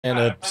and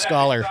God, a I'm having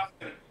scholar.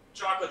 a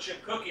chocolate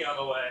chip cookie on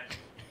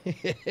the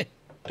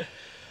way.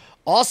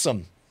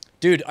 Awesome,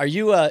 dude. Are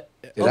you? Did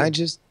I Oh,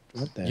 just?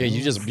 What the yeah.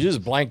 You hell?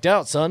 just blanked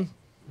out, son.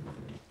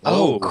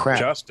 Oh Whoa, crap!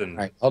 Justin. All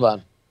right, hold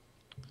on.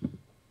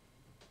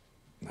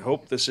 I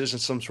hope this isn't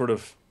some sort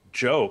of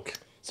joke.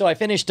 So I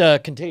finished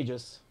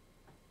Contagious.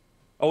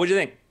 Oh, what'd you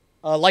think?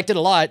 Liked it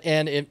a lot,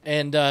 and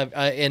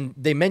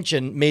they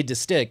mention Made to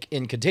Stick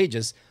in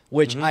Contagious,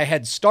 which I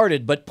had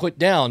started but put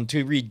down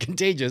to read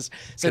Contagious.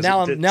 So 'Cause now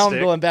it I'm didn't now I'm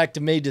stick? going back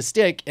to Made to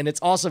Stick, and it's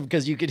awesome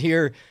because you could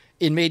hear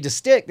in Made to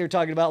Stick they're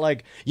talking about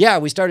like, yeah,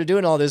 we started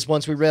doing all this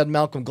once we read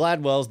Malcolm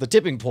Gladwell's The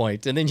Tipping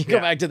Point, and then you go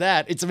Yeah. back to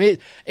that.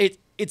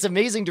 It's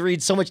amazing to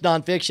read so much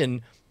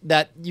nonfiction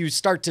that you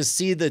start to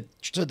see the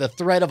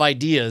thread of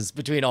ideas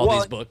between all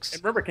these books.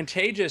 And remember,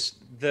 Contagious,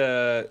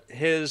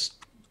 his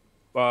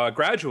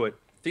graduate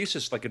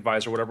thesis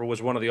advisor, whatever,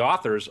 was one of the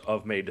authors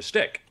of Made to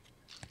Stick.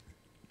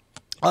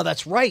 Oh,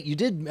 that's right. You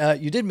did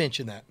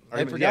mention that. I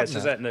had Yeah, forgotten it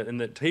says that.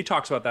 that, he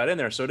talks about that in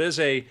there. So it is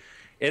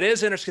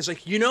interesting.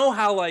 Because you know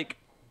how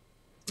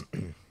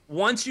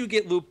once you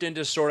get looped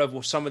into sort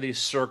of some of these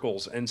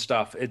circles and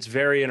stuff, it's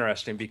very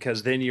interesting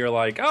because then you're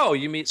like, oh,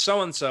 you meet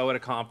so and so at a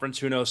conference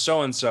who knows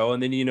so and so,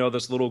 and then you know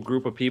this little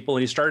group of people,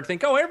 and you start to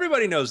think, oh,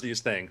 everybody knows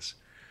these things,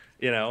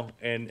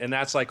 and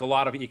that's like a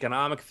lot of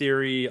economic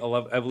theory, a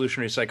lot of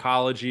evolutionary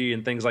psychology,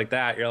 and things like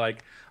that. You're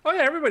like, oh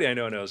yeah, everybody I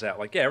know knows that.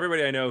 Like, yeah,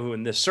 everybody I know who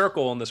in this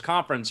circle in this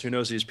conference who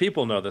knows these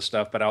people know this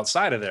stuff, but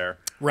outside of there,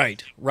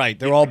 Right.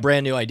 They're all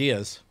brand new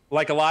ideas.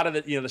 like a lot of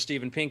the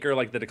Steven Pinker,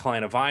 like the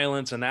decline of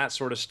violence and that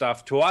sort of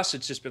stuff. To us,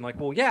 it's just been like,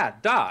 well, yeah,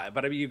 duh.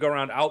 But I mean, you go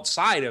around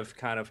outside of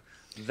kind of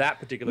that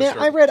particular. Man,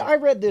 circle. I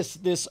read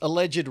this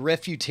alleged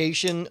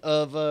refutation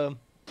of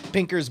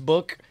Pinker's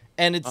book,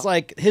 and it's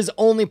like his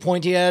only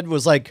point he had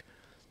was like,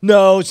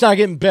 no, it's not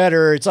getting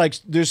better. It's like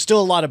there's still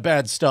a lot of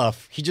bad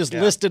stuff. He just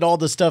listed all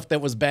the stuff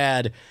that was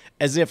bad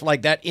as if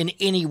like that in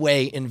any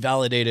way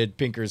invalidated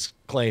Pinker's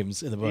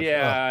claims in the book.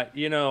 Yeah,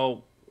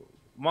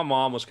 my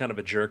mom was kind of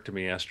a jerk to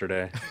me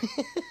yesterday.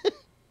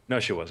 No,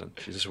 she wasn't.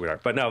 She's a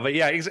sweetheart. But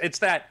yeah, it's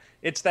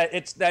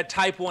that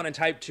type 1 and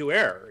type 2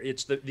 error.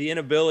 It's the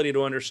inability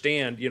to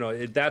understand,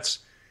 that's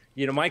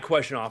my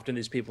question often to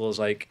these people is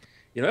like,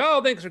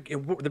 oh, things are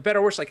the better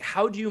or worse. Like,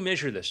 how do you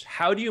measure this?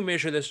 How do you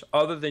measure this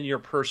other than your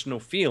personal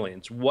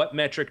feelings? What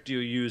metric do you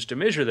use to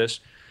measure this?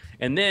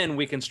 And then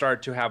we can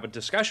start to have a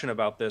discussion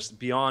about this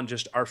beyond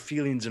just our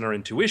feelings and our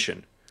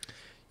intuition.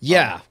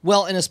 Yeah,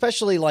 well, and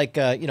especially like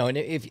and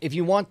if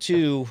you want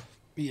to,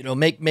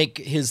 make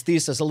his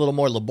thesis a little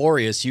more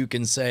laborious, you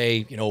can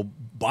say,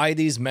 by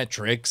these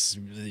metrics,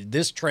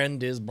 this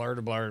trend is blah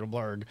blah blah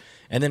blah,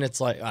 and then it's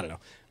like I don't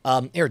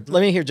know. Here, let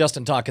me hear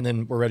Justin talk, and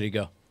then we're ready to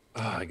go.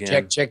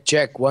 Again,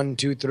 Check. 1,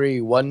 2, 3.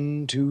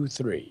 1, 2,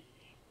 3.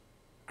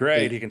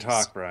 great. He can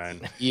talk,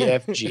 Brian. E,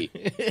 F, G.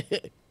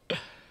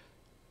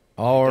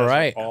 All Does it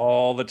right,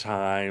 all the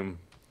time.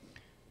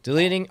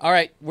 deleting. All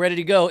right, ready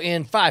to go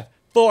in 5,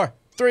 4,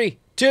 3,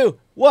 2,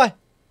 1.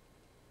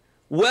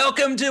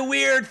 Welcome to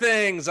Weird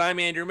Things. I'm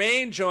Andrew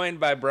Main, joined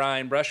by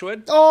Brian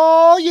Brushwood,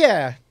 Oh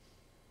yeah.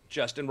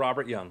 Justin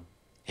Robert Young.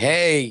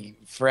 Hey,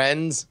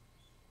 friends.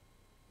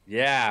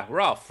 Yeah,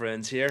 we're all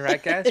friends here,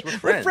 right, guys? We're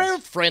friends. We're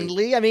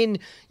friendly. I mean,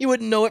 you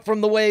wouldn't know it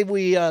from the way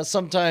we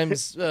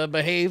sometimes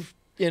behave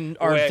in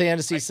our Wait,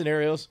 fantasy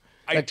scenarios.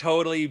 I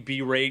totally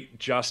berate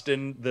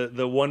Justin,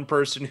 the one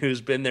person who's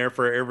been there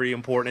for every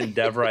important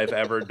endeavor I've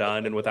ever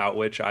done, and without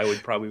which I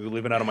would probably be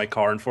living out of my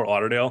car in Fort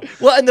Lauderdale.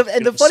 Well, and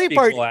the funny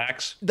part,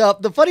 Lax.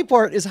 the funny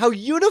part is how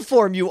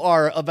uniform you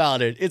are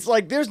about it. It's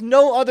like there's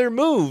no other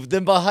move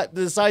than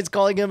besides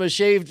calling him a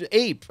shaved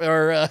ape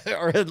or like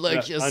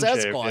a Unshaved,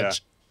 Sasquatch.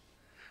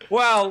 yeah.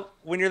 Well,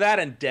 when you're that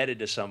indebted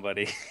to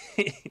somebody,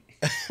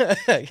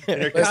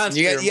 Listen,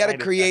 you got to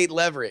create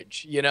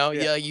leverage. Yeah.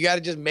 You got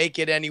to just make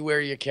it anywhere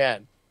you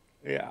can.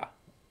 Yeah.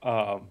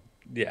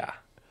 Yeah.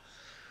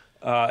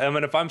 I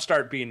mean, if I'm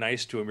start being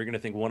nice to him, you're going to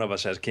think one of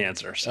us has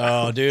cancer. So.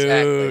 Oh, dude.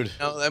 Exactly.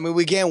 No, I mean,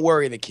 we can't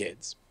worry the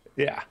kids.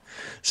 Yeah.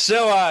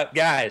 So,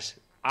 guys,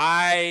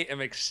 I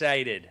am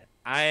excited.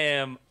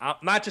 I'm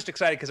not just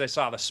excited because I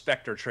saw the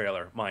Spectre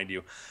trailer, mind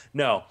you.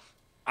 No,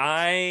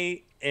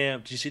 I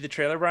am. Did you see the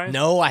trailer, Brian?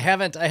 No, I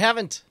haven't.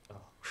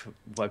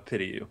 I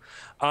pity you.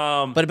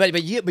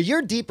 But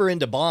you're deeper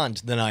into Bond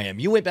than I am.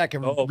 You went back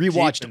and Deep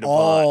rewatched into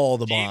all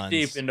Bond. the Bonds.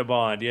 Deep into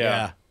Bond, yeah.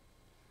 Yeah.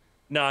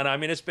 No, I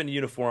mean, it's been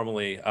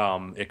uniformly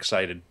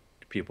excited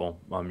people.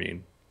 I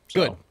mean,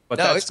 Good. But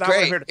No, that's it's not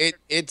what I'm great. here to-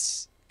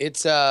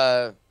 It's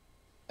I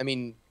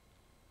mean,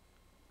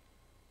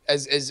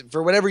 as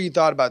for whatever you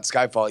thought about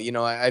Skyfall,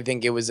 I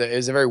think it was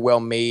a very well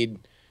made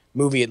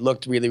movie. It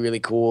looked really, really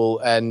cool,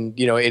 and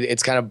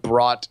it's kind of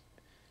brought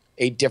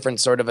a different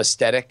sort of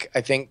aesthetic,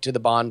 I think, to the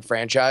Bond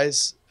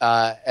franchise.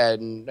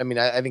 And I mean,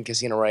 I think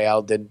Casino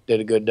Royale did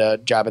a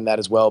good job in that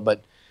as well.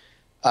 But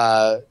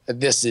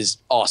this is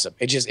awesome.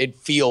 It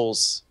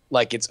feels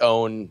like its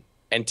own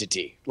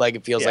entity. Like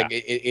it feels like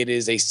it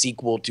is a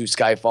sequel to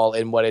Skyfall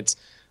in what its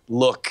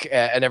look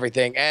and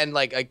everything. And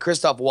like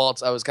Christoph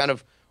Waltz, I was kind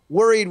of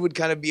worried would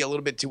kind of be a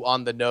little bit too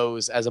on the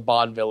nose as a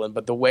Bond villain,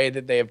 but the way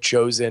that they have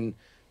chosen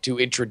to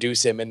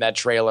introduce him in that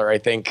trailer, I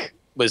think,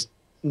 was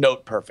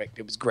note perfect.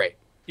 It was great.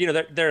 You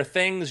know, there are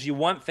things you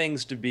want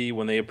things to be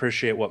when they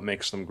appreciate what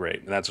makes them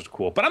great, and that's what's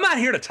cool. But I'm not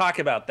here to talk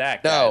about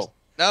that, guys.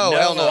 No,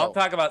 hell no. I'm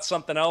talking about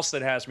something else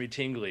that has me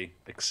tingly,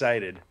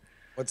 excited.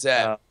 What's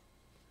that?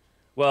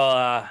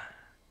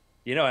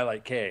 You know I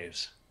like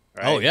caves.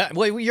 Right? Oh, yeah.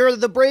 Well, you're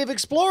the brave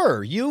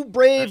explorer. You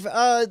brave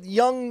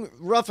young,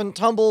 rough and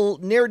tumble,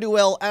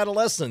 ne'er-do-well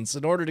adolescents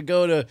in order to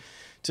go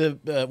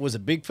to was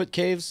it Bigfoot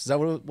Caves? Is that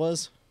what it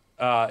was?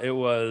 It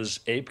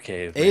was Ape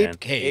Cave. Ape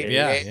Cave,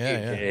 Ape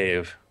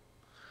Cave.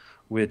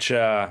 Which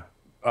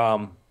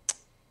reminded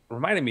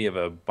me of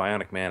a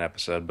Bionic Man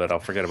episode, but I'll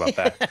forget about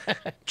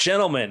that.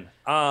 Gentlemen,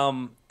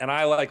 and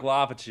I like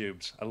lava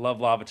tubes. I love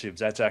lava tubes.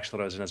 That's actually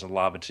what I was in as a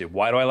lava tube.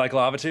 Why do I like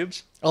lava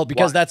tubes? Oh,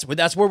 because that's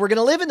where we're going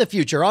to live in the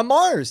future, on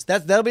Mars.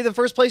 That'll be the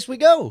first place we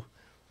go.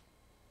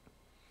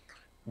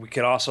 We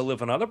could also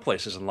live in other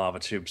places in lava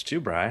tubes too,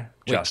 Bri.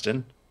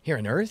 Justin. Here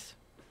on Earth?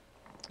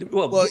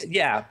 Well,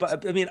 yeah,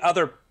 but I mean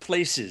other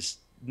places,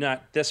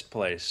 not this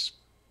place.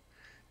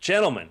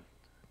 Gentlemen,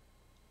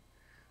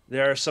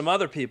 there are some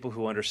other people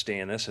who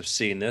understand this, have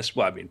seen this.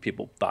 Well, I mean,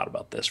 people thought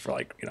about this for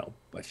I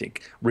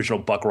think original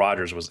Buck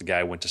Rogers was the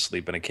guy who went to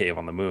sleep in a cave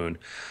on the moon.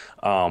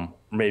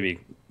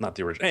 Maybe not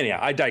the original. Anyhow,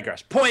 I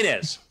digress. Point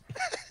is,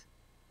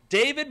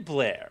 David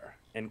Blair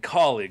and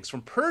colleagues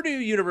from Purdue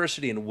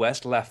University in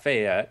West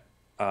Lafayette,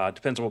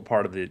 depends on what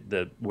part of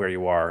the where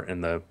you are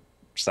in the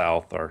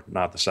South or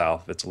not the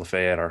South, if it's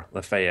Lafayette or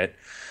Lafayette,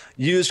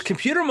 used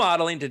computer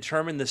modeling to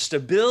determine the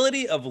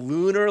stability of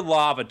lunar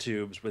lava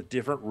tubes with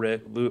different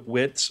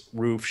widths,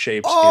 roof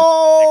shapes.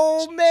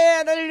 Oh,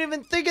 man, I didn't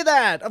even think of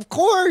that. Of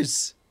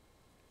course.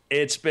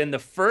 It's the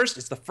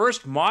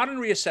first modern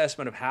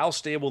reassessment of how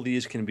stable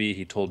these can be,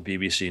 he told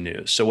BBC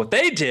News. So what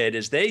they did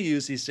is they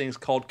used these things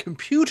called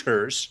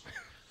computers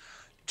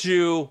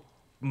to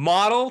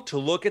model, to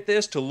look at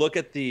this, to look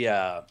at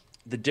the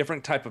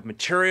different type of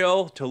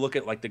material, to look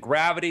at like the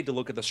gravity, to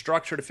look at the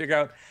structure, to figure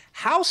out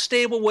how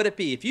stable would it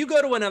be if you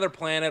go to another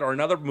planet or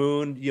another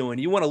moon, and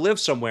you want to live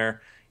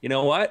somewhere. You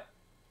know what?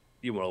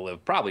 You want to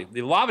live probably.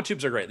 The lava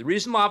tubes are great. The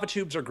reason lava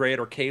tubes are great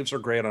or caves are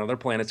great on other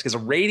planets because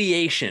of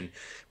radiation.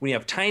 When you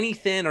have tiny,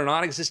 thin, or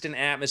non-existent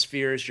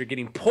atmospheres, you're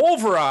getting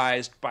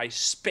pulverized by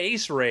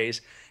space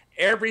rays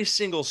every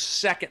single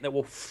second that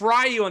will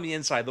fry you on the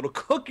inside. That'll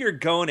cook your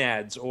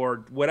gonads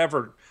or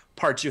whatever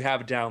parts you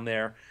have down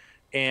there,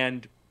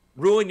 and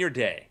ruin your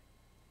day.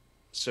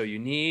 So you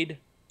need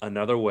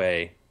another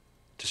way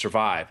to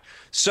survive.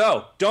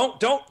 So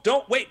don't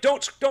wait.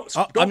 Don't.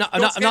 I'm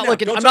not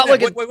looking.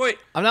 Wait.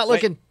 I'm not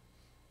looking.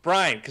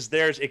 Brian, because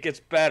it gets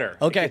better.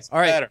 Okay. It All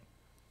right. Better.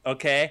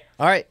 Okay.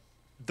 All right.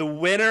 The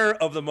winner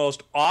of the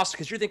most awesome,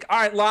 because you're thinking, all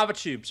right, lava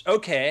tubes.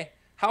 Okay.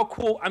 How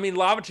cool. I mean,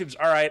 lava tubes.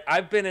 All right.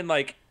 I've been in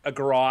like a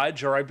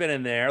garage or I've been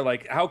in there.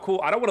 Like, how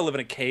cool. I don't want to live in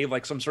a cave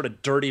like some sort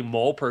of dirty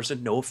mole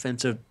person. No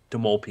offensive to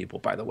mole people,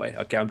 by the way.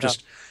 Okay.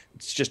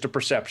 It's just a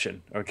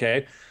perception.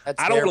 Okay.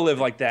 I don't want to live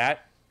like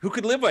that. Who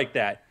could live like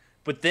that?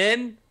 But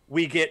then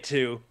we get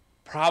to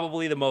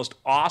probably the most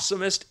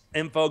awesomest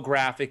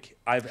infographic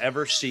I've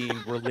ever seen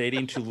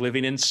relating to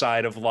living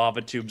inside of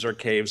lava tubes or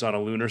caves on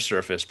a lunar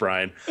surface,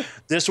 Brian.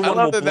 This one I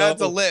love that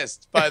that's a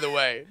list, by the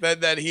way,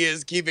 that he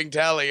is keeping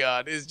tally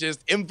on, is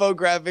just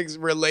infographics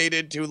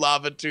related to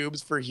lava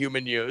tubes for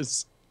human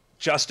use.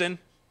 Justin,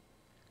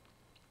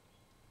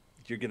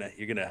 you're gonna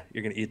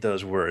eat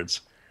those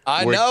words.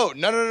 I know.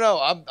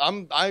 No.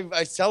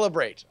 I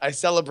celebrate. I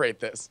celebrate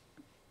this.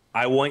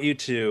 I want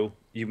you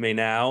may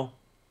now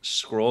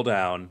scroll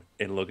down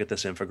and look at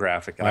this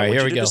infographic. And all right, I want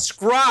here you we to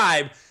go.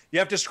 You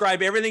have to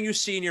describe everything you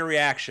see in your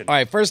reaction. All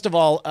right, first of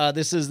all,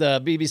 this is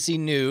the BBC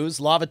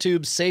News. Lava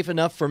tubes safe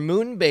enough for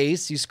moon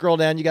base. You scroll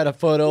down, you got a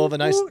photo of a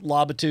nice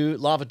lava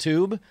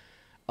tube.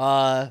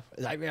 I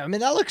mean,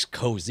 that looks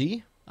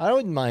cozy. I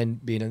wouldn't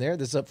mind being in there.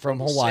 This is from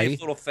Hawaii.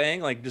 Safe little thing,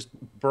 like just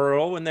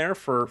burrow in there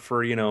for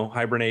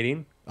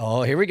hibernating.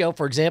 Oh, here we go.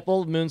 For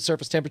example, moon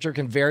surface temperature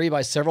can vary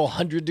by several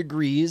hundred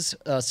degrees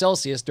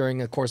Celsius during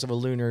the course of a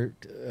lunar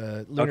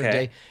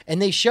day.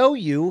 And they show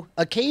you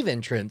a cave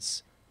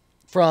entrance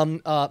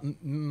from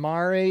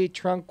Mare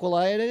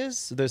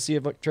Tranquillitis, the Sea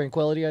of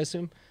Tranquility, I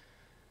assume.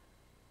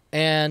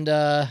 And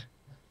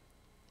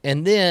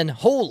then,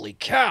 holy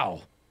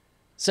cow.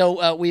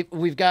 So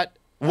we've got...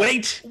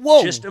 Wait!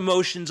 Whoa! Just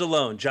emotions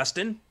alone.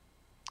 Justin?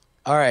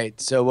 All right,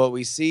 so what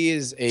we see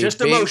is just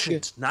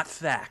emotions, not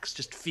facts,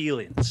 just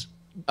feelings.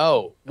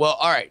 Oh, well,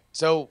 all right.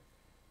 So,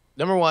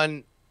 number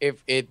one,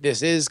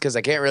 this is, because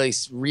I can't really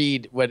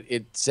read what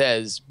it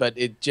says, but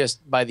it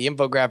just, by the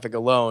infographic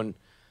alone,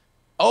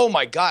 oh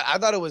my God, I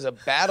thought it was a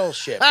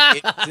battleship.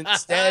 It's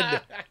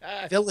instead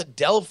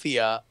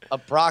Philadelphia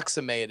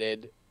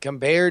approximated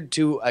compared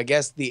to, I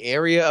guess, the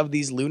area of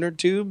these lunar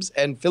tubes.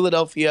 And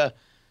Philadelphia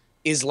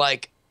is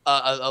like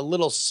a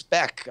little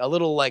speck, a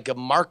little like a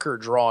marker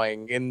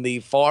drawing in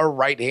the far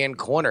right-hand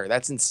corner.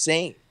 That's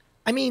insane.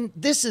 I mean,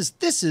 this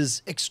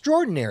is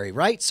extraordinary,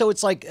 right? So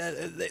it's like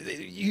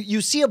you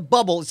see a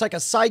bubble. It's like a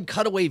side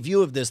cutaway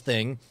view of this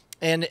thing,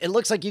 and it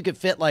looks like you could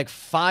fit like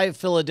 5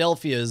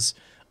 Philadelphias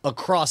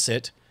across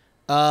it,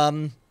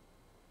 and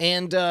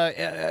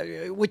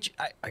which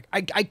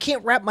I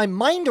can't wrap my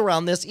mind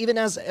around this. Even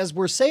as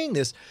we're saying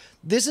this,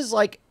 this is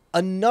like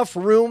enough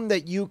room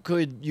that you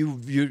could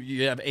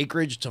you have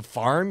acreage to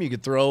farm. You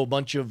could throw a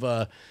bunch of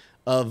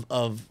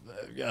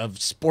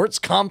sports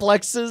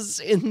complexes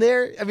in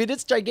there. I mean,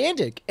 it's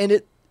gigantic,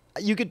 and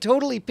you could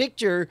totally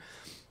picture,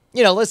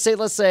 let's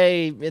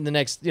say in the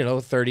next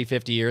 30,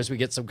 50 years we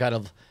get some kind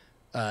of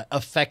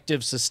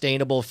effective,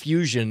 sustainable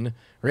fusion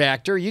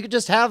reactor. You could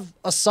just have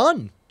a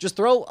sun, just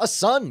throw a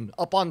sun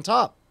up on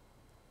top.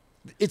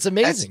 It's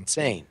amazing. That's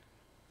insane.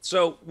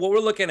 So what we're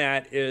looking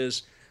at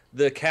is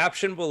the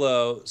caption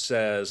below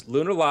says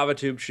lunar lava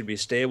tube should be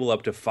stable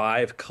up to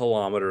 5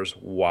 kilometers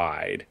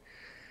wide.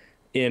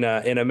 In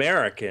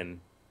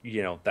American,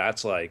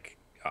 that's like,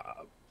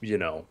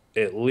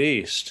 at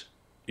least,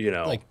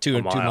 like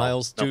 2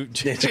 miles.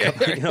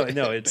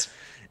 No, it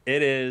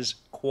is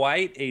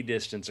quite a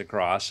distance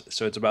across.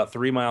 So it's about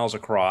 3 miles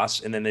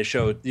across. And then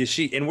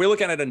and we're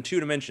looking at it in 2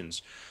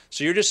 dimensions.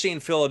 So you're just seeing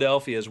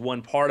Philadelphia as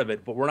one part of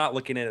it, but we're not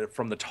looking at it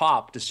from the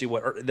top to see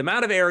the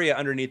amount of area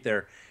underneath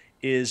there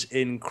is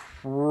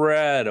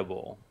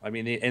incredible. I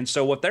mean, and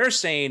so what they're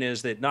saying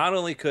is that not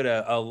only could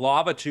a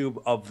lava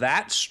tube of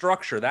that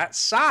structure, that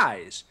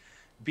size,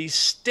 be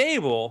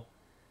stable,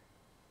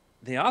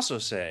 they also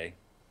say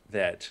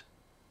that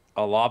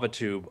a lava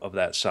tube of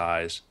that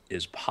size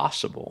is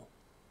possible.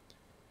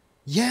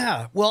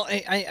 Yeah, well,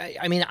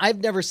 I mean,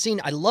 I've never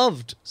seen. I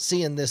loved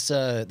seeing this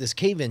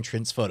cave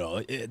entrance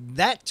photo.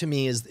 That to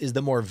me is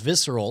the more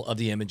visceral of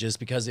the images,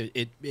 because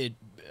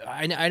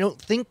I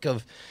don't think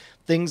of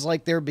things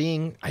like there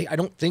being. I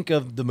don't think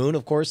of the moon,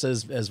 of course,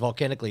 as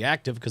volcanically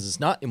active, because it's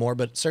not anymore,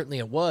 but certainly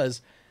it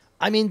was.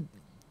 I mean,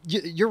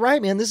 you're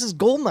right, man. This is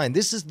gold mine.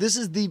 This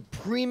is the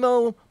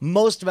primo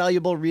most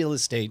valuable real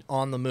estate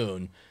on the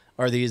moon.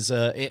 Are these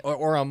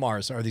or on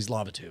Mars? Are these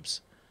lava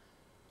tubes?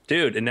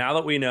 Dude, and now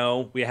that we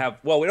know, we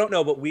don't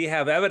know, but we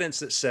have evidence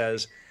that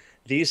says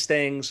these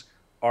things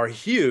are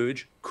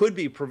huge, could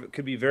be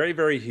very,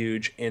 very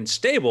huge and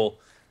stable.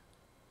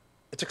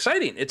 It's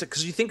exciting.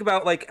 Because you think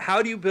about, like,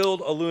 how do you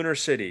build a lunar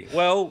city?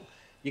 Well,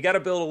 you got to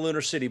build a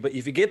lunar city, but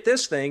if you get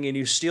this thing and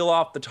you seal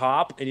off the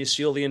top and you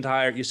seal the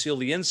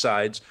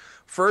insides,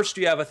 first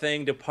you have a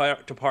thing to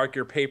park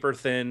your paper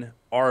thin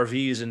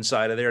RVs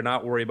inside of there,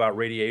 not worry about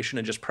radiation,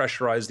 and just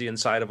pressurize the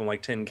inside of them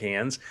like tin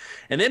cans.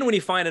 And then when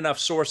you find enough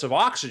source of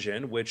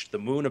oxygen, which the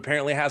moon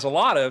apparently has a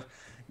lot of,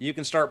 you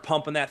can start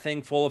pumping that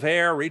thing full of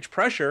air, reach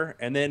pressure,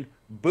 and then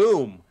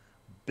boom,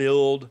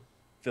 build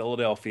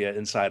Philadelphia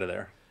inside of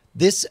there.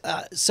 This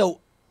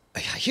so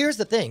here's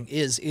the thing: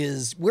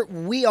 is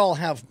we all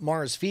have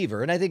Mars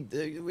fever, and I think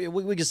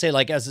we could say,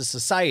 like, as a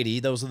society,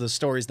 those are the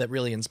stories that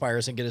really inspire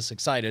us and get us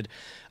excited.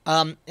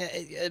 And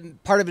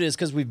part of it is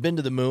because we've been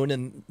to the moon,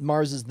 and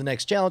Mars is the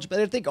next challenge. But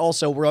I think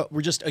also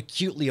we're just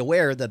acutely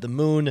aware that the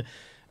moon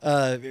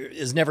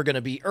is never going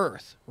to be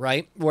Earth,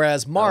 right?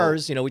 Whereas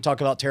Mars, we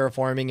talk about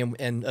terraforming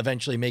and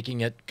eventually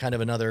making it kind of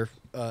another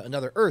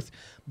Earth,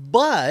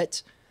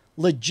 but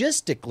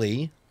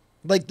logistically,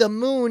 like, the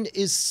moon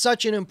is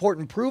such an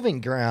important proving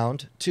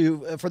ground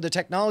for the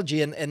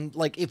technology, and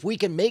like, if we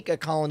can make a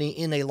colony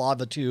in a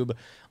lava tube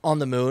on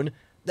the moon,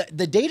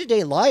 the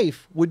day-to-day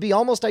life would be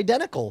almost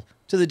identical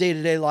to the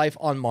day-to-day life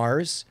on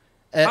Mars,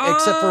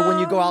 except for when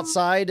you go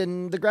outside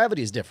and the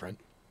gravity is different.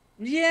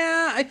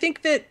 Yeah, I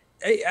think that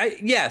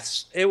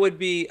yes, it would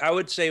be. I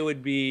would say it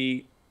would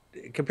be,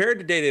 compared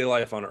to day-to-day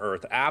life on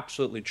Earth,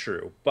 absolutely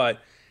true. But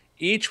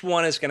each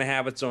one is going to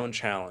have its own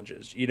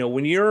challenges.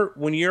 When you're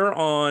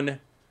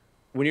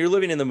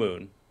living in the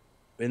moon,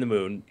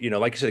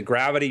 like you said,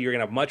 gravity, you're going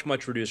to have much,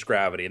 much reduced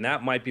gravity, and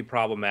that might be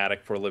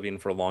problematic for living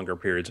for longer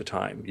periods of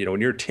time.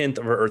 When you're 1/10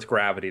 of Earth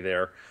gravity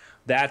there,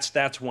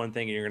 that's one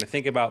thing, and you're going to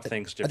think about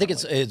things differently. I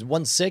think it's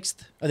 1/6.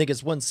 I think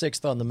it's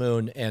 1/6 on the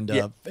moon and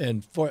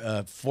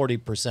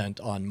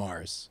 40% on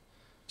Mars.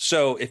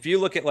 So if you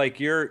look at, like,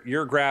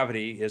 your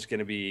gravity is going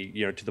to be,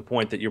 to the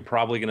point that you're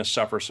probably going to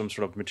suffer some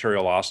sort of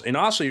material loss, and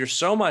also you're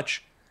so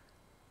much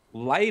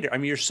lighter. I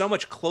mean, you're so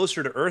much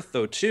closer to Earth,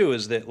 though, too,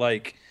 is that,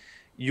 like,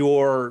 we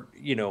were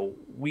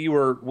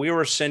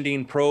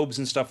sending probes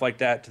and stuff like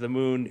that to the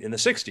moon in the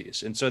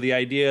 60s. And so the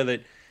idea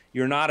that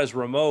you're not as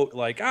remote,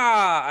 like,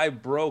 I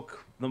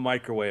broke the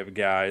microwave,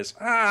 guys.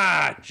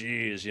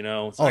 Geez,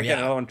 it's not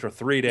getting on for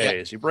 3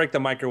 days. Yeah. You break the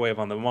microwave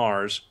on the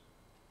Mars.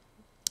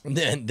 And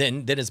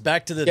then it's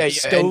back to the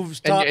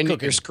stove top and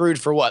cooking. You're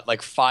screwed for what,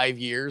 like 5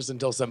 years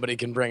until somebody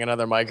can bring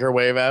another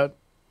microwave out?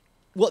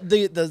 Well,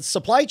 the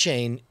supply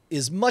chain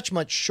is much,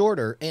 much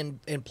shorter,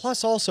 and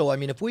plus also, I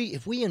mean, if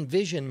we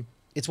envision,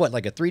 it's what,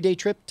 like a 3-day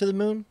trip to the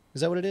moon?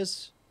 Is that what it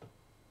is?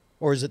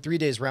 Or is it 3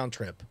 days round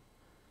trip?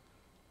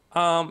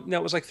 No,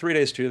 it was like 3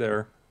 days too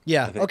there.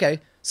 Yeah. Okay.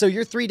 So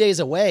you're 3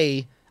 days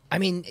away. I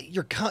mean,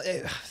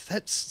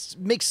 that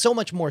makes so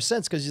much more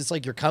sense, because it's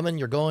like you're coming,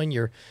 you're going,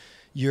 you're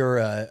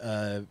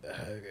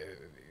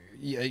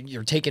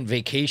you're taking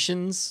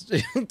vacations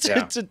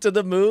to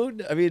the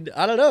moon. I mean,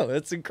 I don't know.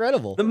 It's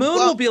incredible. The moon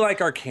will be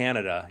like our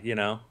Canada, you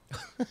know?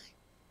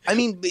 I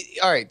mean,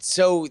 all right.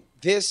 So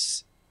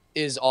this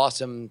is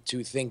awesome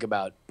to think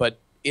about, but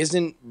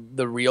isn't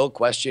the real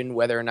question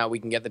whether or not we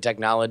can get the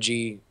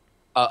technology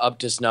up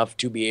to snuff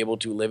to be able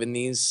to live in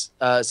these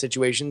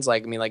situations?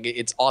 Like, I mean, like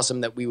it's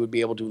awesome that we would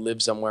be able to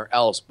live somewhere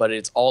else, but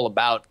it's all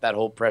about that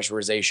whole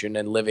pressurization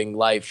and living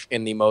life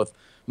in the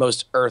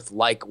most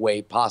Earth-like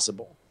way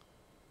possible.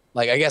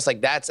 Like, I guess,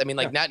 like that's, I mean,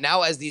 like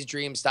now as these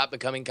dreams stop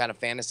becoming kind of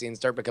fantasy and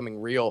start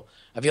becoming real,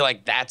 I feel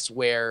like that's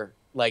where,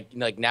 like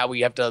now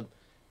we have to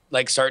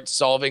like start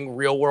solving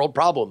real world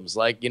problems.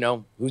 Like, you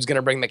know, who's going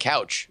to bring the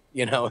couch?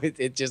 You know,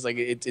 it's just like,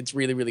 it's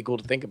really, really cool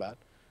to think about.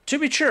 To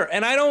be sure.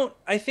 And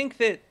I think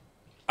that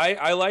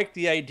I like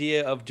the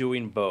idea of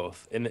doing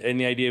both and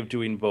the idea of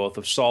doing both,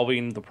 of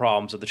solving the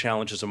problems of the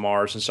challenges of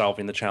Mars and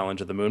solving the challenge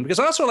of the moon. Because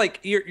also,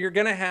 like, you're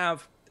going to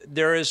have,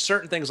 there is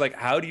certain things like,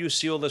 how do you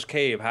seal this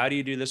cave? How do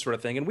you do this sort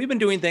of thing? And we've been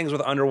doing things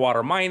with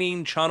underwater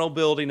mining, tunnel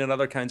building, and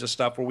other kinds of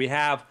stuff where we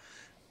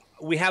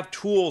have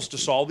tools to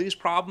solve these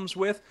problems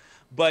with.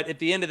 But at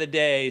the end of the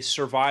day,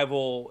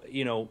 survival,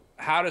 you know,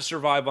 how to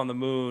survive on the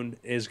moon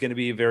is going to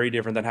be very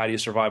different than how do you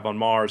survive on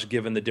Mars,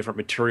 given the different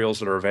materials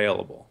that are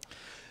available.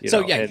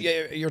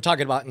 You're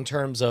talking about in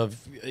terms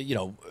of, you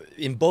know,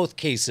 in both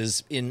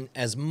cases, in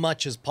as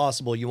much as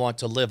possible, you want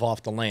to live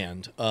off the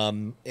land.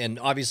 And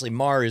obviously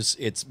Mars,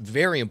 it's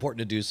very important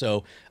to do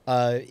so.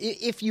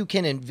 If you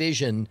can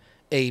envision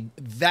a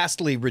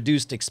vastly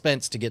reduced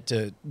expense to get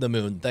to the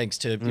moon, thanks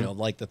to, you know,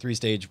 like the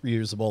 3-stage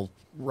reusable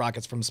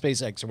rockets from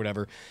SpaceX or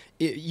whatever,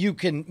 you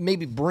can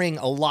maybe bring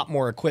a lot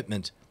more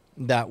equipment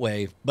that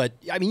way. But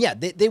I mean, yeah,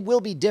 they will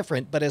be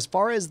different. But as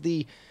far as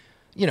the,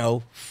 you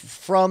know,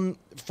 from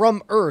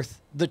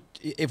Earth,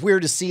 if we were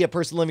to see a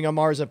person living on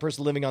Mars and a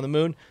person living on the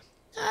moon,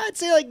 I'd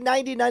say like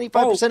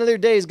 95% of their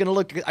day is going to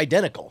look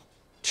identical.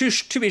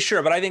 To be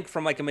sure, but I think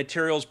from like a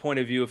materials point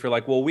of view, if you're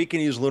like, well, we can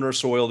use lunar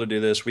soil to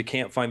do this, we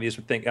can't find these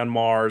things on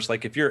Mars.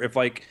 Like if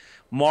like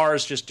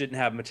Mars just didn't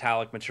have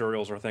metallic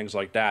materials or things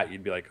like that,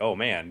 you'd be like, oh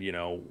man, you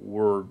know,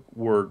 we're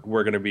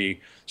going to be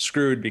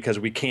screwed because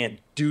we can't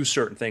do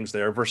certain things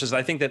there. Versus,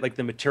 I think that like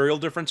the material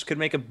difference could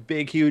make a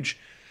big, huge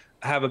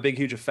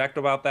effect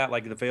about that,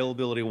 like the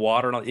availability of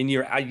water. And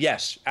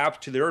yes,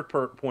 to the Earth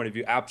point of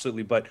view,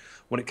 absolutely. But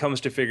when it comes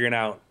to figuring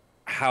out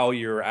how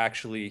you're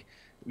actually,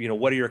 you know,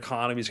 what are your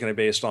economies going to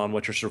be based on,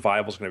 what your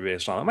survival is going to be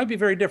based on, it might be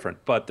very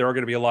different. But there are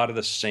going to be a lot of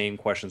the same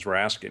questions we're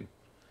asking.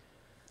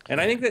 And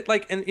I think that,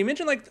 like, and you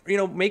mentioned, like, you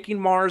know, making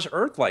Mars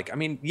Earth-like. I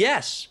mean,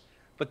 yes,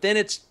 but then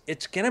it's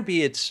going to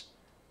be its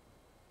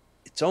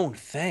own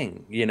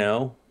thing, you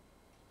know.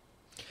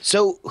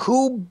 So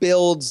who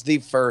builds the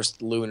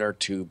first lunar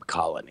tube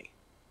colony?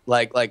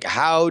 Like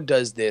how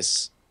does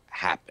this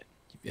happen?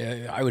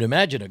 Yeah, I would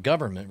imagine a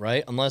government,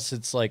 right? Unless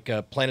it's like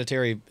a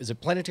Planetary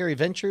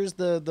Ventures,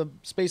 the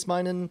space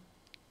mining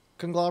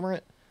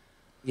conglomerate?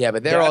 Yeah,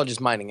 but they're all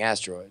just mining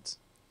asteroids.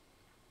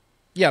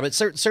 Yeah, but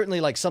certainly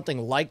like something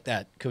like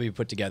that could be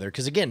put together.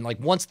 Because again, like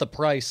once the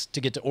price to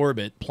get to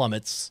orbit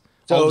plummets,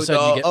 all of a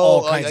sudden you get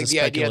all kinds of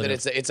speculative. The idea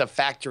that it's a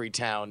factory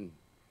town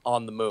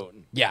on the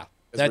moon. Yeah,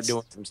 we're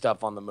doing some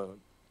stuff on the moon.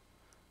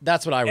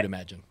 That's what I would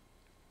imagine.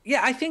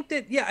 Yeah, I think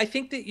that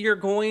you're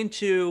going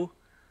to,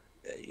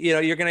 you know,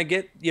 you're going to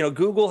get, you know,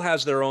 Google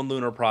has their own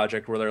lunar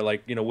project where they're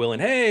like, you know, willing,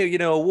 hey, you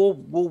know,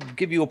 we'll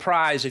give you a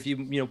prize if you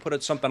know,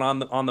 put something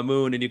on the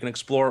moon and you can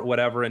explore it,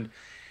 whatever. And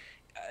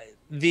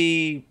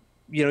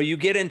you know, you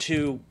get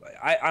into,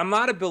 I'm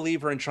not a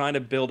believer in trying to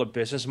build a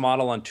business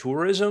model on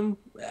tourism.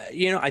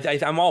 You know,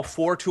 I'm all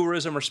for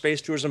tourism or space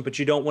tourism, but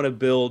you don't want to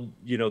build,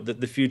 you know,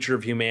 the future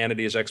of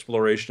humanity's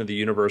exploration of the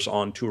universe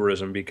on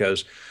tourism,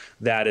 because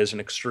that is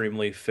an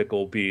extremely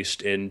fickle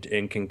beast and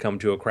can come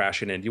to a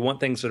crashing end. You want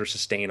things that are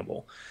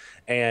sustainable.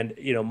 And,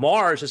 you know,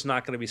 Mars is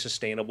not going to be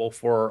sustainable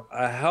for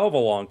a hell of a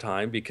long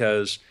time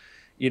because,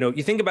 you know,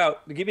 you think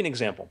about, to give you an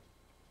example.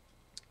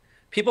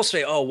 People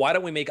say, oh, why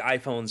don't we make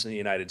iPhones in the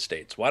United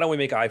States? Why don't we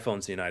make iPhones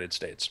in the United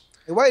States?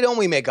 Why don't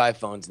we make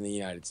iPhones in the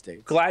United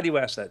States? Glad you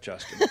asked that,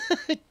 Justin.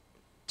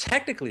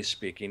 Technically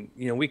speaking,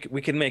 you know, we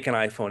can make an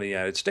iPhone in the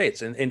United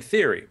States in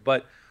theory.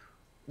 But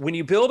when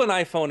you build an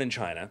iPhone in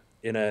China,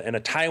 in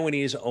a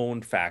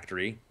Taiwanese-owned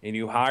factory, and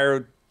you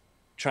hire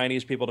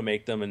Chinese people to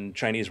make them and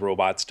Chinese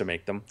robots to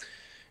make them,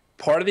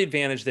 part of the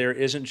advantage there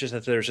isn't just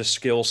that there's a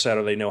skill set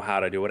or they know how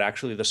to do it.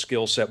 Actually, the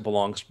skill set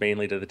belongs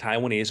mainly to the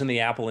Taiwanese and the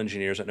Apple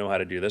engineers that know how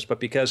to do this,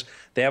 but because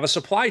they have a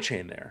supply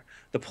chain there.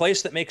 The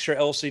place that makes your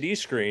LCD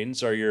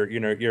screens or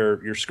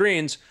your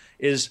screens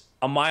is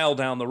a mile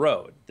down the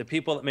road. The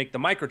people that make the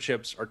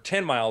microchips are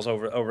 10 miles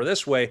over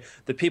this way.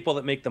 The people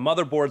that make the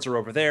motherboards are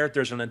over there.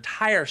 There's an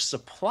entire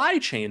supply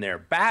chain there,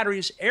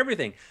 batteries,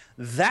 everything.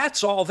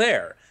 That's all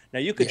there. Now,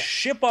 you could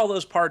ship all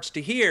those parts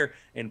to here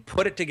and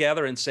put it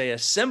together and say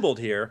assembled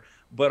here,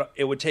 but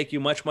it would take you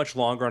much, much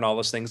longer and all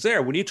those things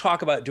there. When you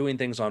talk about doing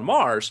things on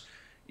Mars,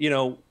 you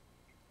know,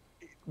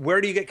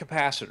 where do you get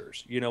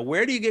capacitors?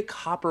 Where do you get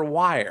copper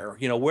wire?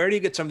 Where do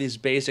you get some of these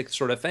basic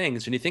sort of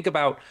things? And you think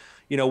about,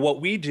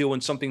 what we do when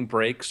something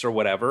breaks or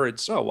whatever,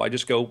 it's, I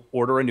just go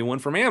order a new one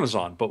from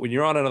Amazon. But when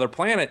you're on another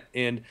planet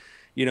and,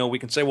 we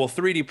can say, well,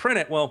 3D print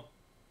it. Well,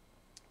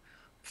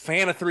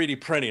 fan of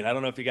 3D printing. I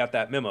don't know if you got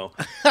that memo.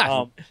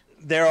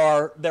 There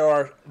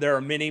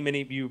are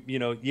many,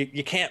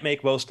 you can't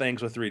make most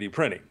things with 3D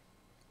printing.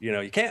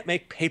 You can't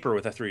make paper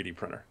with a 3D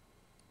printer.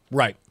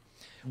 Right.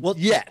 Well,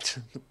 yet.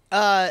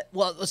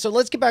 So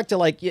let's get back to,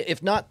 like,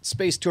 if not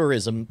space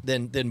tourism,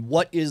 then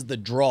what is the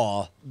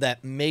draw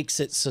that makes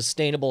it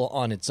sustainable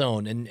on its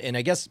own? And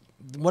I guess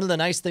one of the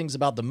nice things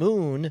about the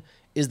moon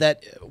is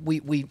that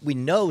we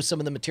know some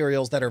of the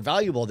materials that are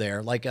valuable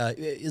there. Like,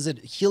 is it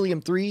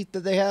helium-3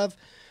 that they have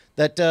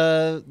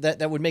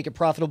that would make it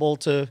profitable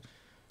to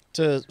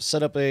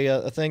set up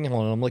a thing?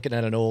 Hold on, I'm looking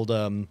at an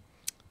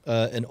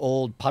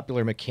old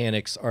Popular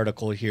Mechanics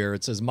article here.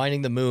 It says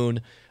mining the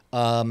moon.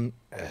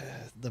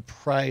 The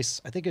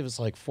price, I think it was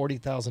like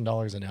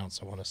 $40,000 an ounce.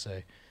 I want to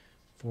say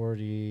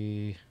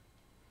 40.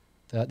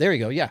 There you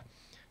go. Yeah.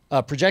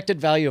 Projected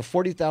value of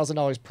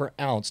 $40,000 per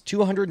ounce.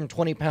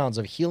 220 pounds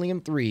of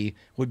helium-3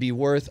 would be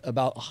worth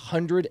about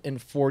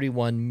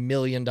 $141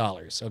 million.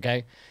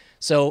 Okay.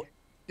 So,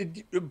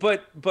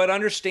 but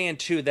understand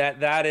too,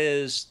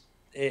 that's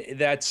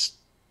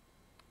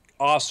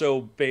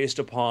also based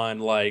upon,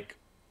 like,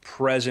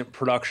 present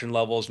production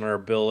levels and our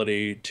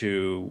ability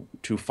to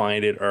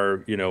find it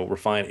or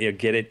refine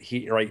get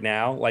it right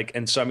now, like.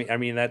 And so I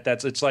mean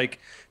that's it's like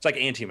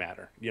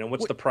antimatter.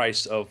 What's the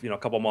price of a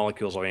couple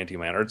molecules of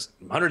antimatter? It's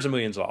hundreds of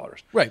millions of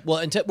dollars. Right. Well,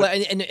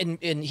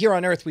 and here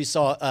on Earth we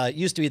saw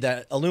used to be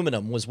that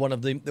aluminum was one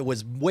of the that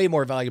was way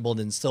more valuable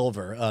than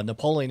silver.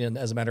 Napoleon,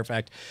 as a matter of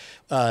fact,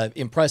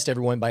 impressed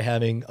everyone by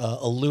having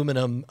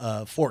aluminum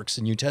forks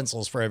and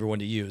utensils for everyone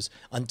to use,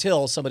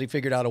 until somebody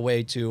figured out a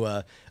way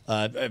to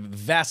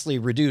vastly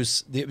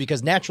reduce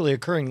because naturally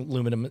occurring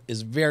aluminum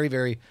is very,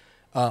 very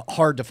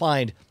hard to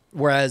find.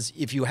 Whereas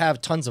if you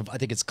have tons of, I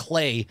think it's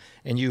clay,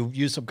 and you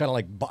use some kind of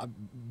like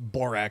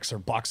borax or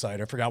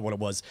bauxite, I forgot what it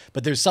was,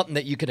 but there's something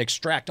that you can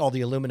extract all the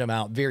aluminum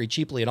out very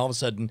cheaply, and all of a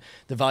sudden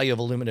the value of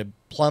aluminum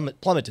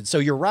plummeted. So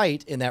you're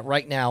right in that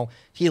right now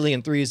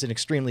helium-3 is an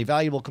extremely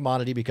valuable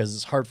commodity because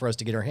it's hard for us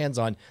to get our hands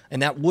on,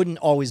 and that wouldn't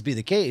always be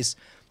the case.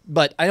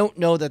 But I don't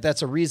know that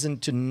that's a reason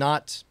to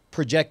not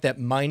project that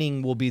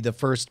mining will be the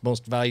first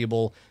most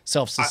valuable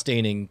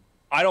self-sustaining.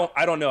 I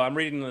don't know. I'm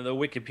reading the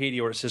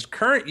Wikipedia where it says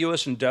current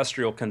U.S.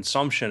 industrial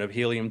consumption of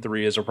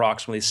helium-3 is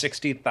approximately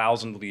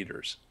 60,000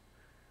 liters,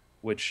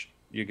 which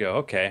you go,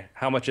 okay,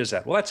 how much is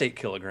that? Well, that's 8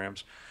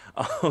 kilograms.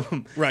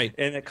 Right.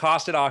 And the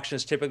cost at auction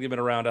has typically been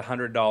around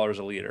 $100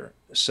 a liter.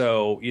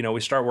 So,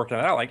 we start working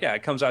it out. Like, yeah,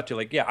 it comes out to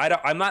like, yeah,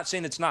 I'm not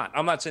saying it's not.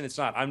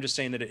 I'm just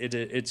saying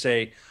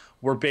that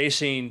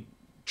we're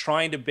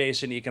trying to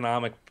base an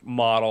economic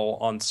model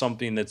on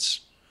something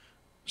that's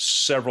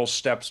several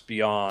steps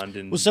beyond.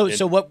 And so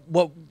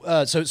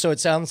it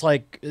sounds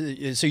like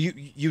so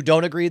you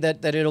don't agree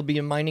that it'll be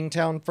a mining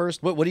town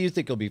first. What do you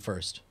think it'll be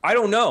first? I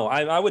don't know.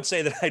 I would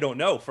say that I don't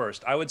know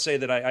first. I would say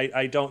that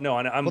I don't know.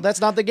 And well,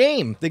 that's not the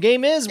game. The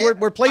game is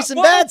we're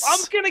placing bets.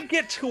 I'm gonna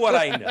get to what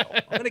I know.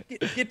 I'm gonna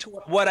get to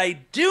what I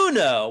do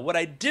know. What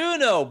I do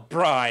know,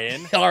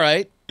 Brian. All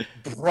right.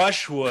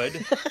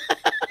 Brushwood.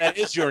 That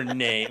is your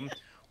name.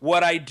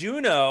 What I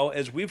do know,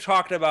 as we've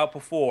talked about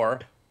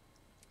before,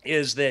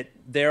 is that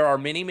there are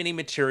many, many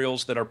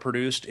materials that are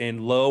produced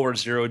in low or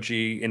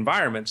zero-G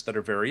environments that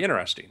are very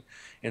interesting,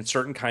 and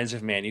certain kinds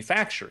of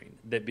manufacturing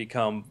that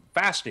become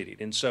fascinating.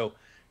 And so,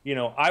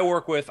 I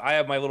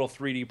have my little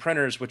 3D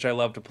printers, which I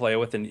love to play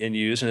with and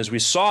use. And as we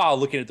saw,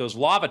 looking at those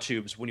lava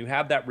tubes, when you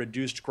have that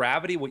reduced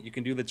gravity, what you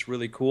can do that's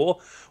really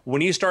cool,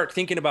 when you start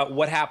thinking about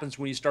what happens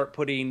when you start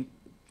putting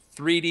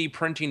 3D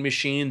printing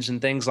machines and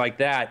things like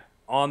that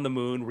on the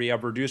moon, where you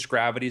have reduced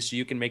gravity, so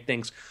you can make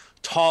things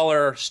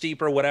taller,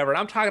 steeper, whatever. And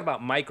I'm talking about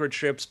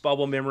microchips,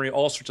 bubble memory,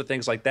 all sorts of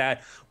things like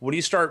that. When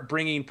you start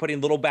putting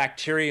little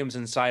bacteriums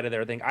inside of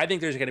their thing, I think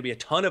there's going to be a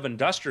ton of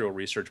industrial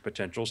research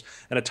potentials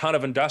and a ton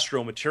of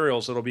industrial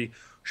materials that'll be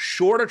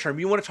shorter term.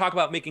 You want to talk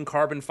about making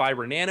carbon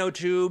fiber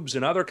nanotubes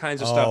and other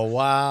kinds of stuff. Oh,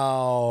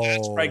 wow.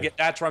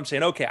 That's where I'm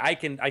saying, okay, I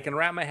can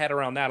wrap my head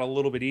around that a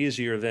little bit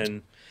easier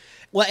than.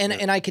 Well,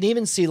 and I can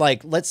even see,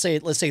 like, let's say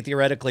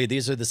theoretically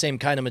these are the same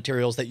kind of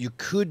materials that you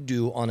could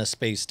do on a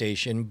space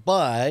station,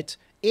 but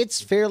it's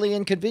fairly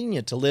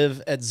inconvenient to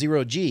live at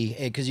 0G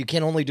because you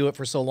can only do it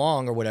for so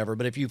long or whatever.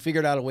 But if you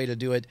figured out a way to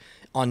do it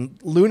on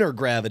lunar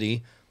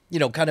gravity,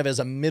 kind of as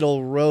a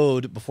middle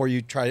road before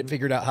you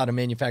figured out how to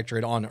manufacture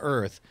it on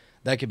Earth,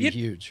 that could be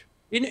huge.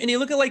 And you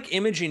look at like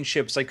imaging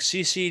chips like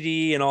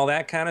CCD and all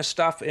that kind of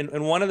stuff. And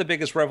one of the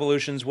biggest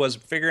revolutions was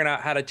figuring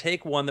out how to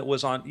take one that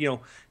was on,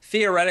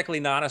 theoretically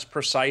not as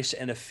precise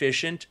and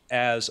efficient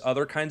as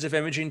other kinds of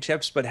imaging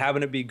chips, but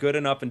having it be good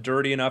enough and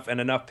dirty enough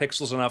and enough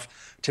pixels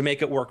enough to make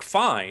it work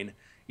fine.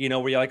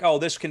 where you're like, oh,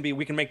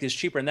 we can make this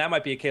cheaper. And that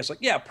might be a case like,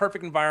 yeah,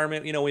 perfect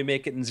environment. We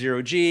make it in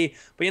 0G.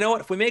 But you know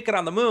what? If we make it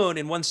on the moon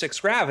in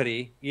 1/6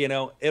 gravity,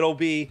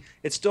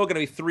 it's still going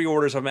to be 3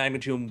 orders of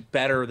magnitude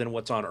better than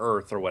what's on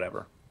Earth or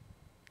whatever.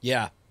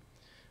 Yeah.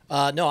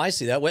 No, I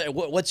see that.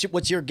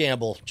 What's your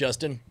gamble,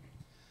 Justin?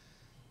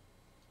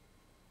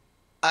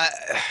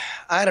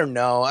 I don't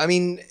know. I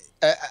mean,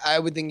 I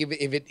would think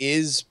if it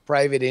is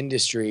private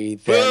industry,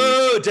 then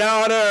boo,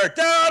 downer,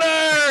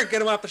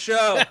 get him off the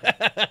show.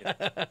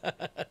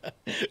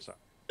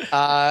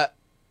 I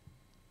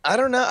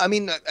don't know. I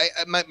mean,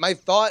 my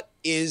thought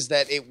is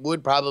that it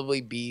would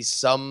probably be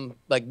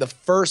the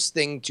first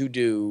thing to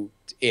do.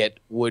 It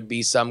would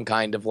be some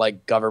kind of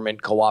like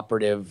government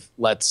cooperative.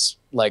 Let's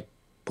like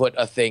put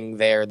a thing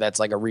there that's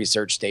like a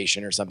research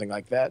station or something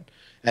like that.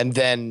 And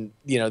then,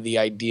 the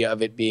idea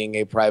of it being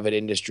a private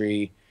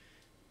industry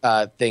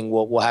thing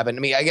will happen. I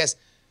mean, I guess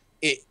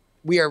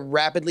we are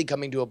rapidly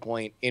coming to a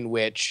point in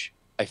which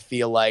I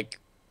feel like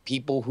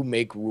people who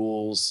make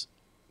rules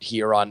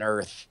here on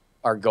Earth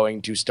are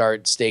going to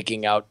start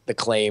staking out the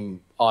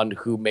claim on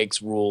who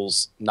makes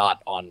rules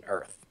not on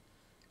Earth.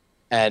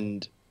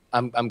 And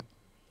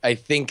I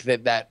think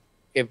that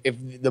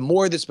if the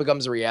more this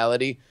becomes a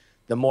reality,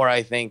 the more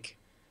I think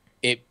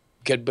it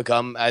could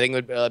become, I think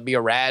it would be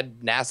a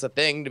rad NASA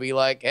thing to be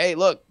like, hey,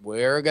 look,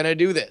 we're going to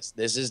do this.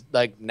 This is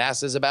like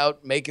NASA's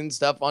about making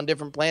stuff on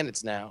different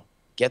planets now.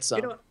 Get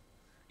some.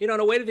 And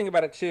a way to think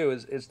about it too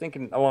is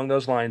thinking along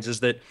those lines is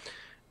that,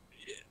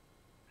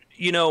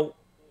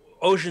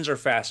 oceans are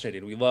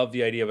fascinating. We love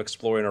the idea of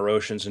exploring our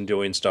oceans and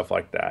doing stuff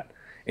like that.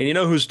 And you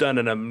know who's done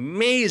an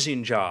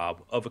amazing job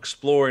of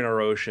exploring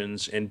our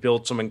oceans and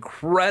built some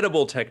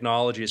incredible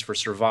technologies for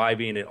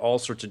surviving at all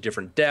sorts of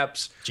different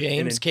depths?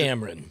 James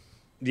Cameron.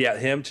 Yeah,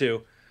 him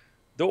too.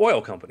 The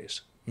oil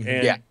companies. Mm-hmm.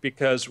 And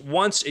because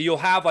once you'll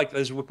have, like,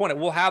 as we pointed,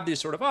 we'll have these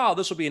sort of,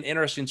 this will be an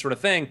interesting sort of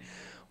thing.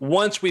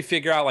 Once we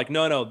figure out, like,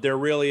 no, there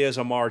really is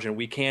a margin.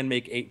 We can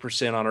make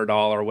 8% on our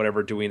dollar or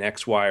whatever doing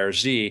X, Y, or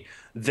Z.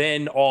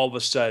 Then all of a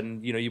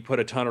sudden, you put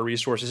a ton of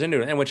resources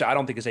into it, and which I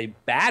don't think is a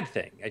bad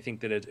thing. I think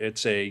that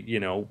it's a,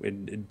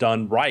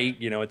 done right,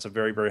 it's a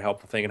very, very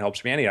helpful thing. It helps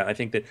humanity. I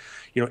think that,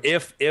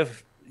 if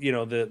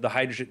the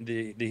hydrogen,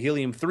 the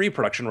helium-3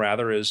 production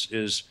rather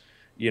is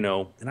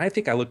and I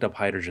think I looked up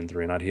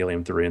hydrogen-3, not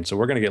helium-3, and so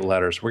we're going to get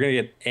letters. We're going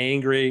to get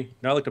angry.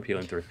 No, I looked up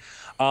helium-3.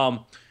 I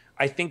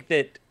think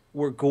that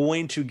we're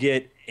going to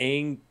get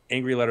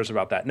angry letters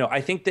about that. No,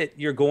 I think that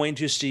you're going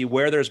to see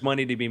where there's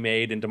money to be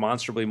made and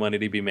demonstrably money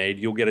to be made.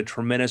 You'll get a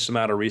tremendous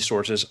amount of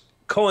resources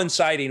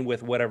coinciding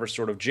with whatever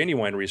sort of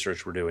genuine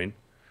research we're doing.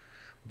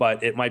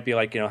 But it might be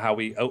like, how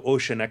we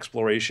ocean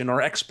exploration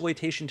or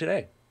exploitation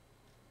today.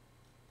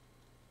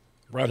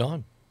 Right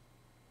on.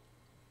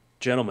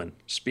 Gentlemen,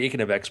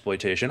 speaking of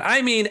exploitation,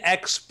 I mean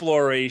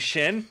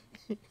exploration.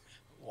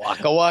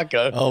 Waka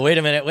waka. Oh, wait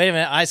a minute.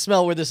 I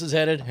smell where this is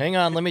headed. Hang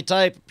on. Let me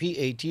type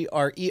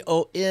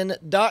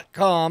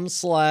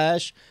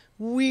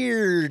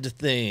patreon.com/weird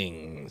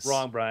things.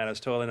 Wrong, Brian. I was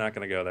totally not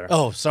going to go there.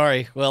 Oh,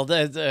 sorry. Well,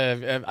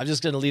 I'm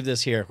just going to leave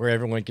this here where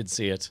everyone can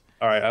see it.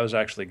 All right. I was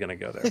actually going to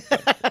go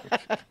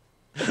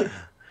there.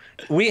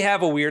 We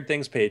have a Weird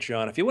Things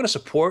Patreon. If you want to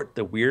support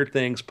the Weird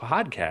Things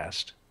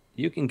podcast,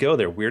 you can go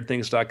there.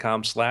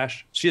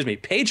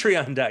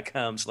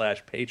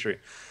 patreon.com/Patreon.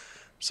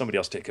 Somebody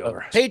else take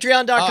over.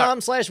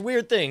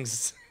 Patreon.com/weird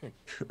things.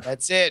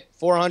 That's it.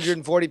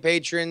 440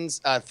 patrons.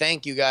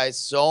 Thank you guys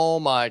so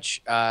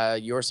much.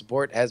 Your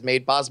support has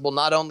made possible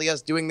not only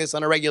us doing this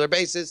on a regular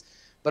basis,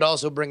 but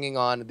also bringing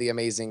on the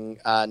amazing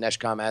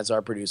Neshcom as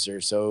our producer.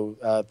 So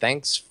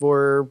thanks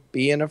for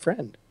being a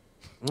friend.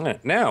 All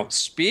right. Now,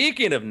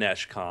 speaking of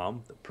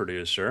Neshcom, the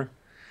producer,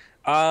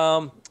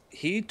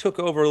 he took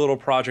over a little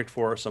project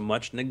for us, a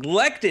much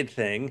neglected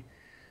thing,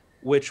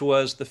 which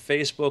was the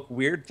Facebook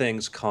Weird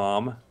Things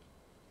Com.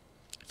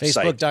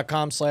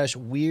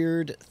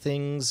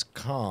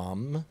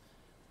 Facebook.com/weirdthingscom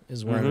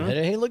is where I'm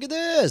headed. Hey, look at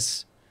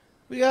this.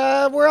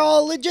 We're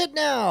all legit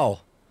now.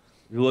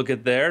 You look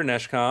at there,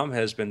 Neshcom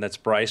that's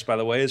Bryce, by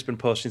the way, has been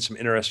posting some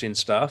interesting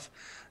stuff.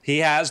 He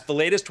has, the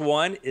latest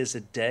one is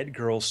a dead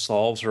girl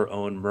solves her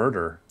own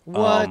murder.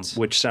 What?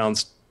 Which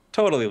sounds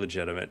totally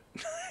legitimate.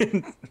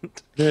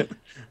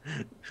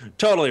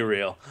 Totally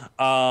real.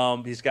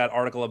 He's got an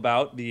article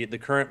about the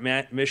current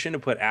mission to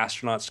put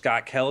astronaut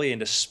Scott Kelly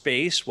into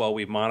space while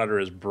we monitor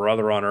his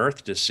brother on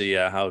Earth to see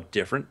how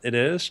different it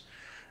is.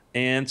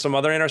 And some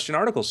other interesting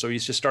articles. So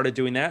he's just started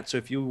doing that. So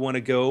if you want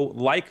to go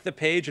like the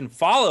page and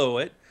follow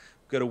it,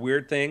 go to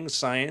Weird Things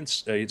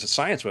Science. It's a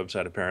science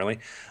website, apparently.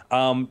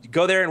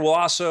 Go there, and we'll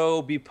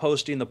also be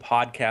posting the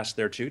podcast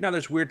there, too. Now,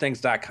 there's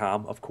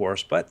weirdthings.com, of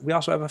course, but we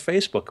also have a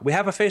Facebook. We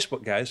have a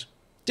Facebook, guys.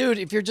 Dude,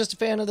 if you're just a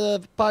fan of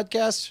the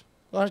podcast,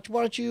 why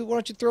don't you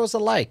throw us a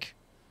like?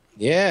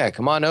 Yeah,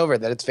 come on over.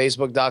 That it's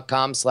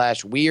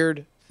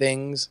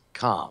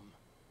facebook.com/weirdthingscom.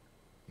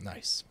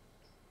 Nice.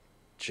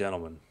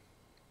 Gentlemen.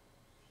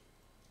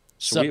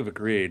 So we have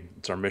agreed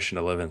it's our mission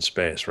to live in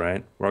space,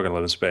 right? We're all going to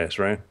live in space,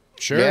 right?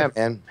 Sure. Yeah,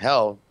 man.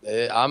 Hell,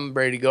 I'm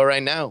ready to go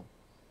right now.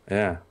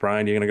 Yeah,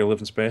 Brian, you gonna go live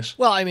in space?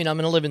 Well, I mean, I'm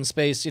going to live in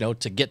space, to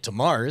get to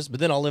Mars, but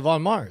then I'll live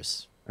on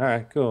Mars. All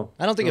right, cool.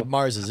 I don't think Cool. if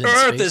Mars is in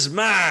Earth space. is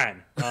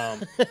mine.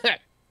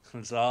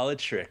 It's all a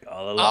trick,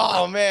 all Oh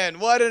along. man,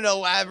 what an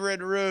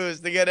elaborate ruse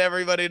to get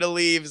everybody to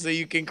leave so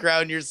you can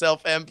crown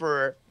yourself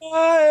emperor.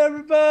 Hi,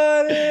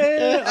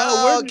 everybody.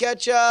 Oh, Where-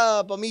 catch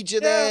up. I'll meet you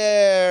Yeah.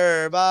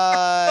 there.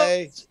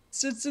 Bye.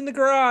 Sits in the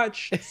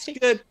garage. It's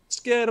good. It's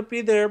good. I'll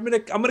be there. I'm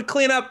gonna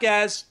clean up,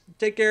 guys.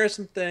 Take care of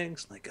some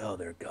things. Like, oh,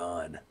 they're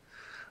gone.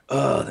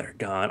 Oh, they're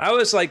gone. I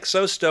was like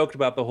so stoked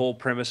about the whole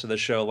premise of the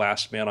show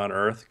Last Man on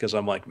Earth because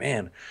I'm like,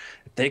 man,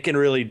 if they can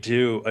really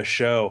do a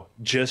show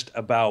just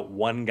about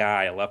one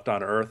guy left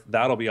on Earth,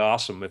 that'll be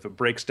awesome. If it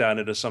breaks down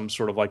into some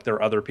sort of like there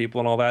are other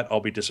people and all that, I'll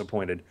be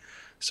disappointed.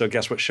 So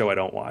guess what show I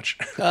don't watch?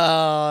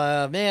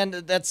 Man,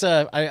 that's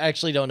I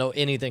actually don't know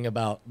anything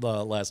about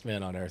the Last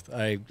Man on Earth.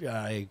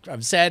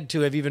 I'm sad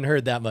to have even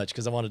heard that much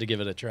because I wanted to give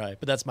it a try,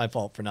 but that's my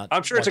fault for not.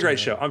 I'm sure it's a watching great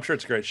it. show. I'm sure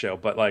it's a great show,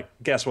 but like,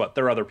 guess what?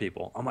 There are other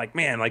people. I'm like,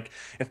 man, like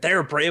if they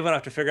were brave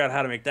enough to figure out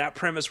how to make that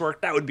premise work,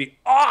 that would be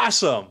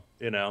awesome,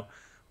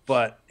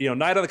 But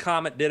Night of the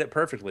Comet did it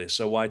perfectly,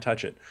 so why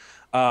touch it?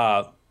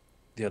 The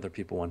other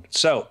people one.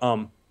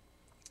 So,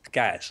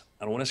 guys,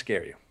 I don't want to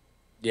scare you.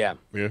 Yeah.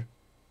 Yeah.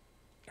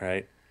 All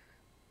right.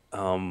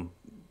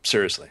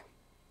 Seriously.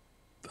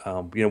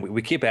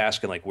 We keep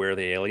asking like where are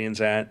the aliens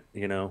at,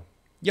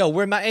 Yo,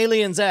 where my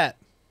aliens at?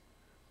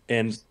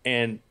 and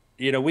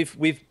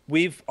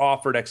we've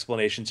offered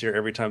explanations here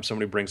every time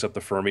somebody brings up the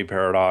Fermi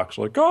paradox,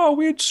 like, oh,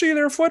 we'd see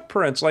their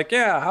footprints. Like,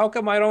 yeah, how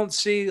come I don't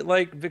see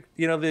like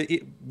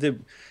the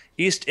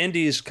East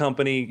Indies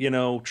Company,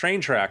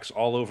 train tracks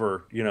all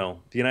over, the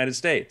United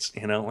States,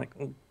 like,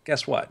 well,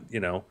 guess what?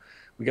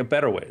 We got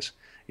better ways.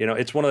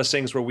 It's one of those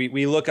things where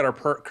we look at our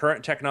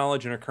current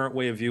technology and our current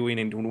way of viewing,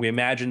 and when we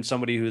imagine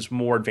somebody who's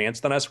more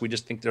advanced than us, we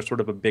just think they're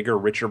sort of a bigger,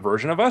 richer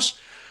version of us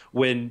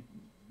when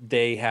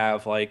they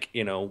have like,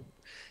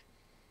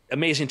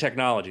 amazing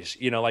technologies.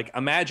 Like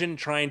imagine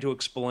trying to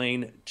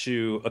explain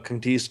to a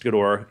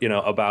conquistador,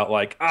 about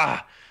like,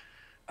 I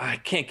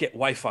can't get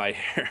Wi-Fi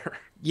here.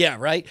 Yeah,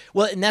 right.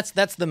 Well, and that's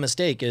the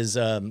mistake is,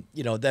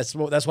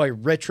 that's why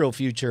retro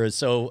future is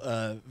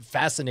so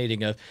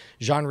fascinating a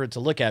genre to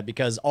look at,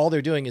 because all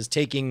they're doing is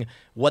taking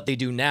what they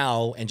do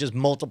now and just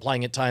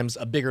multiplying it times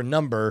a bigger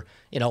number.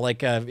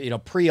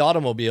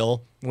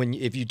 Pre-automobile,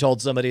 if you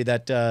told somebody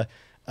that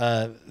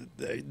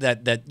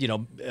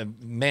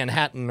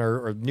Manhattan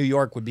or New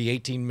York would be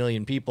 18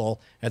 million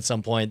people at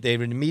some point, they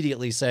would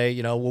immediately say,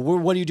 well,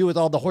 what do you do with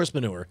all the horse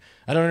manure?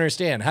 I don't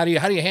understand. How do you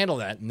handle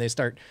that? And they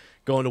start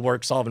going to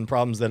work solving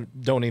problems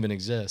that don't even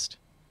exist.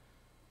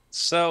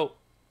 So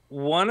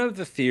one of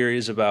the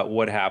theories about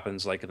what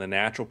happens like in the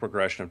natural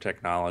progression of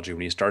technology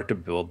when you start to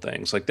build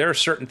things, like there are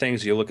certain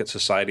things you look at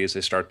society as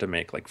they start to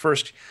make. Like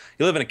first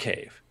you live in a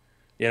cave,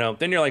 then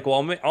you're like,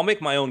 well, I'll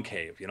make my own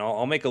cave.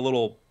 I'll make a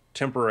little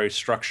temporary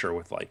structure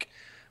with like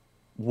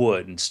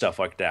wood and stuff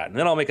like that, and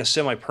then I'll make a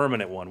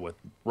semi-permanent one with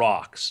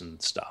rocks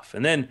and stuff,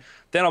 and then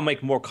I'll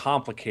make more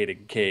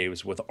complicated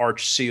caves with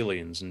arched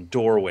ceilings and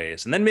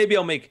doorways, and then maybe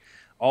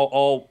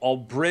I'll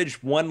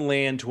bridge one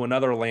land to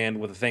another land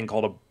with a thing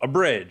called a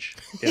bridge,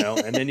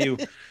 and then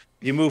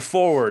you move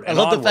forward. I And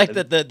love the onward.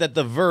 fact that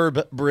the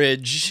verb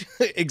bridge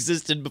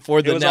existed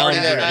before the was noun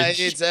already bridge.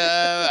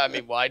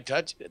 It's why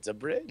touch it? It's a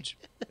bridge.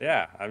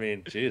 Yeah, I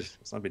mean, geez,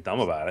 let's not be dumb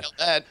about it.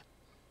 That.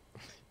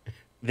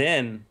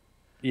 Then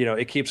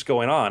it keeps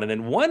going on, and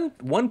then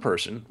one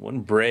person,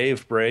 one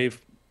brave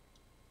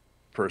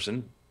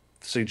person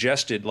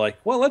suggested like,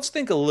 well, let's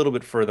think a little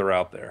bit further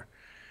out there.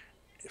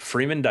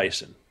 Freeman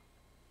Dyson.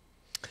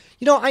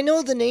 I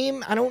know the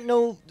name. I don't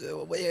know.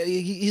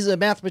 He's a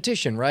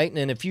mathematician, right?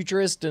 And a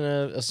futurist and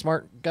a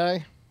smart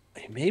guy.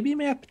 He may be a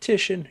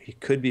mathematician. He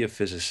could be a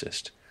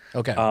physicist.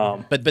 Okay,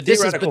 but this is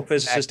Theoretical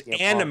physicist Acting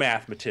and a upon.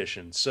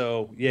 mathematician.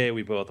 So yay,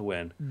 we both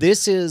win.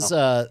 this is.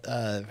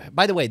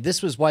 By the way,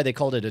 this was why they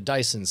called it a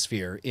Dyson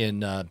sphere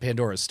in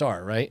Pandora's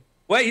Star, right?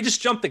 Well, you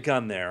just jumped the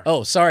gun there.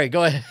 Oh, sorry.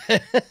 Go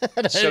ahead.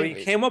 So he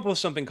came up with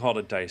something called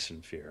a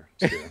Dyson sphere.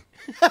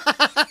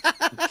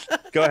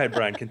 Go ahead,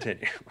 Brian.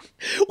 Continue.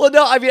 Well,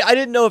 no, I mean, I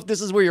didn't know if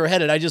this is where you're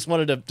headed. I just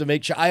wanted to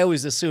make sure. I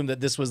always assumed that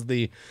this was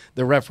the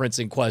reference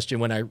in question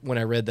when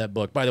I read that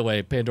book. By the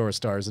way, Pandora's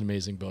Star is an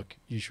amazing book.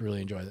 You should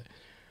really enjoy that.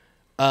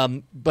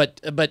 But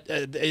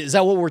is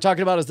that what we're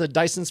talking about? Is the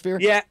Dyson sphere?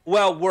 Yeah.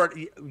 Well, we're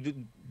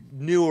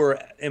newer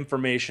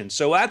information.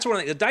 So that's one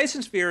of the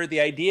Dyson sphere.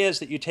 The idea is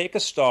that you take a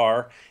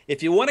star.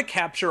 If you want to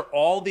capture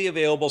all the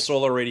available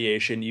solar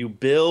radiation, you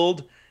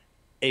build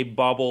a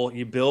bubble,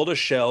 you build a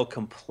shell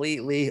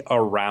completely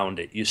around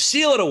it. You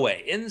seal it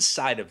away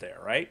inside of there,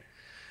 right?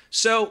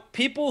 So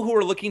people who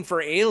are looking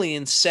for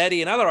aliens, SETI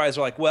and otherwise,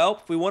 are like,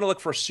 well, if we want to look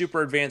for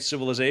super advanced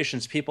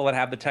civilizations, people that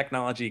have the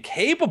technology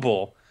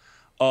capable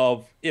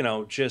of,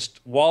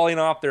 just walling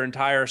off their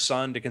entire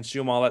sun to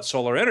consume all that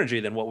solar energy,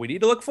 then what we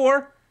need to look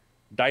for?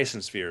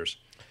 Dyson spheres.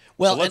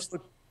 Well, So let's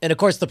look. and of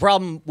course, the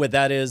problem with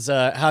that is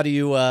how do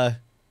you,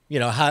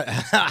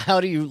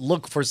 how do you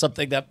look for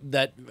something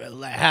that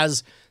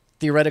has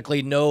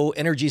theoretically no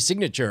energy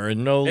signature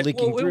and no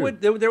leaking through.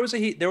 There was a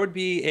heat. There would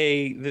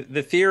be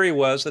the theory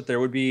was that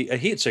there would be a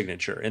heat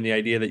signature, and the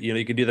idea that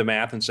you could do the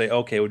math and say,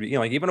 okay, it would be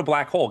like even a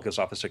black hole gives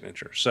off a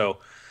signature. So,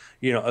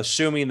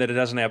 assuming that it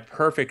doesn't have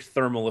perfect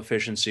thermal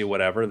efficiency,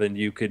 whatever, then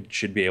you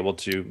should be able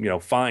to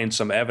find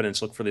some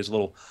evidence, look for these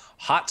little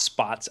hot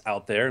spots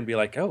out there, and be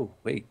like, oh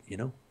wait, you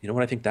know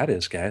what I think that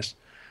is, guys.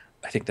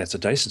 I think that's a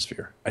Dyson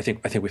sphere. I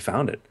think we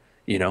found it.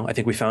 I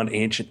think we found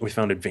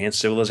advanced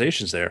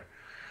civilizations there.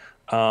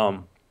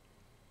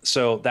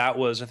 So that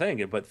was a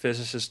thing. But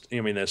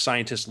the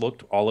scientists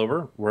looked all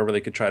over wherever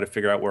they could try to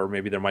figure out where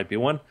maybe there might be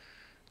one.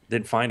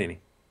 Didn't find any.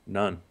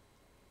 None.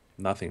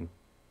 Nothing.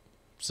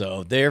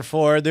 So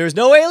therefore, there's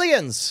no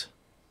aliens.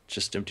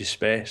 Just empty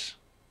space.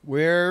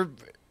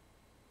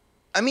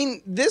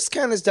 This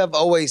kind of stuff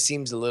always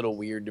seems a little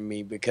weird to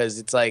me because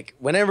it's like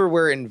whenever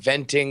we're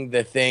inventing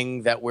the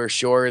thing that we're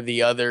sure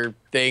the other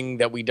thing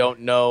that we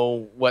don't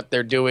know what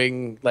they're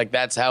doing, like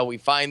that's how we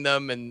find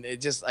them. And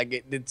it just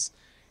like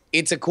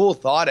it's a cool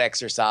thought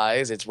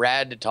exercise. It's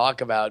rad to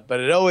talk about,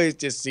 but it always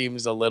just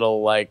seems a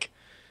little like,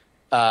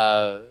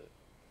 I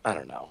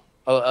don't know,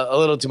 a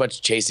little too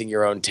much chasing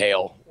your own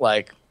tail.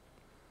 Like,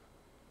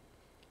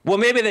 well,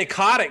 maybe they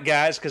caught it,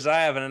 guys, because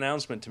I have an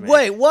announcement to make.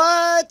 Wait,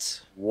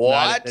 what?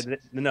 What?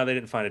 No, they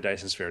didn't find a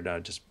Dyson sphere. No,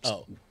 just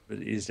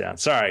ease down.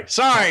 Sorry.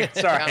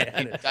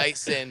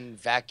 Dyson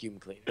vacuum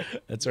cleaner.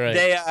 That's right.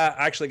 They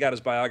actually got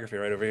his biography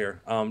right over here.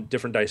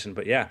 Different Dyson,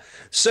 but yeah.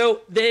 So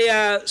they,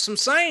 some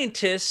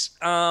scientists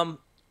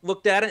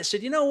looked at it and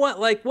said, you know what?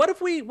 Like, what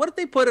if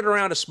they put it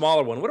around a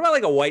smaller one? What about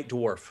like a white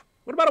dwarf?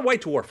 What about a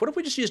white dwarf? What if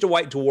we just used a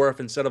white dwarf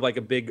instead of like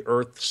a big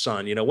Earth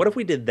sun? What if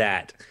we did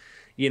that?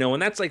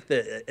 And that's like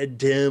a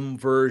dim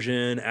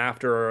version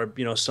after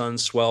sun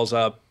swells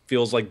up,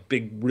 feels like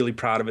big, really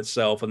proud of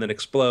itself, and then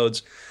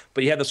explodes.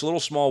 But you have this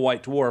little small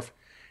white dwarf,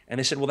 and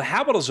they said, well, the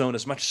habitable zone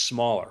is much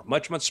smaller,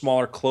 much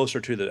smaller,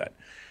 closer to that.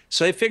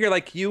 So they figured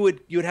like you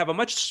would have a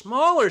much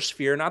smaller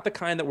sphere, not the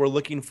kind that we're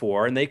looking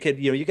for, and they could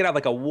you could have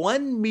like a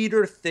 1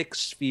 meter thick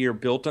sphere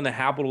built in the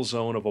habitable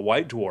zone of a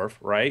white dwarf,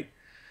 right?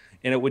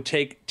 And it would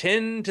take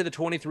 10 to the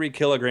 23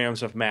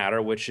 kilograms of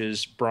matter, which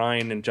is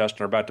Brian and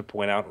Justin are about to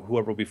point out,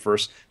 whoever will be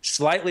first,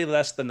 slightly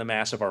less than the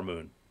mass of our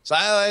moon. So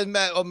I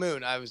met a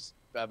moon. I was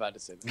about to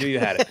say that. Knew you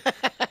had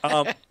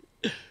it.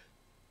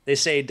 They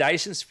say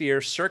Dyson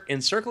sphere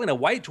encircling a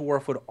white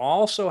dwarf would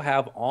also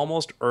have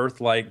almost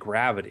Earth-like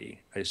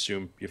gravity. I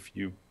assume if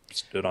you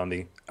stood on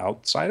the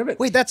outside of it.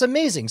 Wait, that's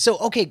amazing. So,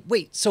 okay,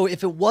 wait. So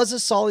if it was a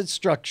solid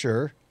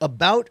structure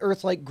about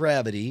Earth-like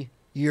gravity,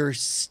 you're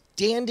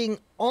standing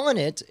on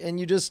it, and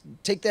you just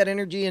take that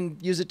energy and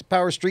use it to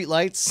power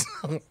streetlights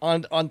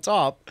on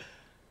top.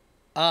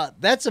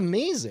 That's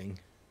amazing.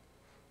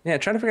 Yeah,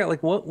 trying to figure out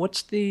like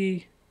what's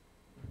the.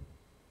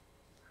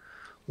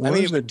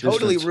 It would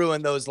totally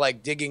ruin those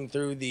like digging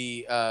through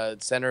the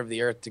center of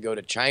the earth to go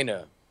to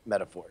China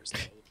metaphors.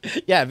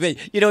 Yeah, but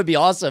it'd be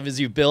awesome is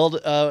you build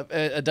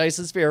a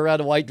Dyson sphere around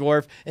a white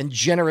dwarf, and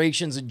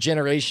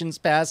generations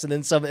pass,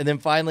 and then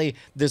finally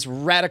this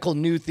radical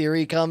new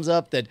theory comes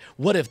up that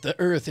what if the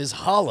Earth is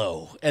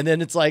hollow? And then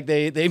it's like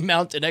they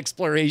mount an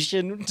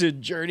exploration to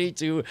journey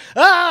to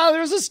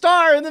there's a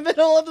star in the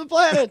middle of the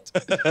planet.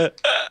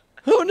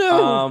 Who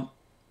knew?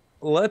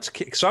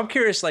 So I'm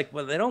curious, like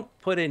what they don't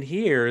put in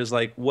here is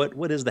like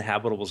what is the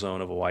habitable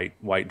zone of a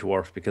white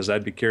dwarf? Because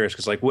I'd be curious,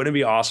 because like wouldn't it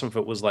be awesome if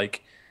it was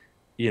like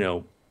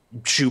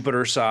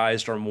Jupiter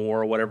sized or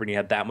more or whatever, and you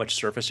had that much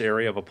surface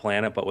area of a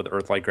planet but with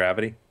Earth-like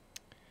gravity?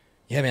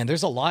 Yeah, man,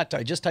 there's a lot.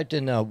 I just typed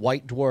in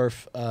white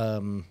dwarf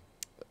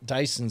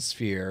Dyson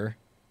sphere,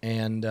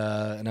 and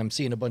I'm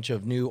seeing a bunch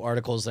of new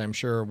articles that I'm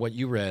sure what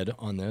you read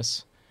on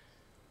this.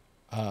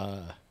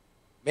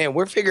 Man,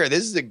 we're figuring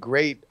this is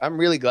I'm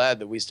really glad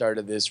that we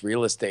started this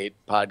real estate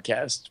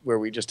podcast where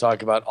we just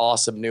talk about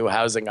awesome new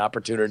housing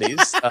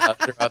opportunities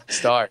throughout the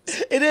stars.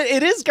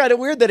 It is kind of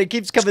weird that it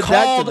keeps coming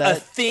back to that. It's called a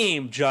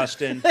theme,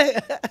 Justin.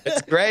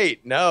 It's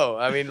great. No,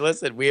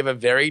 listen, we have a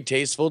very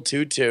tasteful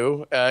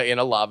tutu in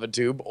a lava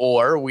tube,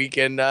 or we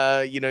can,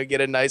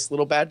 get a nice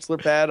little bachelor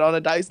pad on a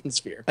Dyson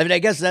sphere. I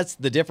guess that's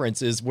the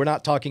difference is we're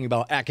not talking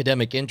about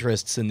academic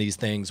interests in these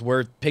things.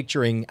 We're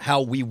picturing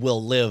how we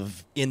will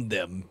live in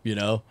them,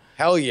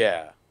 Hell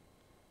yeah.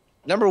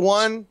 Number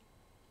one,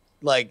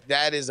 like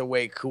that is a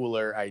way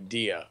cooler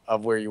idea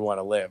of where you want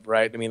to live,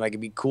 right? It'd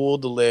be cool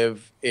to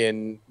live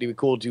on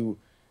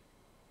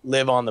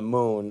the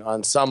moon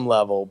on some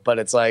level, but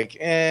it's like,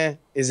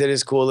 is it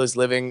as cool as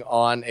living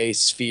on a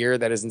sphere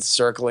that is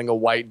encircling a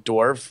white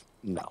dwarf?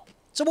 No.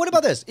 So what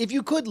about this? If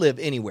you could live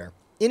anywhere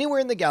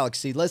in the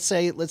galaxy, let's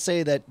say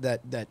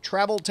that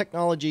travel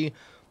technology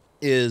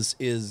is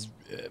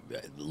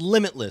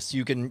limitless.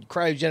 You can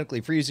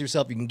cryogenically freeze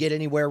yourself. You can get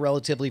anywhere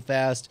relatively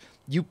fast.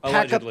 You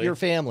pack up your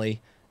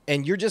family,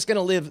 and you're just going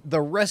to live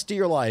the rest of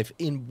your life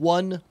in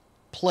one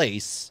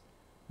place.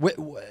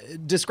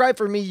 Describe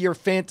for me your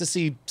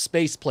fantasy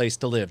space place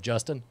to live,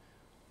 Justin.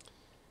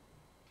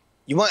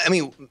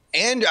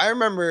 And I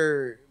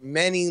remember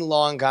many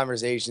long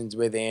conversations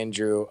with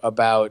Andrew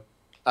about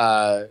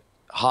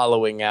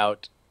hollowing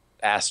out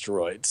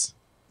asteroids.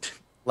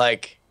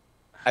 Like,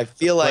 I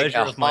feel like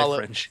Pleasure with my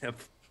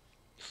friendship.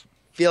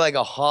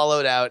 a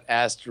hollowed out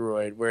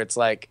asteroid where it's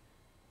like,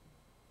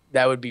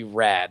 that would be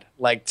rad.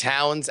 Like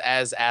towns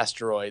as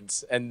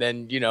asteroids. And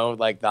then,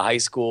 like the high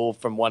school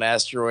from one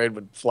asteroid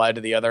would fly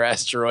to the other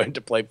asteroid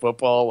to play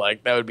football.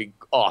 Like that would be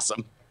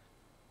awesome.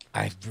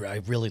 I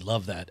really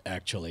love that,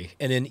 actually.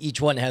 And then each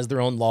one has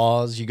their own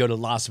laws. You go to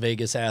Las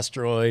Vegas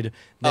asteroid.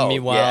 Then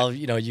meanwhile,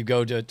 you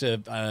go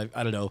to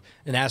I don't know,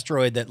 an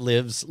asteroid that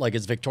lives like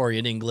it's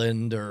Victorian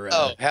England or.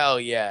 Oh, hell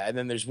yeah. And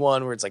then there's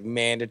one where it's like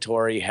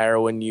mandatory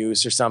heroin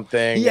use or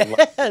something.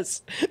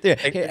 Yes.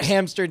 Like,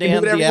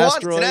 Amsterdam, the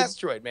asteroid. It's an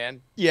asteroid,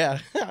 man. Yeah.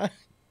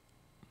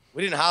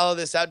 We didn't hollow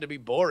this out to be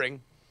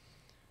boring.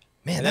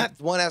 Man, and that's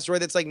one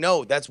asteroid that's like,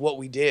 no, that's what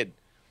we did.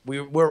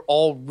 We're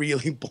all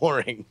really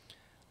boring.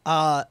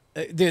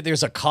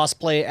 There's a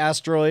cosplay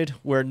asteroid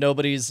where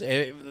nobody's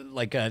there'd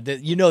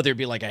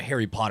be like a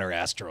Harry Potter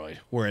asteroid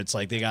where it's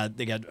like they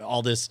got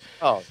all this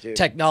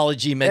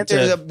technology meant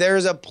to.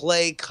 There's a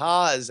play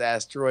cos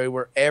asteroid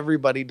where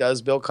everybody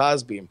does Bill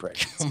Cosby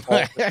impressions.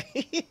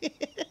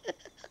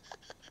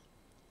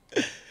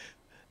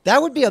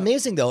 That would be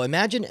amazing, though.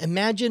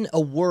 Imagine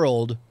a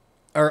world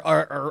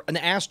or an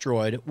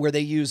asteroid where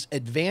they use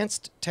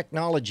advanced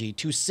technology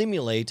to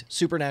simulate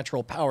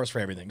supernatural powers for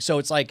everything. So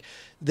it's like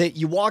that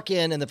you walk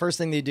in and the first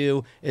thing they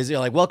do is they're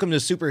like, "Welcome to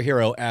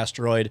superhero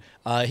asteroid.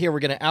 Here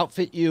we're going to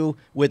outfit you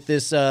with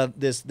this.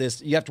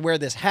 You have to wear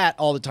this hat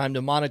all the time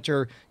to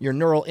monitor your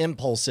neural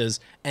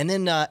impulses, and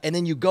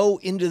then you go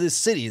into this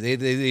city.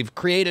 They've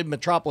created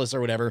Metropolis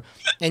or whatever,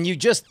 and you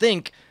just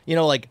think,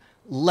 like."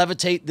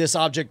 Levitate this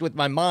object with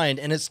my mind,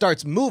 and it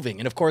starts moving.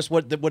 And of course,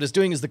 what it's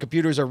doing is the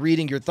computers are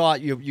reading your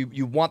thought.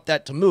 You want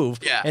that to move,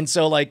 and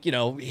so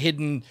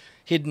hidden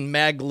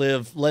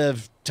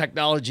maglev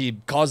technology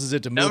causes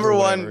it to move. Number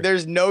one,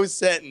 there's no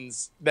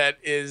sentence that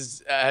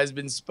has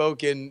been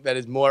spoken that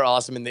is more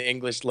awesome in the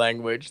English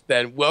language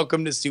than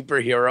 "Welcome to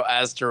superhero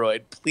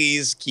asteroid.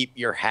 Please keep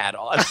your hat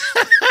on."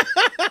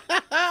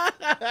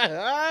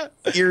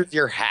 Here's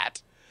your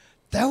hat.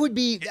 That would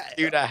be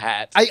dude a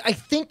hat. I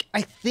think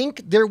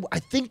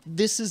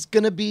this is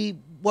gonna be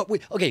what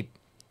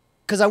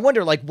because I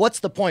wonder what's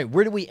the point?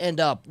 Where do we end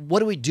up? What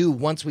do we do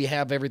once we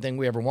have everything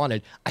we ever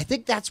wanted? I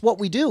think that's what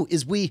we do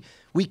is we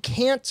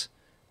can't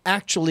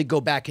actually go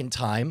back in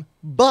time,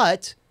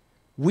 but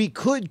we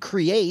could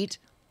create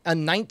a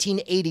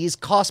 1980s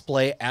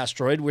cosplay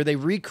asteroid where they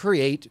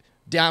recreate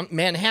down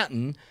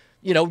Manhattan,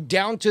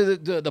 down to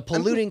the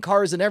polluting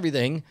cars and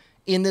everything.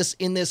 In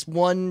this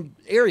one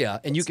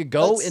area, and you could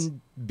go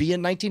and be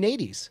in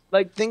 1980s.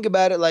 Like, think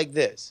about it like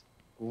this.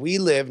 We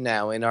live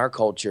now in our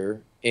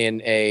culture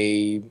in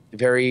a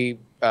very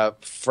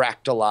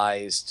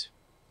fractalized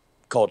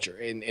culture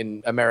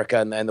in America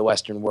and the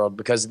Western world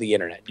because of the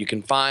internet. You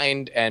can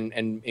find and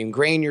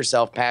ingrain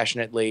yourself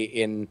passionately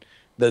in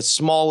the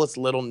smallest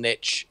little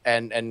niche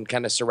and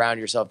kind of surround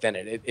yourself in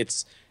it.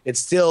 It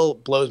still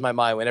blows my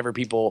mind whenever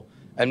people,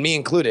 and me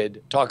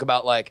included, talk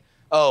about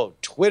oh,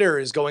 Twitter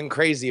is going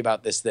crazy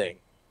about this thing.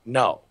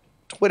 No.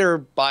 Twitter,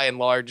 by and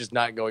large, is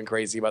not going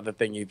crazy about the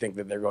thing you think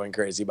that they're going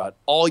crazy about.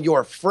 All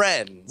your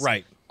friends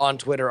on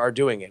Twitter are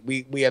doing it.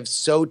 We have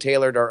so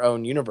tailored our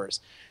own universe.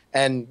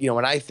 And,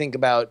 when I think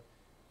about,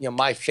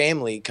 my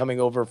family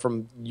coming over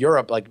from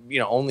Europe,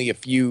 only a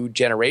few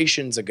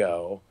generations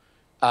ago,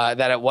 that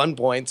at one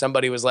point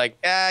somebody was like,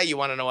 you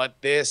want to know what?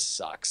 This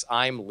sucks.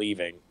 I'm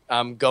leaving.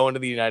 I'm going to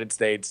the United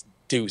States.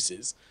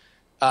 Deuces.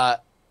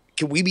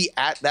 Can we be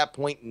at that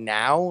point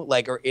now,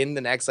 or in the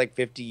next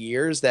 50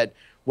 years, that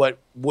what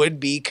would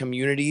be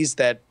communities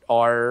that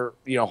are,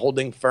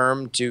 holding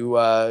firm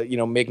to,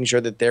 making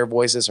sure that their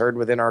voice is heard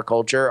within our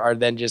culture are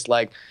then just we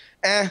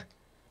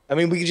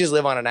could just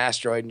live on an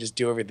asteroid and just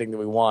do everything that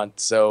we want.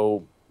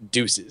 So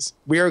deuces.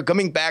 We are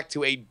coming back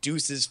to a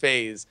deuces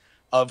phase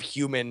of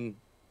human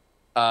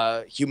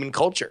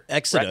culture.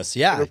 Exodus,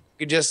 right? We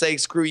could just say,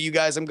 screw you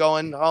guys, I'm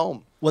going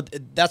home. Well,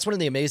 that's one of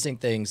the amazing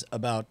things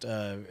about,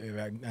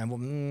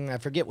 I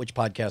forget which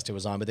podcast it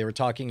was on, but they were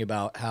talking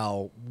about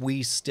how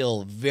we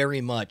still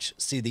very much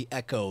see the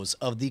echoes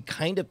of the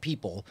kind of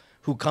people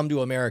who come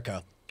to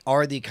America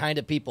are the kind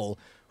of people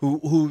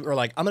who are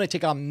like, I'm going to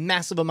take on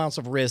massive amounts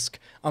of risk.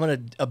 I'm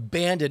going to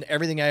abandon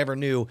everything I ever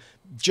knew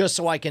just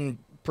so I can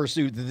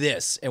pursue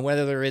this. And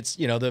whether it's,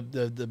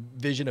 the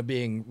vision of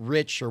being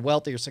rich or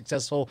wealthy or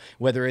successful,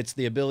 whether it's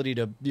the ability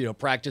to,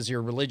 practice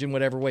your religion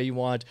whatever way you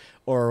want,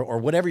 or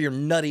whatever your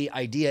nutty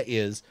idea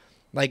is,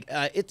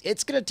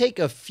 it's going to take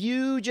a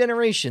few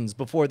generations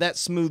before that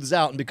smooths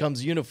out and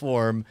becomes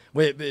uniform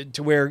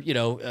to where,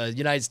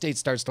 United States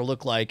starts to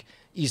look like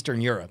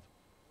Eastern Europe.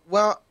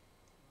 Well,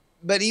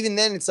 but even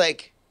then it's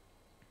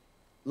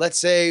let's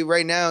say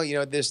right now,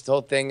 this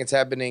whole thing that's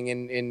happening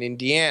in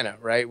Indiana,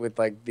 right, with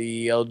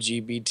the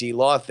LGBT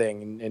law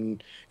thing,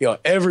 and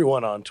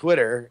everyone on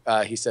Twitter,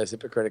 he says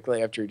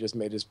hypocritically after he just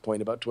made his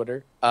point about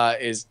Twitter,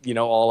 is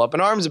all up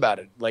in arms about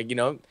it,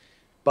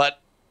 but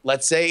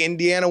let's say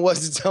Indiana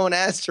was its own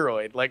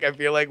asteroid. Like, I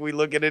feel like we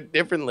look at it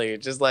differently.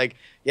 It's just like,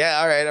 yeah,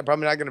 all right, I'm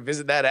probably not going to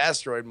visit that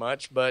asteroid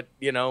much, but,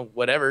 you know,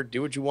 whatever,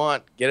 do what you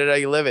want. Get it how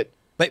you live it.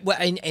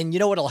 But and you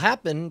know what'll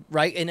happen,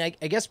 right? And I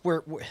guess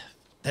we're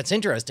that's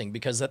interesting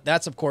because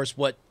that's of course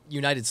what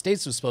United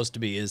States was supposed to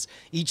be. Is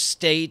each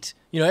state,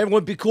 you know,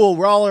 everyone be cool.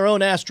 We're all our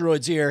own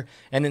asteroids here,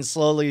 and then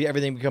slowly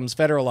everything becomes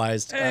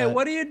federalized. Hey,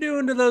 what are you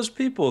doing to those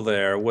people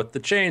there with the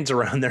chains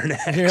around their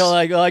necks? You're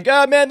like,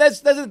 oh man,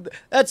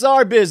 that's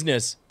our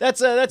business.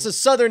 That's a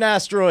southern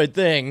asteroid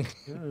thing.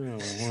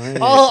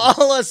 Oh,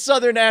 all us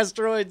southern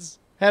asteroids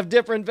have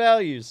different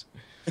values.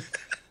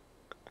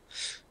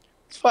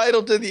 It's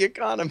vital to the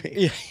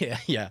economy.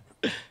 Yeah.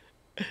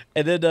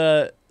 And then,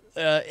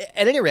 at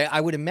any rate, I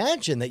would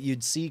imagine that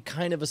you'd see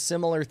kind of a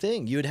similar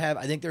thing. You'd have,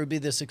 I think there would be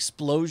this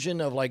explosion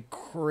of like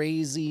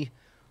crazy.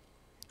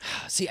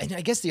 See,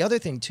 I guess the other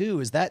thing too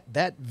is that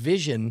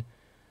vision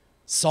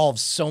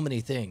solves so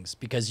many things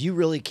because you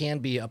really can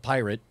be a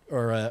pirate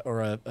or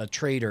a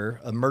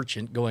trader, a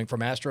merchant going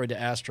from asteroid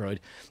to asteroid.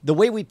 The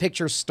way we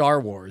picture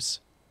Star Wars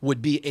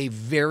would be a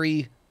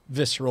very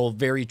visceral,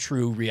 very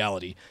true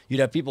reality. You'd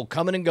have people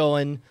coming and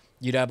going.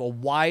 You'd have a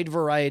wide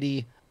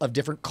variety of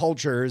different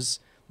cultures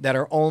that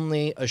are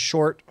only a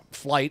short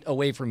flight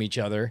away from each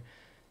other.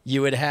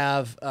 You would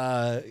have, you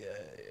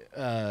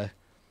know,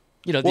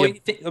 Well,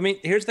 I mean,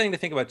 here's the thing to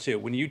think about too.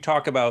 When you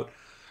talk about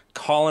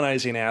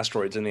colonizing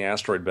asteroids in the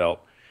asteroid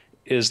belt,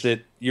 is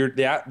that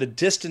the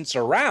distance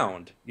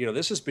around, you know,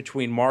 this is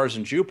between Mars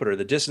and Jupiter.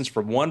 The distance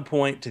from one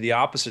point to the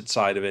opposite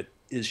side of it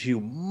is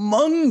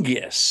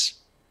humongous.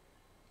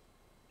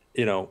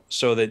 You know,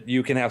 so that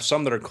you can have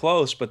some that are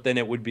close, but then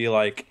it would be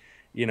like,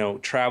 you know,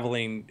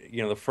 traveling,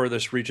 you know, the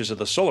furthest reaches of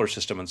the solar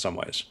system in some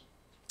ways.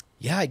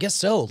 Yeah, I guess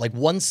so. Like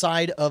one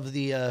side of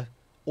the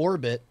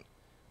orbit,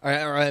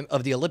 or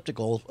of the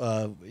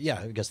elliptical. Yeah,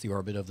 I guess the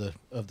orbit of the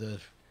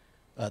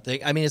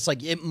thing. I mean, it's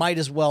like it might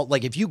as well.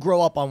 Like if you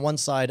grow up on one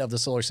side of the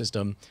solar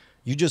system,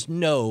 you just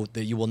know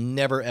that you will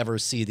never ever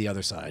see the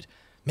other side.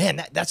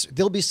 Man,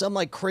 there'll be some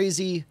like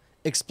crazy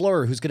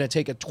explorer who's going to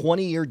take a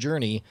 20-year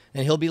journey,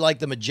 and he'll be like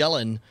the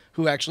Magellan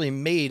who actually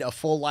made a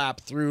full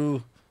lap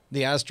through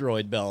the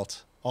asteroid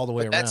belt all the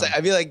way around. I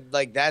feel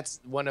like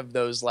that's one of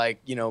those, like,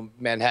 you know,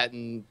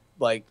 Manhattan,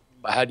 like,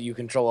 how do you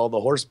control all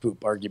the horse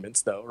poop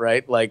arguments though,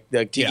 right? Like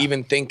to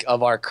even think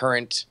of our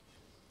current,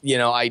 you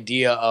know,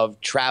 idea of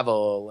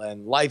travel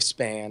and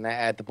lifespan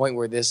at the point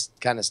where this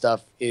kind of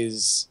stuff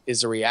is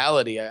a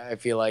reality. I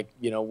feel like,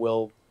 you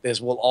know,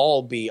 this will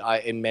all be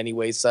in many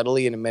ways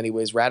subtly and in many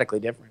ways radically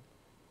different.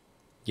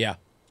 Yeah.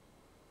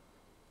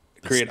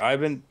 Creed, I've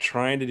been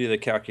trying to do the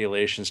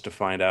calculations to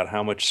find out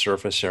how much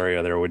surface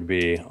area there would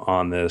be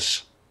on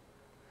this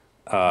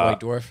white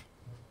dwarf.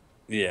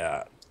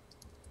 Yeah.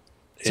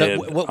 So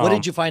what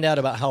did you find out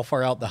about how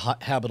far out the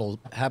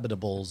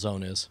habitable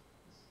zone is?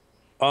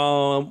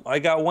 I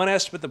got one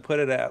estimate that put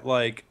it at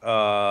like 1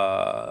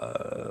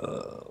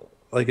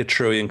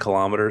 trillion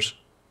kilometers.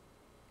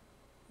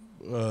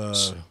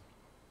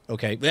 Okay.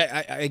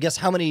 I guess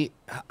how many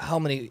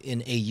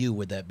in AU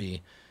would that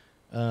be?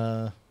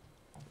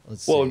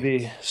 Let's see. Well, it would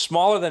be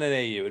smaller than an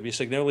AU. It would be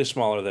significantly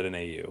smaller than an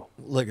AU.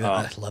 Look,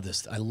 I love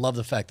this. I love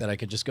the fact that I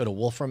could just go to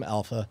Wolfram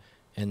Alpha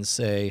and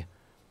say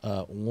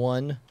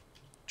 1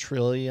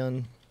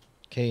 trillion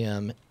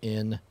km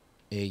in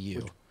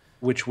AU.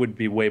 Which would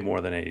be way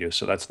more than AU,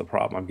 so that's the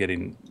problem. I'm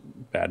getting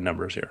bad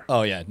numbers here.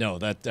 Oh, yeah. No,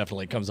 that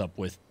definitely comes up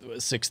with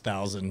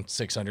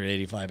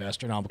 6,685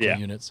 astronomical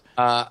units.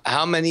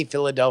 How many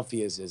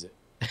Philadelphias is it?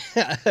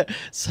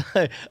 So,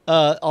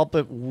 I'll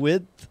put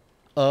width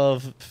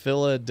of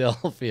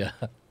Philadelphia.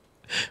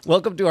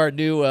 Welcome to our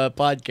new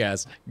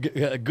podcast.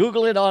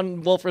 Google it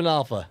on Wolfram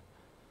Alpha.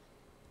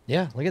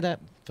 Yeah, look at that.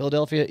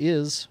 Philadelphia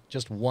is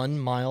just 1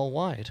 mile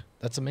wide.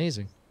 That's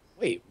amazing.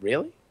 Wait,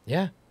 really?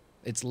 Yeah.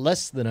 It's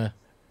less than a...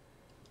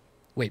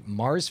 Wait,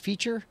 Mars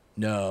feature?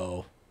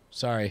 No.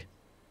 Sorry.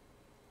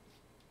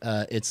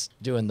 It's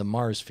doing the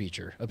Mars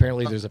feature.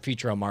 Apparently there's a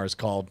feature on Mars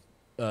called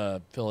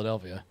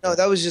Philadelphia. No,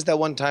 that was just that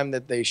one time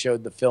that they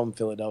showed the film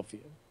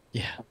Philadelphia.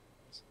 Yeah.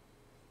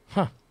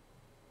 Huh.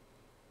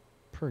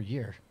 Per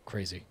year.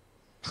 Crazy.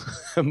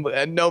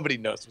 And nobody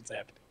knows what's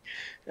happening.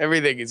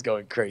 Everything is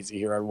going crazy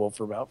here on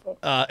Wolfram Alpha.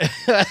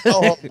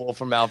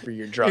 Wolfram Alpha,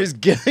 you're drunk.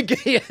 Just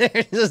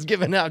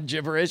giving out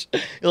gibberish.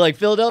 You're like,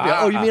 Philadelphia.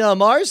 Oh, you mean on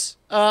Mars?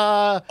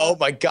 Oh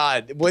my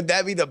God. Would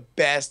that be the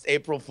best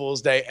April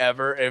Fool's Day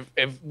ever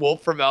if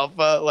Wolfram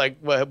Alpha, like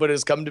what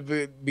has come to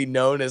be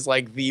known as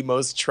like the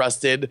most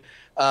trusted,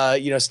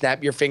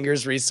 snap your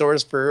fingers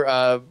resource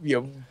for,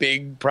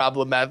 big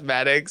problem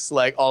mathematics,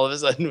 like all of a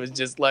sudden was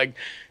just like,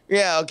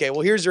 yeah, okay,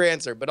 well, here's your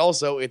answer, but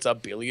also it's 1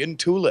 billion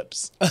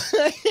tulips.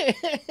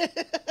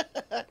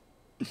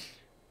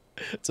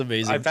 It's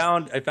amazing. I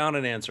found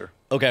an answer.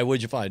 Okay,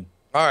 what'd you find?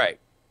 All right.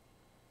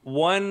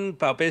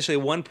 About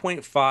basically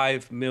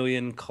 1.5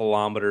 million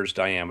kilometers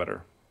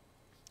diameter.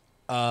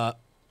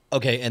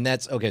 Okay, and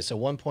that's okay. So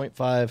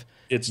 1.5.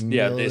 It's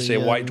million. They say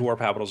white dwarf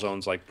habitable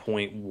zones like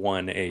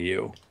 0.1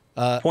 AU,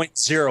 0.01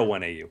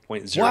 AU,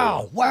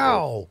 0.01.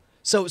 Wow!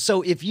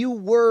 So if you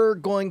were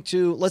going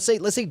to let's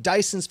say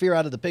Dyson sphere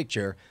out of the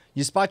picture,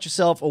 you spot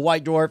yourself a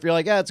white dwarf. You're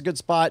like, it's a good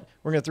spot.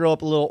 We're gonna throw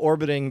up a little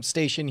orbiting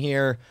station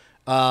here,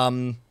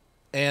 and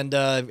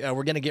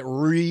we're gonna get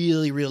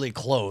really really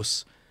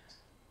close.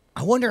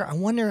 I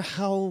wonder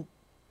how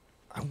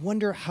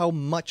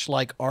much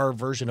like our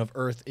version of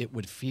Earth it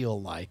would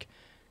feel like,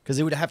 because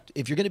it would have to,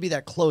 if you're gonna be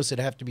that close,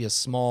 it'd have to be a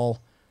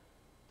small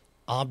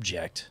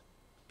object.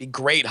 Be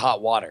great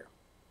hot water.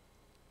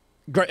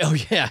 Great. Oh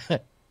yeah.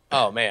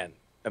 Oh man,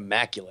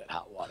 immaculate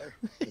hot water.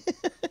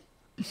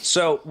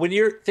 So when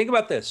think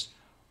about this,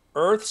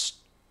 Earth's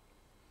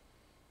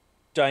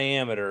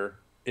diameter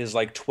is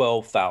like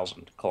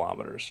 12,000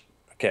 kilometers.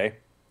 Okay.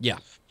 Yeah.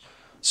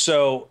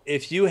 So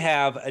if you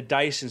have a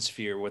Dyson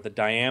sphere with a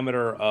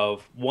diameter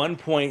of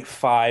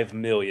 1.5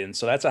 million,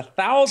 so that's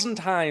 1,000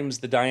 times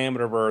the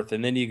diameter of Earth,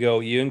 and then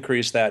you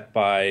increase that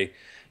by,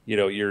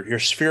 your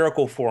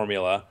spherical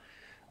formula.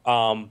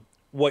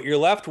 What you're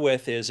left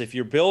with is if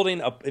you're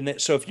building up,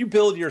 so if you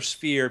build your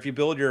sphere, if you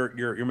build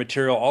your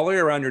material all the way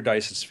around your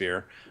Dyson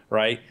sphere,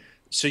 right?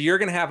 So you're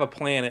going to have a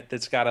planet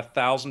that's got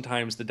 1,000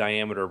 times the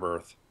diameter of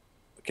Earth.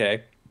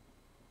 Okay.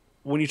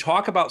 When you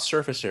talk about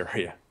surface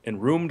area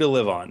and room to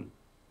live on,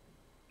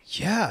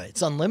 yeah,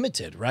 it's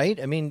unlimited,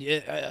 right? I mean,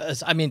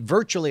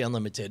 virtually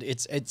unlimited.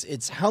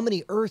 It's how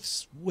many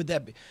Earths would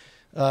that be?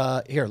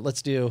 Here,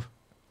 let's do.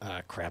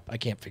 Crap, I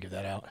can't figure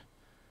that out.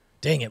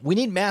 Dang it. We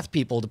need math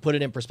people to put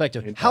it in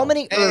perspective. How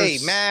many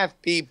Earths? Hey, math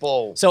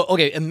people. So,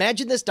 okay,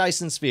 imagine this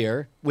Dyson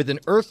sphere with an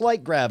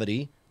Earth-like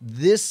gravity,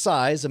 this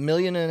size, 1.5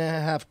 million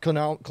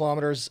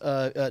kilometers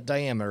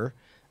diameter.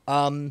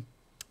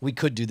 We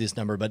could do this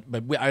number, but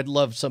I'd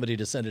love somebody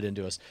to send it in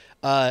to us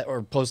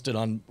or post it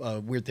on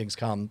Weird Things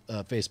Com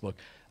Facebook.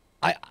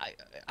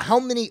 How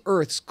many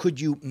Earths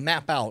could you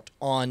map out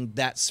on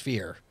that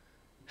sphere?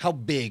 How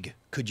big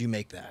could you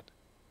make that?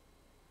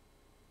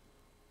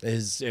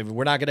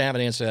 We're not going to have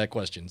an answer to that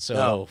question. So,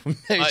 no.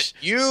 But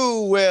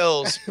you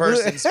will,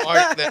 person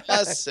smarter than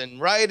us, and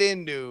write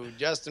into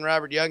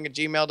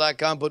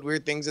justinrobertyoung@gmail.com. Put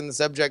Weird Things in the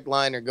subject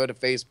line, or go to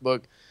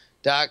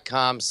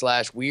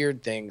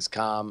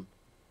facebook.com/weirdthingscom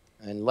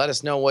and let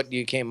us know what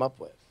you came up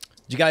with.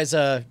 You guys,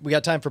 we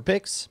got time for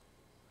picks?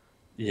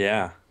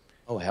 Yeah.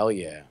 Oh, hell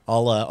yeah.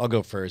 I'll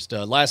go first.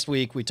 Last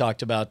week we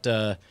talked about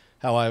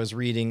how I was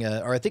reading,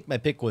 or I think my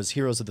pick was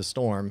Heroes of the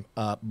Storm,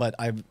 but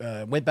I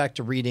went back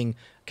to reading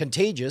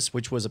Contagious,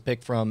 which was a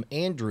pick from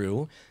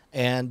Andrew,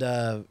 and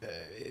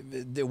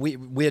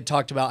we had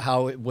talked about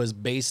how it was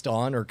based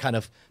on, or kind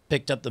of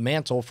picked up the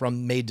mantle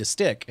from Made to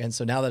Stick. And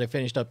so now that I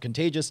finished up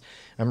Contagious,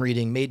 I'm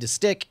reading Made to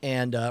Stick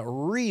and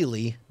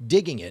really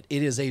digging it.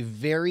 It is a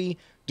very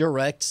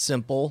direct,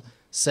 simple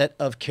set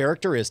of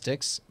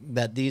characteristics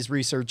that these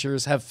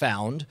researchers have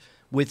found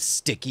with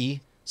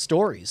sticky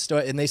stories.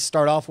 And they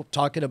start off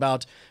talking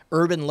about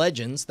urban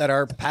legends that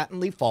are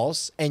patently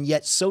false and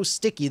yet so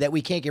sticky that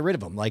we can't get rid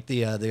of them, like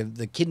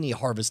the kidney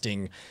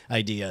harvesting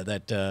idea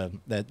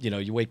that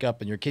you wake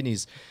up and your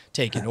kidneys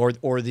taken, or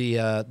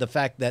the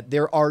fact that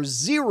there are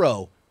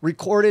 0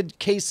 recorded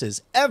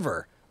cases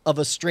ever of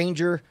a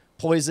stranger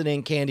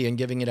poisoning candy and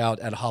giving it out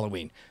at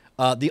Halloween.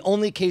 The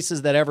only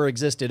cases that ever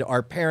existed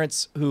are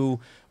parents who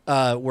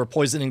were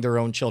poisoning their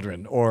own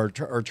children, or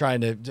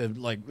trying to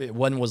like,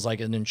 one was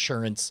like an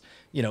insurance,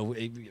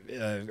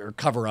 or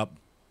cover up,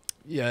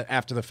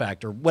 after the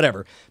fact or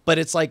whatever. But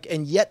it's like,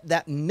 and yet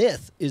that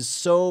myth is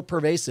so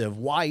pervasive.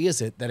 Why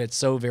is it that it's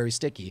so very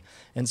sticky?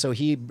 And so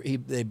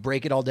they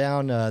break it all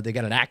down. They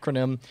got an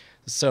acronym,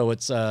 so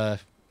it's I'm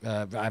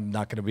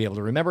not going to be able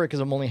to remember it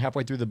because I'm only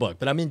halfway through the book.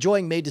 But I'm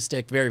enjoying Made to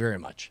Stick very, very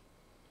much.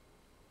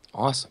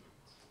 Awesome.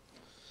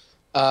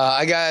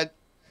 I got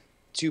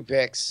 2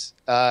 picks.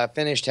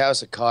 Finished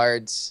House of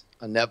Cards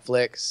on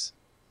Netflix.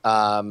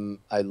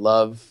 I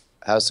love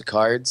House of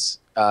Cards.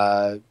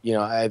 I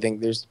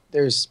think there's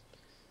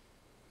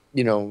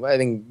I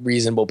think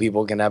reasonable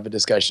people can have a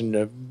discussion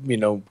of,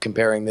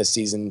 comparing this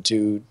season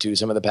to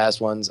some of the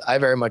past ones. I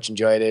very much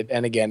enjoyed it.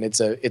 And again,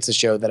 it's a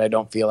show that I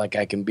don't feel like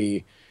I can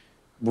be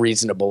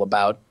reasonable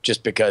about,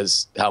 just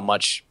because how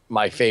much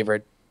my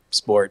favorite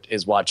sport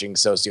is watching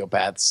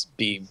sociopaths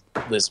be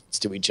lists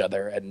to each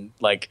other. And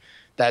like,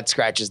 that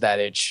scratches that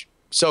itch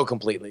so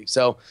completely.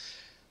 So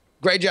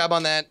great job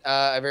on that.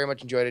 I very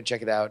much enjoyed it.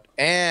 Check it out.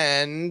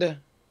 And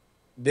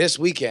this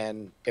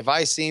weekend, if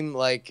I seem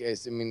like,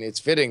 it's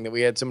fitting that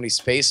we had so many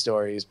space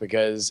stories,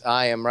 because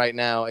I am right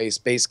now a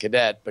space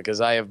cadet,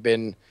 because I have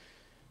been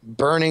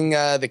burning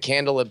the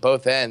candle at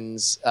both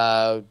ends,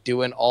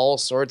 doing all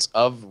sorts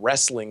of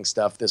wrestling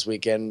stuff this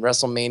weekend.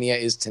 WrestleMania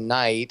is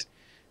tonight.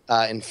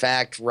 In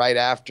fact, right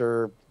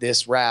after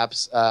this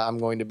wraps, I'm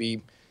going to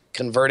be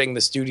converting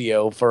the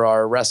studio for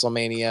our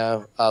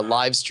WrestleMania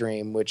live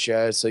stream, which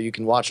so you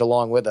can watch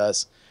along with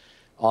us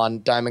on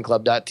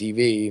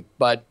diamondclub.tv.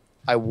 But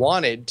I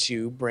wanted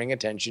to bring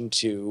attention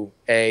to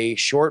a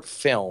short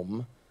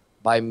film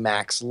by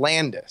Max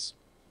Landis.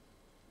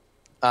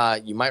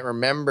 You might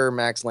remember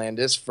Max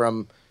Landis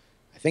from,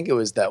 I think it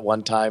was that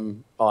one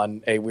time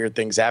on a Weird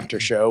Things After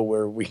show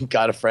where we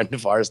got a friend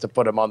of ours to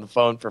put him on the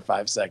phone for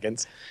 5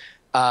 seconds.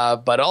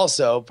 but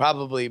also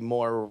probably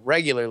more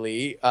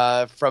regularly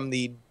from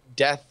the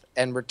Death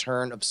and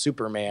Return of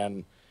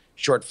Superman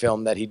short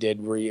film that he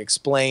did, where he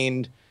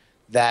explained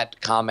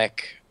that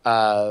comic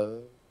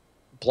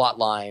plot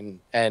line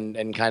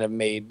and kind of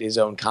made his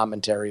own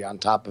commentary on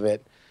top of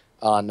it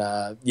on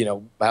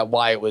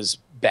why it was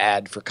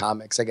bad for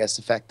comics, I guess,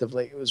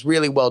 effectively. It was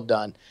really well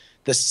done.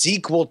 The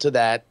sequel to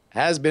that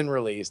has been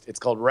released. It's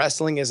called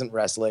Wrestling Isn't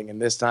Wrestling,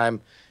 and this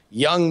time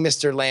young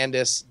Mr.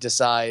 Landis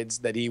decides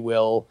that he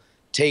will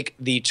take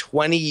the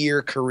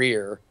 20-year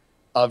career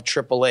of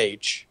Triple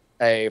H,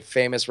 a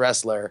famous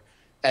wrestler,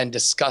 and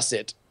discuss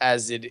it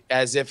as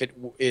if it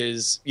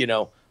is,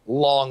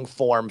 long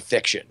form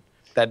fiction.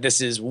 That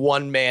this is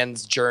one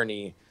man's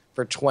journey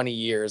for 20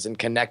 years and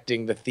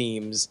connecting the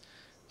themes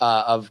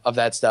of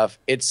that stuff.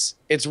 It's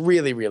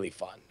really, really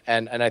fun.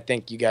 And I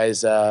think you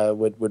guys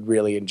would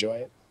really enjoy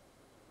it.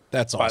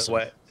 That's awesome. By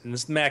the way, and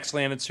this is Max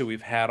Landis, who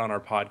we've had on our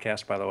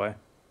podcast, by the way.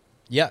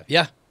 Yeah,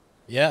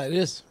 it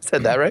is.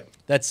 Said that right?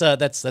 That's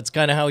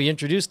kind of how he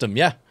introduced him.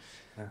 Yeah.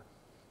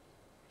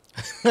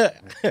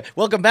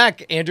 Welcome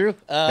back, Andrew.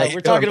 We're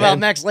talking about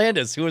Max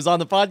Landis, who was on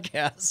the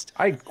podcast.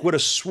 I would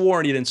have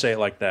sworn you didn't say it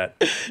like that.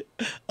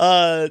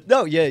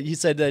 No, yeah, he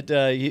said that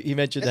he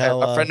mentioned how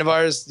a friend of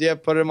ours,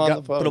 put him on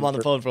the phone. Put him on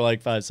the phone for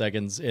like 5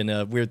 seconds in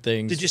Weird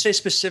Things. Did you say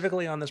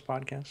specifically on this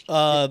podcast?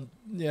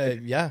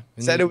 Yeah.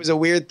 Said it was a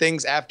Weird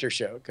Things after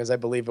show because I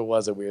believe it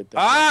was a weird thing.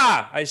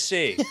 Ah, I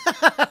see.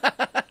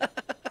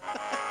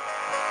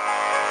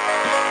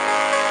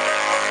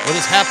 What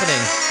is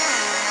happening?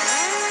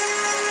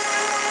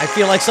 I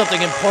feel like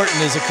something important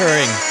is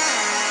occurring.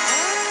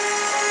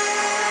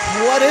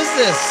 What is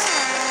this?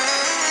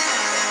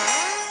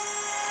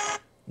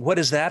 What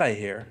is that I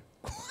hear?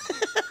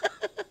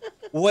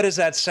 What is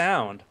that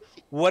sound?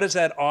 What is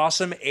that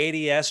awesome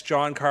 80s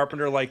John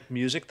Carpenter-like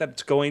music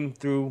that's going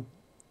through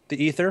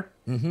the ether?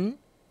 Mm-hmm.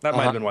 That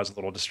might have been why I was a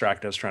little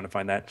distracted. I was trying to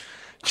find that.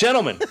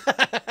 Gentlemen,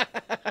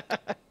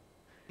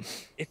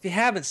 if you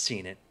haven't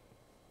seen it,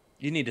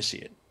 you need to see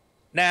it.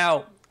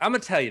 Now, I'm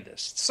gonna tell you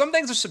this. Some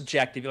things are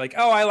subjective. You're like,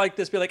 oh, I like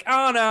this. Be like,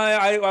 oh no,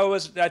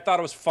 I thought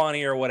it was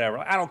funny or whatever.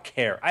 I don't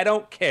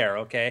care.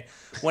 Okay.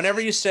 Whenever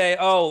you say,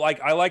 oh,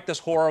 like I like this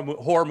horror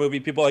movie,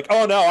 people are like,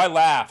 oh no, I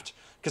laughed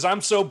because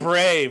I'm so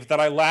brave that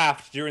I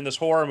laughed during this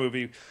horror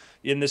movie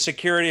in the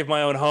security of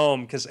my own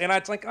home. And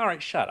it's like, all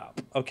right, shut up.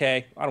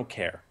 Okay, I don't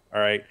care. All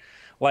right,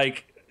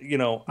 like. Man,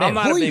 I'm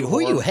not who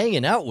are you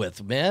hanging out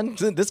with, man?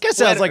 This guy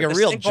sounds like a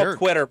real jerk.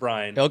 Twitter,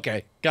 Brian.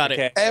 Okay, got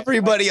it.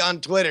 Everybody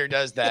on Twitter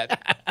does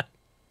that.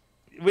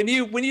 When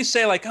you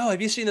say like, oh, have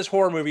you seen this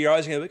horror movie? You're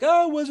always gonna be like,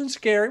 oh, it wasn't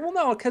scary. Well,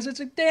 no, because it's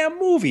a damn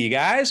movie,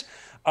 guys.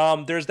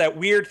 There's that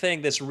weird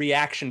thing, this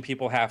reaction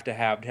people have to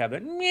have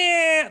that.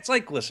 Yeah, it's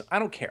like, listen, I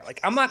don't care. Like,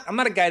 I'm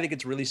not a guy that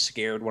gets really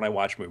scared when I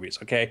watch movies.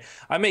 Okay,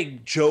 I may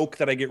joke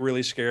that I get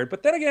really scared,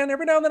 but then again,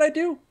 every now and then I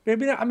do.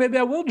 Maybe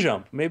I will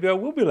jump. Maybe I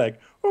will be like,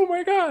 oh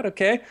my god.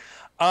 Okay.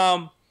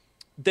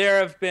 There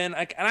have been,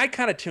 and I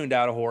kind of tuned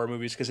out of horror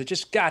movies because it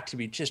just got to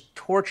be just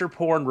torture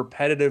porn,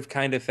 repetitive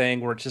kind of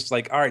thing where it's just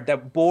like, all right,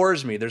 that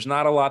bores me. There's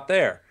not a lot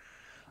there.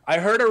 I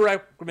heard a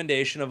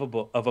recommendation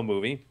of a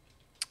movie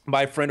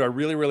by a friend who I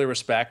really, really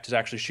respect, is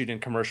actually shooting a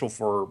commercial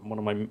for one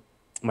of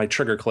my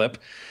trigger clip.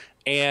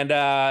 And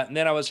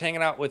then I was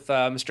hanging out with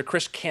Mr.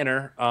 Chris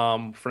Kenner,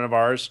 friend of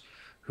ours,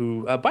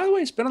 who, by the way,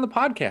 has been on the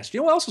podcast.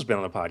 You know who else has been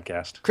on the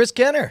podcast? Chris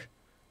Kenner.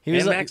 He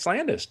was Max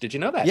Landis. Did you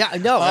know that? Yeah,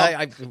 no,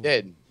 I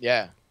did.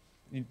 Yeah.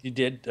 You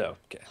did? Oh,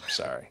 okay.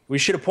 Sorry. We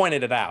should have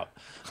pointed it out.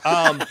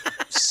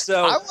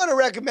 So I want to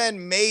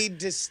recommend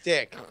Made to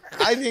Stick.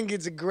 I think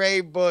it's a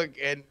great book.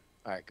 And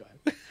all right, go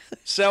ahead.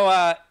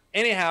 So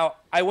anyhow,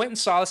 I went and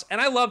saw this,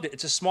 and I loved it.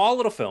 It's a small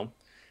little film.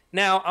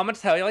 Now I'm gonna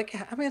tell you, like,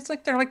 I mean, it's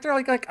like they're like,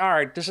 all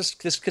right, this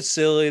could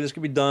silly, this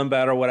could be done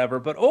better, or whatever.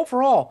 But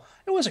overall,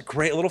 it was a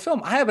great little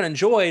film. I haven't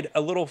enjoyed a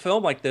little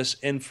film like this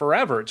in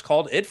forever. It's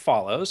called It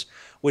Follows,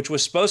 which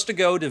was supposed to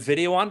go to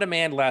video on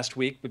demand last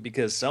week, but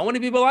because so many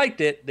people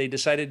liked it, they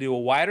decided to do a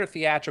wider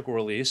theatrical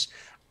release.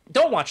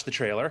 Don't watch the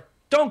trailer.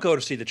 Don't go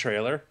to see the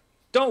trailer.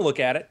 Don't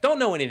look at it. Don't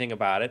know anything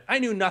about it. I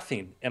knew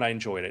nothing, and I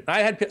enjoyed it. And I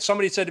had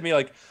somebody said to me,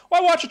 like,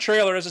 "Why watch a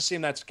trailer? Does it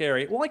seem that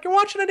scary?" Well, like, you're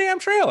watching a damn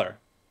trailer,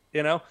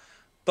 you know.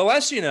 The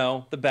less you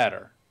know, the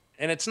better.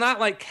 And it's not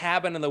like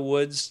Cabin in the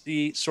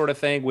Woods-y sort of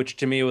thing, which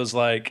to me was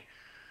like,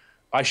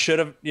 I should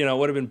have,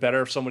 would have been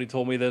better if somebody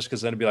told me this,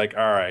 because then it'd be like,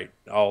 all right,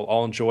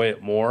 I'll enjoy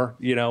it more,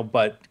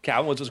 But Cabin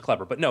in the Woods was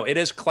clever. But no, it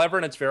is clever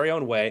in its very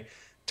own way,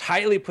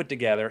 tightly put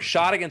together,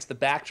 shot against the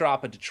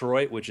backdrop of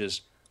Detroit, which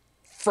is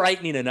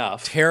frightening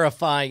enough.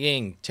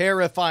 Terrifying.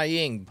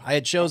 I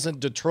had chosen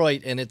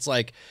Detroit, and it's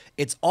like,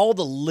 it's all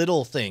the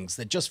little things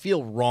that just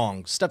feel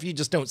wrong, stuff you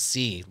just don't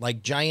see,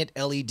 like giant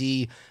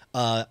LED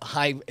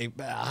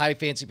high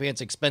fancy pants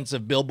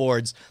expensive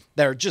billboards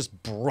that are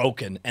just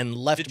broken and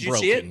left Did you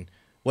broken. see it?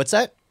 What's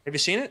that? Have you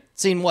seen it?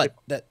 Seen what?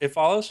 It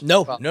Follows?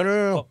 No.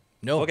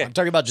 Okay. I'm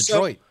talking about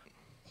Detroit.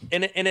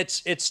 And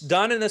it's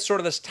done in this sort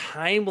of this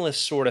timeless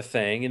sort of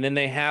thing, and then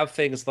they have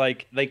things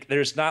like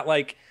there's not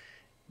like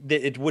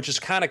which is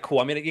kind of cool.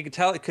 I mean, you can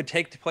tell it could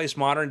take place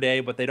modern day,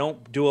 but they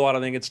don't do a lot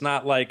of things. It's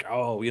not like,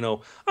 oh,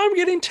 I'm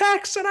getting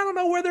texts and I don't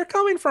know where they're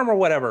coming from or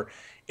whatever.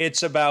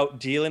 It's about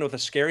dealing with a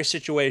scary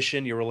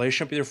situation, your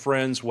relationship with your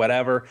friends,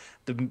 whatever.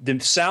 The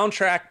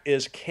soundtrack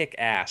is kick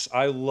ass.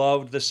 I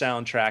loved the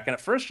soundtrack, and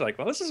at first you're like,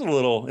 well, this is a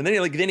little, and then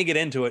you get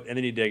into it, and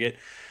then you dig it.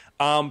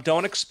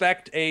 Don't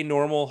expect a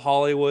normal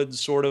Hollywood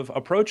sort of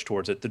approach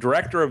towards it. The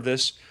director of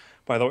this,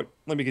 by the way,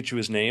 let me get you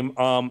his name.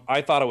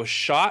 I thought it was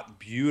shot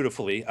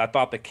beautifully. I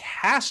thought the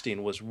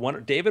casting was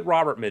David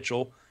Robert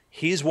Mitchell.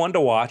 He's one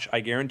to watch.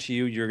 I guarantee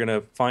you're going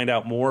to find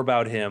out more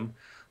about him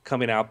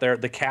coming out there.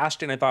 The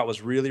casting I thought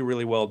was really,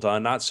 really well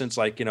done. Not since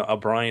a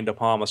Brian De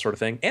Palma sort of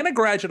thing. And a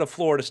graduate of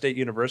Florida State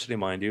University,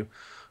 mind you.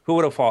 Who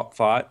would have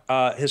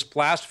thought? His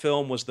last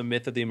film was The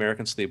Myth of the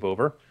American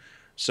Sleepover.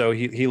 So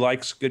he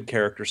likes good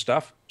character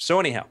stuff. So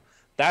anyhow,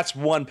 that's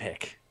one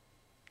pick.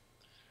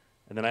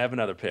 And then I have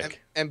another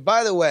pick. And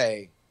by the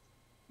way,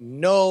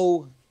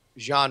 no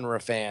genre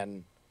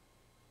fan,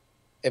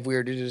 if we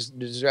were to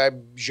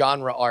describe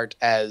genre art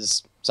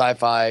as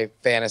sci-fi,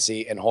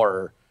 fantasy, and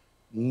horror,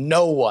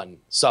 no one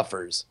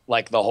suffers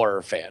like the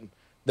horror fan.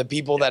 The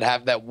people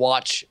that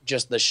watch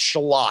just the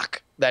schlock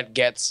that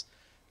gets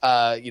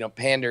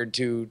pandered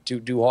to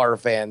horror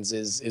fans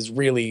is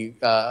really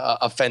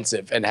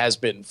offensive and has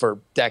been for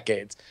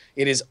decades.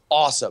 It is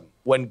awesome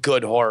when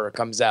good horror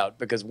comes out,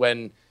 because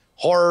when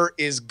horror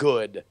is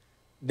good,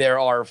 there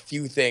are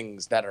few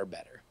things that are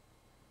better.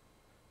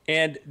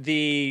 And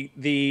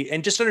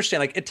and just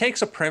understand, like, it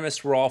takes a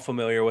premise we're all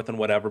familiar with and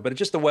whatever, but it's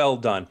just well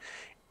done.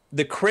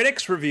 The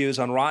critics' reviews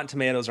on Rotten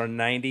Tomatoes are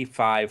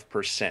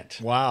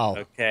 95%. Wow.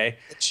 Okay.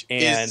 Which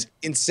is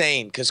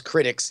insane, because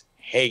critics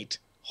hate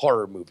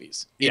horror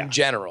movies in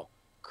general.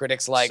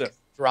 Critics like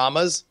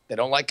dramas, they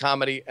don't like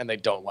comedy, and they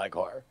don't like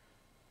horror.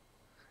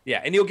 Yeah,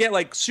 and you'll get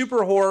like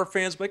super horror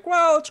fans like,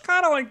 well, it's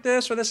kind of like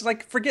this or this. Is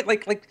like, forget,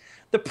 like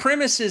the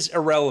premise is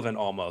irrelevant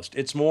almost.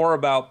 It's more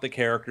about the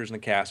characters and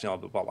the cast and all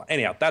blah, blah, blah.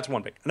 Anyhow, that's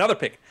one pick. Another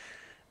pick.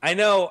 I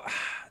know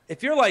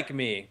if you're like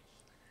me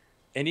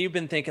and you've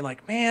been thinking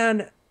like,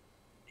 man,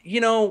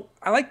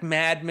 I like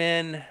Mad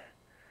Men.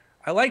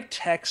 I like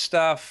tech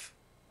stuff.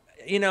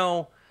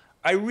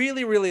 I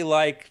really, really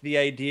like the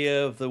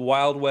idea of the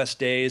Wild West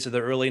days of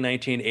the early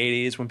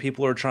 1980s when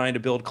people are trying to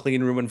build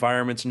clean room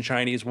environments and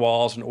Chinese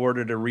walls in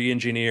order to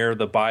re-engineer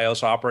the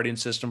BIOS operating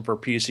system for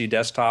PC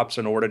desktops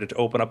in order to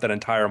open up that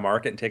entire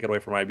market and take it away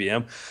from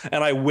IBM.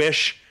 And I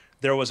wish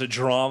there was a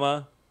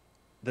drama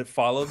that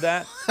followed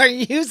that. Are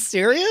you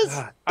serious?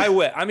 I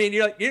wish. I mean,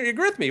 you're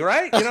with me,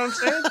 right? You know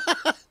what I'm saying?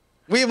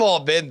 We've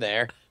all been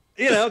there.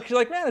 You're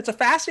like, man, it's a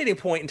fascinating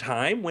point in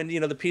time when, the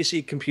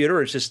PC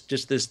computer is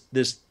just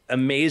this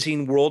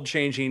amazing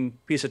world-changing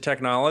piece of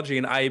technology,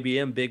 and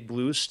IBM Big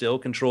Blue still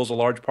controls a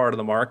large part of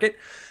the market,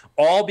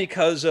 all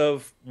because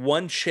of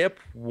one chip,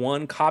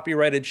 one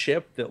copyrighted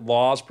chip that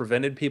laws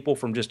prevented people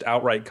from just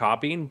outright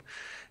copying.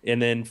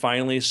 And then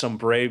finally some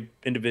brave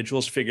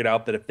individuals figured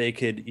out that if they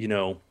could,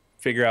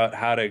 figure out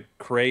how to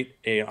create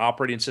an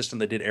operating system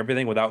that did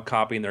everything without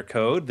copying their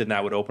code, then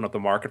that would open up the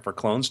market for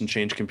clones and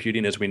change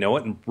computing as we know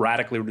it and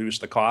radically reduce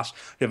the cost.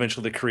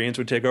 Eventually the Koreans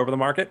would take over the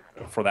market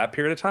for that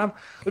period of time.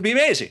 It would be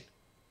amazing.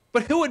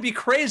 But who would be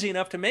crazy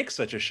enough to make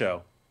such a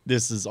show?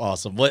 This is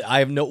awesome. What I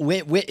have no.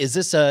 Wait, is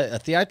this a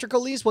theatrical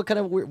release? What kind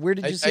of? Where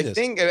did you see this?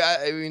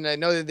 I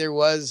know that there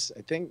was.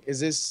 I think, is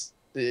this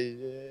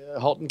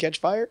 *Halt and Catch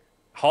Fire*?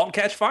 *Halt and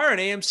Catch Fire* on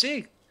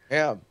AMC.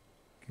 Yeah.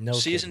 No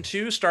Season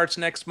kidding. 2 starts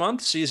next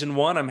month. Season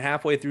 1, I'm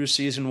halfway through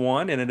Season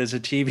 1, and it is a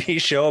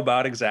TV show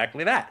about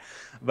exactly that.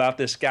 About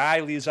this guy,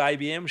 leaves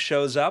IBM,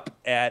 shows up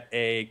at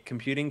a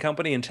computing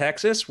company in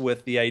Texas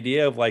with the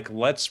idea of, like,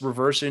 let's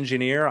reverse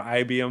engineer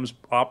IBM's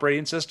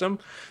operating system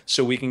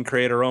so we can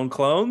create our own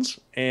clones,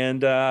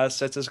 and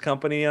sets his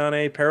company on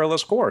a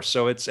perilous course.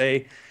 So it's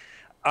a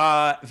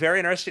very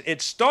interesting.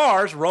 It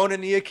stars Ronan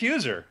the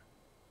Accuser,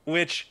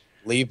 which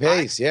Lee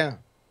Pace, yeah.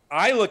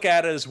 I look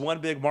at it as one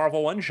big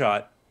Marvel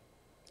one-shot.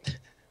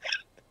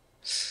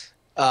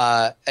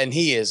 And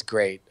he is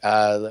great,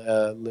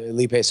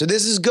 Lee Pace. So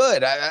this is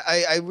good.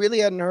 I really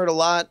hadn't heard a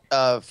lot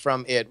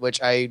from it,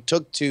 which I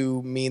took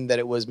to mean that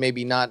it was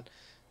maybe not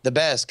the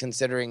best,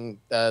 considering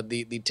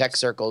the tech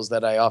circles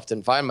that I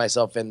often find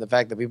myself in. The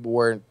fact that people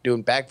weren't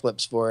doing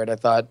backflips for it, I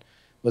thought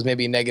was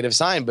maybe a negative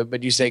sign.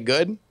 But you say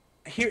good?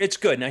 Here, it's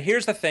good. Now,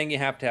 here's the thing you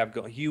have to have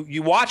going.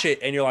 You watch it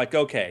and you're like,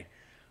 okay,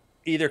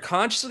 either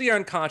consciously or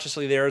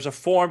unconsciously, there is a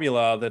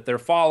formula that they're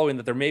following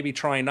that they're maybe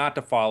trying not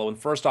to follow. And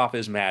first off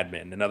is Mad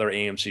Men, another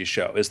AMC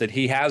show, is that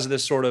he has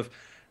this sort of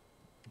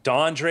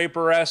Don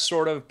Draper-esque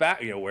sort of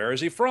back, where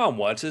is he from?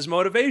 What's his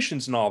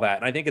motivations and all that?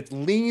 And I think it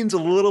leans a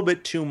little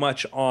bit too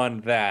much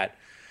on that.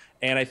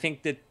 And I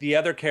think that the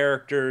other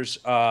characters,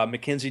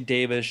 Mackenzie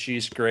Davis,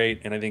 she's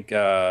great. And I think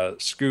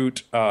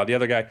Scoot, the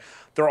other guy,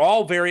 they're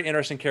all very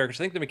interesting characters.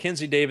 I think the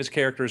Mackenzie Davis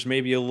character is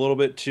maybe a little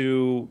bit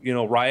too,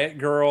 Riot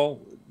Girl,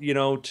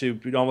 to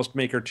almost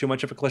make her too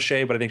much of a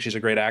cliche, but I think she's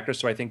a great actress.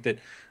 So I think that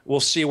we'll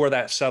see where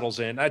that settles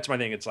in. That's my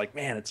thing. It's like,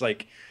 man, it's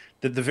like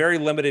the very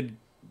limited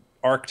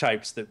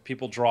archetypes that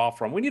people draw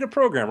from. We need a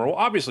programmer. Well,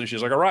 obviously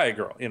she's like a riot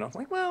girl. It's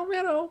like,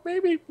 well,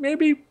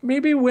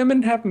 maybe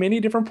women have many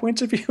different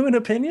points of view and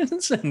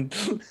opinions, and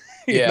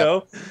you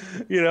know,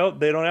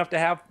 they don't have to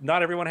have.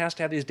 Not everyone has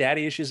to have these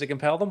daddy issues that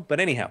compel them. But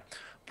anyhow,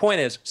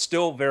 point is,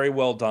 still very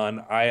well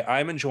done.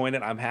 I'm enjoying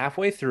it. I'm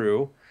halfway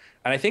through.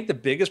 And I think the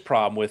biggest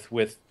problem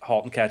with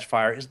 *Halt and Catch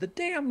Fire* is the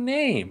damn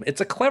name.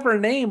 It's a clever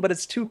name, but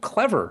it's too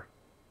clever.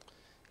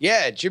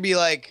 Yeah, it should be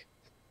like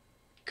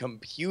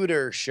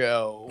computer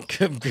show.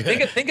 Think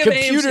of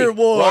Computer AMC.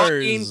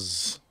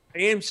 Wars.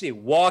 AMC,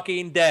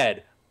 Walking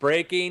Dead,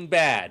 Breaking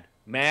Bad,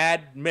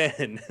 Mad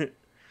Men,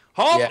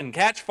 *Halt and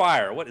Catch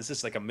Fire*. What is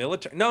this, like a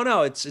military?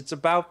 No, it's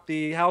about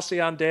the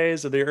halcyon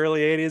days of the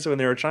early '80s when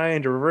they were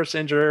trying to reverse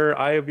engineer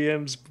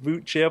IBM's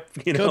boot chip.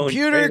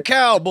 Computer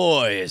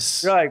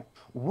cowboys. You're like,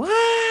 what?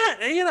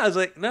 I was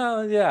like,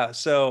 no, yeah.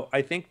 So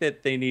I think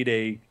that they need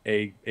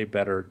a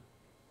better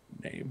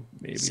name,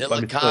 maybe.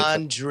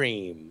 Silicon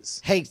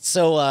Dreams. Hey,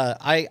 so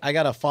I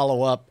got to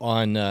follow up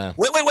on.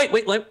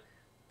 Wait.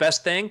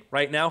 Best thing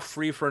right now,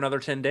 free for another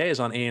 10 days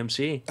on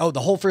AMC. Oh,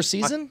 the whole first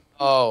season?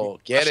 Oh,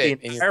 get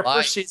it. The entire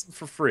first season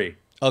for free.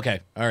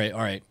 Okay. All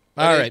right.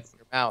 Your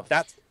mouth.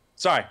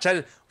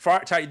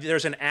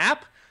 There's an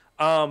app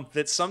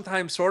that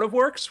sometimes sort of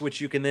works, which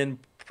you can then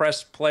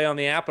press play on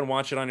the app and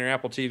watch it on your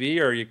Apple TV,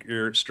 or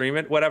you stream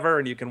it, whatever,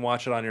 and you can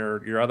watch it on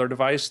your other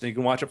device. And you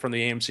can watch it from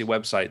the AMC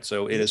website.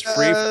 So it is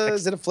free.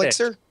 Is it a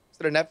Flixer? Is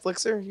it a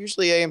Netflixer?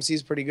 Usually AMC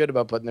is pretty good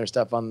about putting their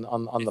stuff on the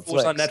Flix. If it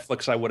was on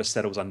Netflix, I would have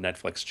said it was on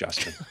Netflix,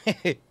 Justin.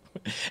 Hey,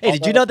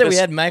 did you know that we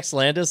had Max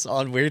Landis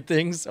on Weird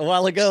Things a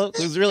while ago?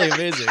 It was really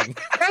amazing.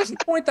 I have to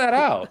point that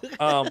out.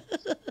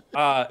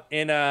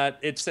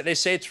 They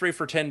say it's free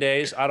for 10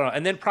 days. I don't know,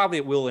 and then probably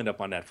it will end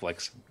up on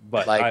Netflix.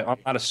 But I'm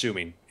not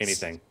assuming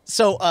anything.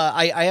 So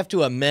I have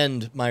to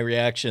amend my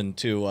reaction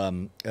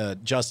to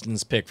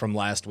Justin's pick from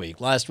last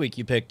week. Last week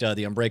you picked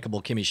the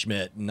Unbreakable Kimmy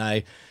Schmidt, and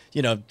I,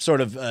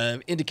 sort of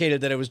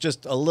indicated that it was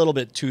just a little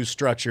bit too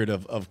structured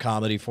of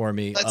comedy for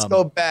me. Let's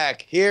go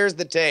back. Here's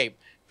the tape.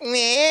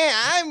 Yeah,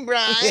 I'm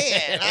Brian.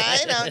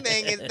 I don't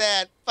think it's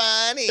that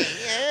funny.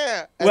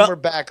 Yeah. And we're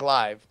back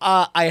live.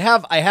 I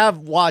have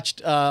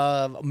watched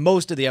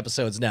most of the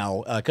episodes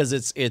now because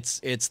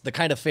it's the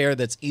kind of fare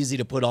that's easy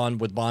to put on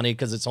with Bonnie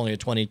because it's only a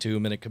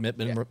 22-minute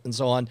commitment and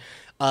so on.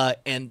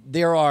 And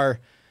there are.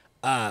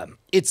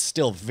 It's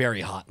still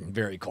very hot and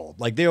very cold.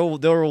 Like there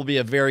will be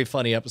a very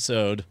funny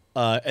episode,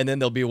 and then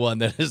there'll be one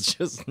that is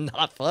just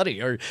not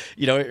funny, or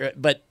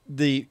But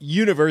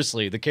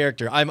universally the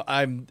character,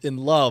 I'm in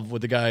love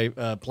with the guy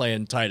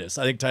playing Titus.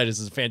 I think Titus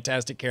is a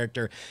fantastic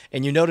character,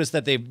 and you notice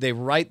that they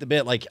write the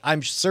bit like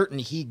I'm certain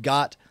he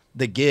got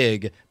the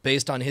gig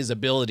based on his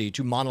ability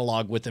to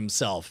monologue with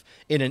himself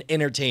in an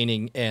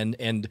entertaining and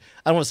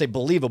I don't want to say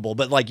believable,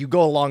 but like you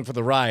go along for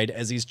the ride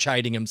as he's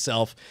chiding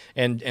himself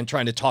and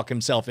trying to talk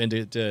himself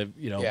into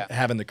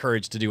having the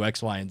courage to do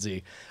X, Y, and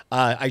Z.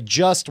 I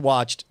just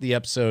watched the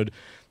episode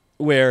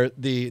where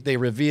they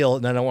reveal,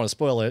 and I don't want to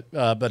spoil it,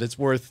 but it's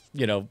worth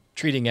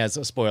treating as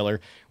a spoiler,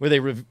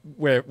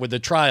 where with the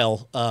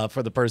trial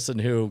for the person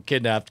who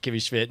kidnapped Kimmy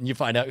Schmidt, and you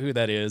find out who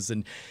that is,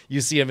 and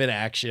you see him in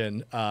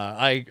action.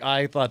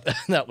 I thought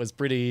that was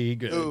pretty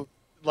good. Who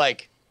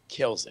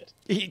kills it?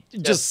 He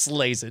just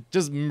slays it,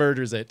 just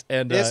murders it.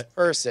 And this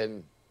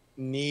person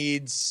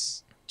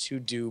needs to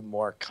do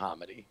more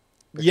comedy.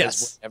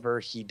 Yes, whatever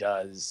he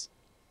does,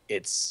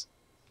 it's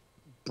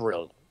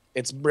brilliant.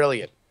 It's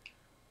brilliant.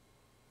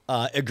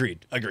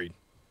 Agreed.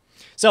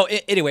 So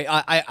anyway,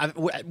 I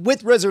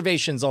with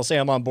reservations, I'll say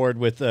I'm on board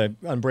with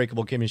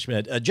Unbreakable Kimmy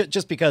Schmidt,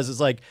 just because it's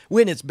like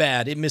when it's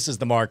bad, it misses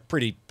the mark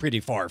pretty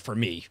far for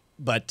me.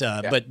 But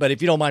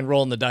if you don't mind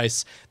rolling the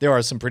dice, there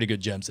are some pretty good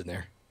gems in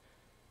there.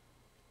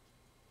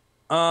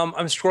 I'm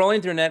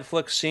scrolling through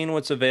Netflix, seeing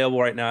what's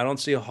available right now. I don't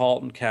see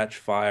 *Halt and Catch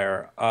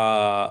Fire*.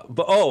 Have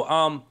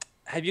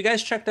you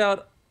guys checked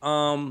out?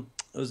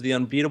 It was the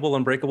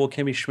Unbreakable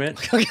Kimmy Schmidt.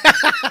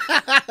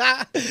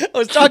 I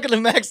was talking to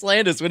Max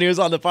Landis when he was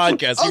on the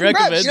podcast. He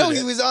recommended it.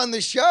 He was on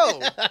the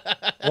show.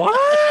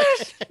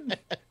 What?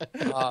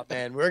 Oh,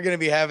 man, we're going to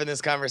be having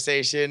this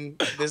conversation.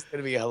 This is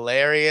going to be a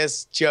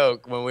hilarious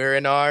joke when we're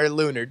in our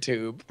lunar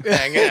tube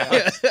hanging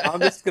out.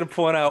 I'm just going to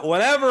point out,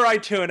 whenever I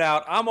tune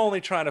out, I'm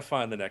only trying to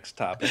find the next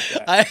topic.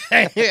 I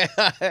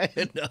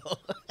know.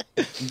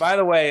 By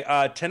the way,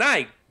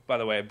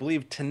 I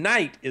believe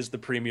tonight is the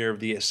premiere of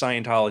the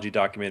Scientology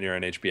documentary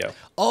on HBO.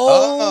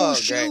 Oh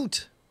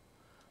shoot.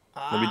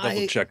 Let me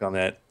double check on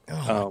that.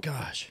 Oh my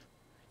gosh.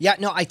 Yeah,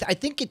 no, I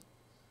think it.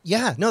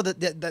 Yeah, no,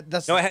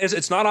 that's. No,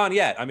 it's not on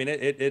yet. I mean,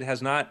 it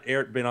has not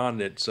been on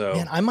it. So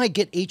man, I might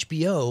get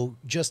HBO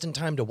just in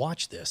time to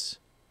watch this.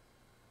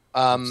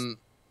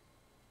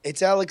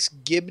 It's Alex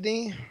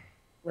Gibney,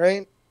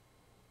 right?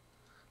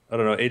 I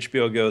don't know.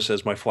 HBO Go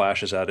says my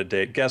Flash is out of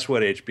date. Guess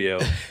what,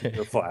 HBO?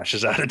 Your Flash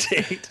is out of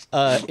date.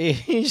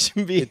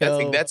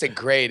 HBO. That's a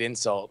great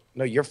insult.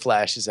 No, your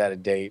Flash is out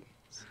of date.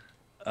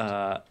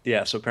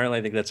 Yeah, so apparently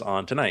I think that's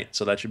on tonight.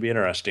 So that should be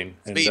interesting.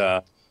 Sweet.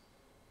 And,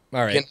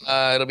 all right.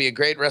 It'll be a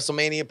great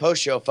WrestleMania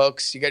post show,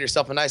 folks. You got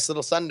yourself a nice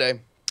little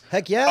Sunday.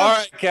 Heck yeah. All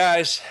right,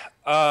 guys.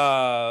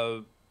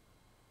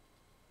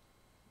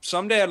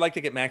 Someday I'd like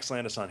to get Max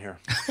Landis on here.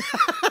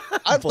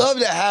 I'd love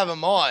to have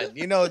him on.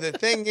 You know, the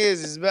thing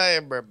is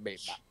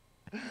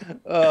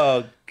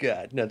Oh,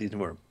 God. Nothing's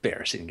more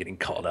embarrassing than getting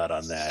called out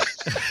on that.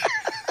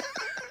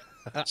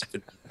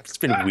 It's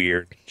been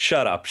weird.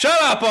 Shut up. Shut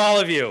up, all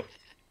of you.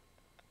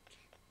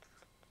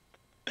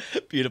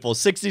 Beautiful.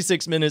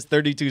 66 minutes,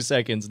 32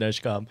 seconds,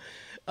 Neshcom.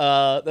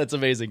 That's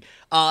amazing.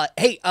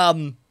 Hey,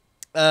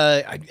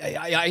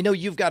 I know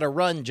you've got to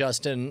run,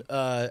 Justin.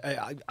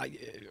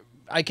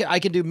 I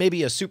can do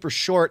maybe a super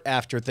short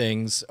after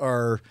things,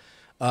 or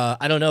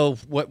I don't know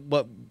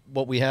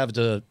what we have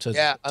to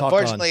yeah, talk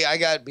unfortunately, on. I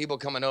got people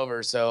coming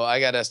over, so I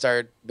got to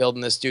start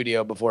building the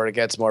studio before it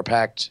gets more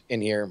packed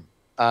in here.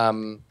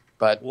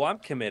 But well, I'm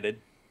committed.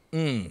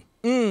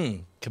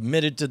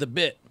 Committed to the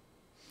bit.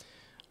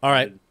 All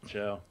right,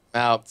 Joe.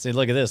 now, see,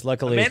 look at this.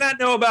 Luckily, I may not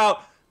know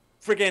about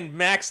freaking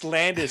Max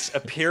Landis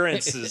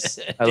appearances.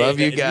 I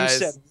love you David.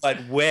 guys. You said, but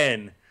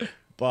when?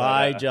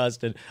 bye,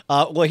 Justin.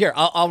 Well, here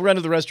I'll run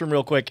to the restroom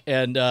real quick,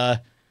 and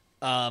Not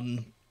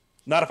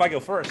if I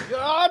go first.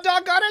 oh,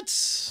 doggone it!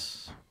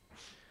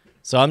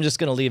 So I'm just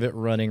gonna leave it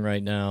running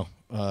right now.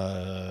 In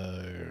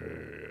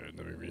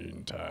the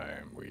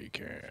meantime, we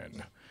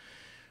can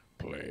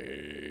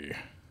play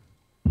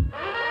a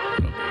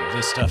little bit of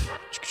this stuff.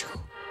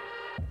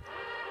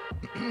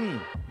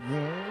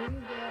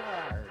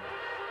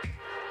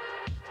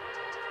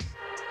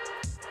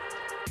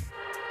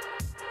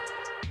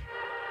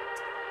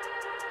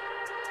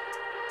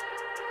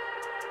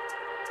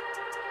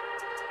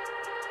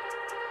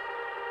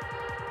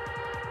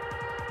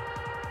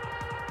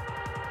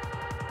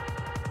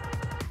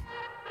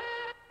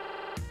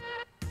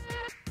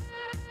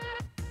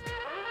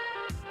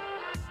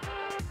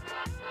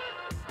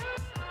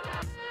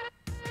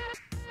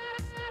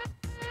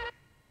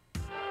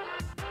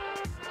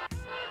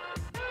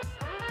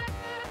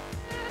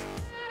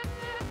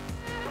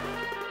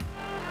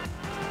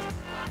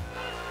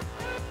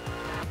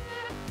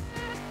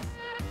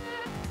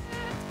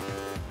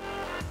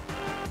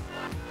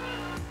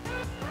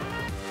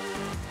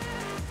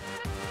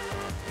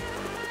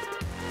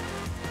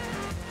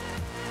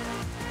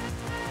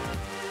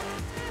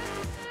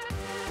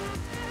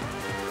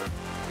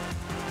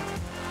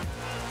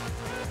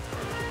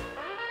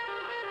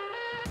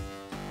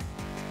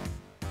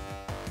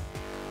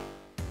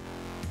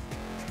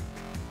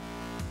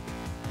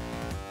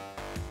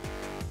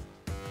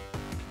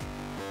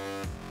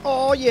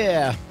 Oh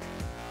yeah.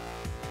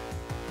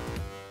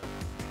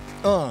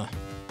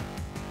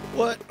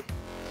 What?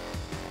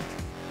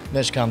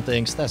 Neshcom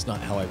thinks that's not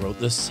how I wrote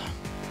this.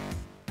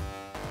 Did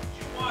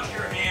you wash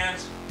your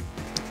hands?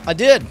 I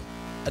did.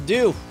 I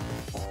do.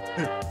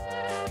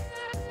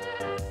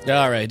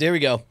 All right, there we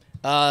go.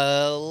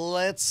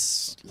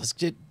 Let's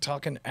get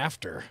talking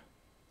after.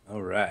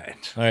 All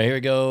right. All right, here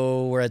we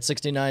go. We're at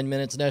 69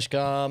 minutes,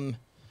 Neshcom.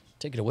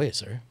 Take it away,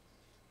 sir.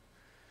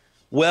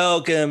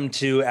 Welcome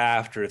to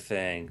After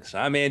Things.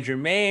 I'm Andrew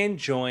Main,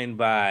 joined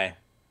by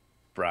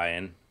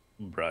Brian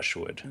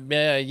Brushwood.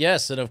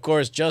 Yes, and of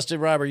course, Justin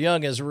Robert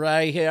Young is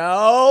right here.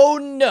 Oh,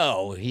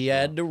 no, he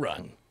had to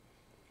run.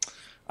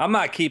 I'm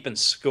not keeping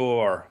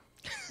score,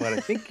 but I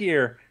think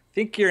you're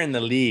in the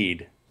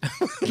lead.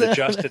 The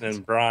Justin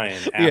and Brian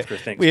After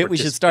Things. We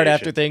should start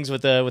After participation. Things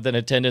with an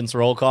attendance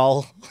roll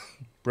call.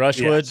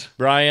 Brushwood, Yes.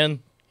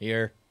 Brian,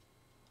 here.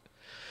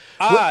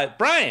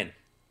 Brian,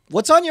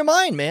 What's on your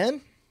mind,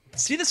 man?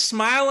 see the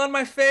smile on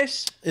my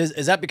face?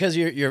 Is that because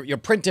you're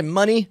printing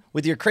money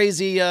with your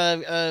crazy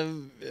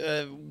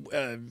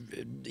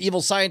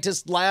evil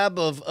scientist lab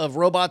of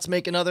robots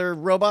making other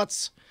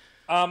robots?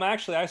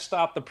 Actually, I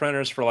stopped the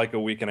printers for like a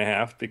week and a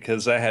half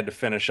because I had to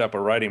finish up a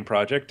writing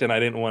project, and I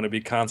didn't want to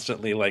be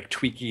constantly like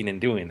tweaking and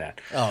doing that.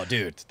 Oh,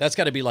 dude, that's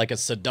got to be like a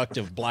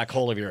seductive black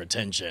hole of your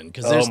attention.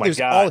 Because Oh, my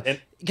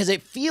God. Because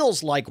it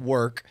feels like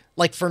work.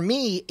 Like for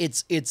me,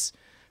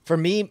 for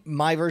me,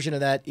 my version of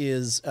that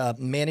is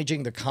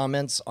managing the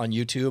comments on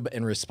YouTube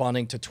and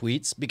responding to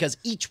tweets, because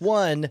each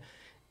one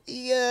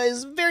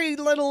is very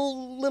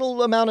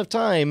little amount of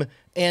time,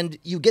 and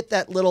you get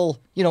that little,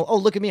 oh,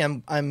 look at me,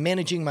 I'm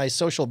managing my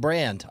social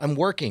brand. I'm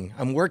working.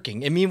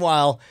 And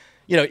meanwhile,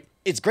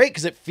 it's great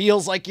because it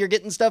feels like you're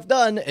getting stuff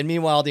done, and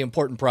meanwhile, the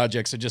important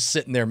projects are just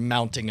sitting there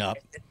mounting up.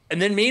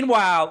 And then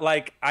meanwhile,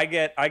 like I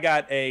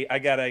got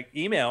a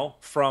email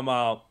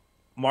from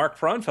Mark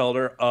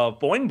Frunfelder of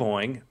Boing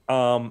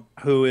Boing,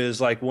 who is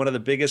like one of the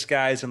biggest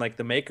guys in like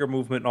the maker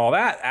movement and all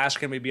that,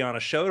 asking me to be on a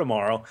show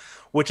tomorrow,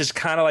 which is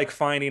kind of like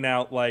finding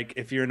out like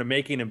if you're into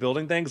making and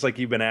building things, like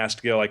you've been asked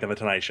to go like on the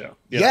Tonight Show.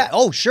 You know? Yeah.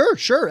 Oh,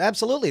 sure,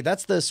 absolutely.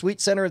 That's the sweet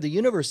center of the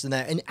universe in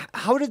that. And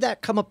how did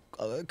that come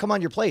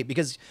on your plate?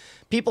 Because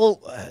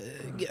people,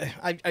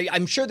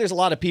 I'm sure there's a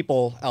lot of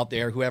people out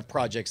there who have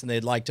projects and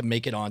they'd like to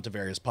make it onto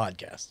various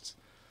podcasts.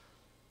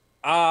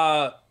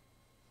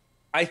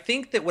 I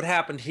think that what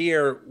happened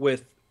here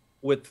with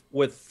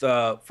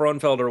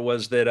Frunfelder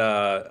was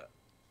that,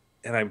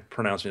 and I'm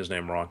pronouncing his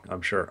name wrong,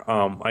 I'm sure.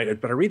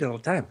 But I read it all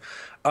the time.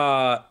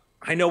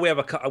 I know we have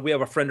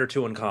a friend or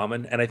two in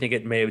common, and I think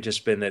it may have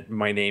just been that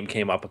my name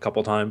came up a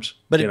couple times.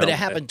 But it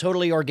happened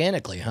totally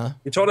organically, huh?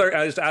 You told her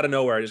I just out of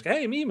nowhere. I just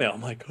hey, email.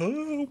 I'm like,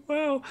 oh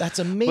wow, That's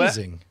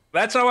amazing.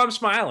 But that's how I'm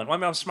smiling. I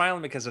mean, I'm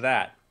smiling because of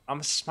that.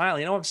 I'm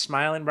smiling. You know, I'm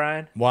smiling,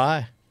 Brian,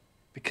 Why?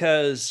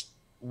 because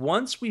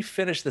once we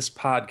finish this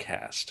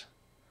podcast,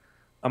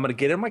 I'm gonna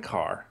get in my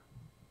car.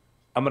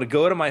 I'm gonna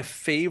go to my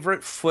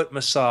favorite foot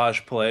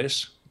massage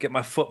place. Get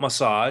my foot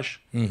massage,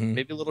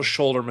 maybe a little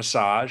shoulder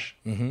massage,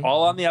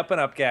 all on the up and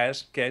up,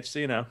 guys. Okay, so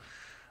you know.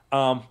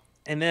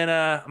 And then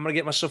I'm gonna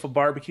get myself a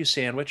barbecue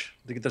sandwich.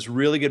 They get this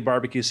really good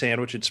barbecue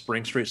sandwich at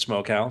Spring Street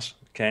Smokehouse.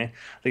 Okay,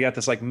 they got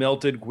this like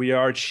melted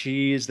Gruyere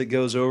cheese that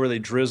goes over. They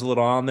drizzle it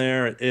on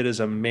there. It is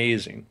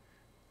amazing.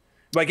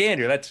 Like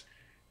Andrew,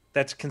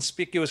 that's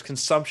conspicuous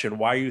consumption.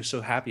 Why are you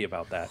so happy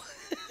about that?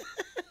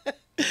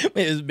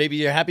 Maybe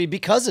you're happy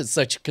because it's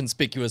such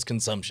conspicuous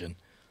consumption.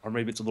 Or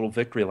maybe it's a little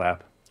victory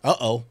lap.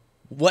 Uh-oh.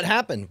 What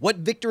happened? What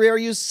victory are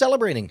you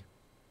celebrating?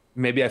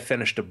 Maybe I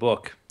finished a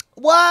book.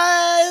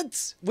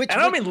 What? And I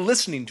don't mean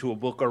listening to a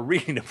book or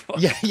reading a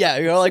book. Yeah.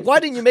 You're like, why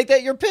didn't you make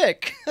that your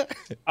pick?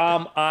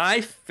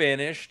 I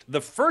finished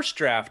the first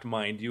draft,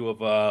 mind you,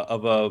 of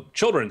a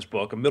children's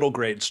book, a middle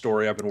grade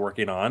story I've been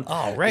working on.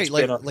 Oh, right,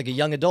 like a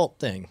young adult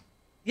thing.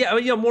 Yeah,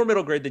 I mean, more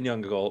middle grade than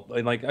young adult.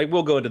 And like, I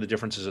will go into the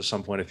differences at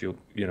some point if if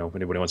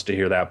anybody wants to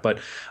hear that. But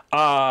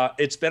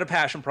it's been a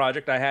passion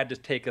project. I had to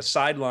take a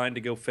sideline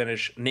to go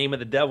finish Name of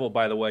the Devil.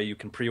 By the way, you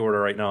can pre-order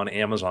right now on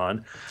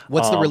Amazon.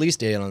 What's the release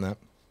date on that?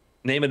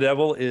 Name of the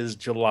Devil is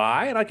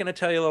July, and I'm going to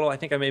tell you a little. I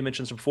think I may have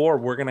mentioned this before.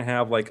 We're going to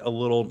have like a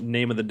little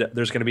Name of the.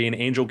 There's going to be an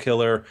Angel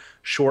Killer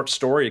short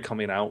story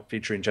coming out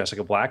featuring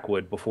Jessica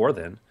Blackwood before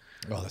then.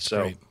 Oh, that's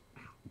great.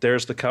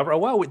 There's the cover. Oh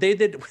wow, they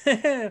did.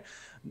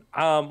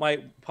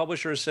 My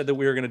publisher said that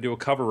we were going to do a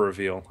cover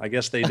reveal. I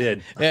guess they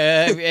did.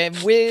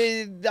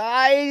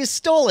 I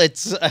stole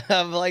it.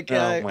 I'm like,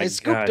 I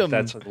scooped them.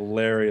 That's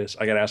hilarious.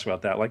 I got to ask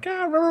about that. Like,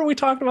 remember we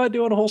talked about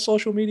doing a whole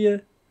social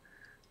media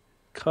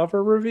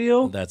cover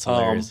reveal? That's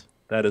hilarious.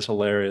 That is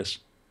hilarious.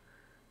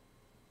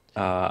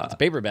 The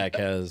paperback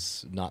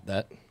has not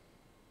that.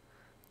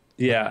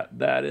 Yeah,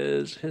 that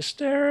is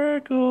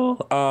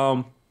hysterical.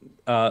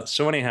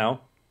 So anyhow,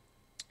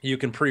 you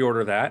can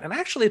pre-order that, and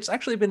actually, it's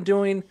actually been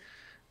doing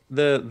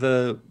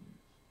the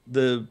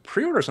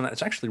pre-orders on that.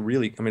 It's actually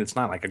really. I mean, it's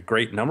not like a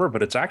great number,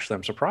 but it's actually.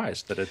 I'm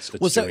surprised that it's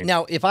well. So doing.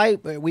 now,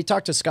 we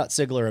talked to Scott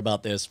Sigler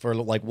about this for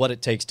like what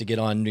it takes to get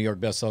on New York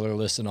bestseller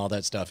lists and all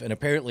that stuff, and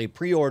apparently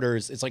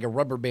pre-orders it's like a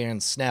rubber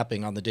band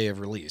snapping on the day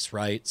of release,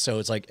 right? So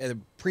it's like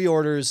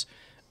pre-orders.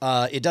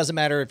 It doesn't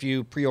matter if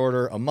you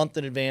pre-order a month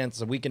in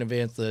advance, a week in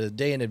advance, a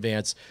day in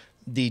advance.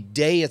 The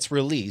day it's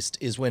released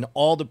is when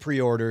all the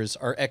pre-orders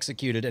are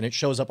executed, and it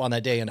shows up on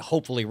that day, and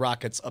hopefully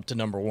rockets up to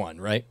number one,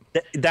 right?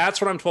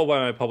 That's what I'm told by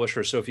my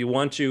publisher. So if you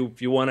want to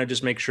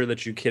just make sure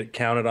that you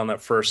count it on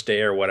that first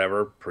day or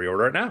whatever,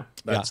 pre-order it now.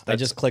 I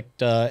just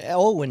clicked.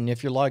 And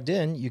if you're logged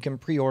in, you can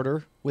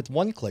pre-order with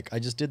one click. I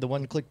just did the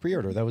one-click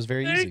pre-order. That was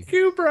very easy. Thank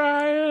you,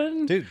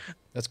 Brian. Dude,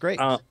 that's great.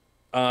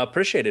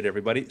 Appreciate it,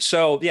 everybody.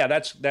 So yeah,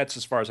 that's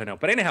as far as I know.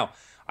 But anyhow,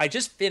 I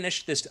just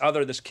finished this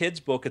kid's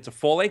book. It's a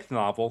full-length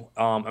novel.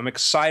 I'm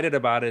excited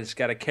about it. It's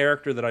got a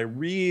character that I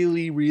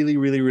really, really,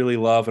 really, really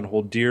love and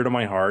hold dear to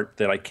my heart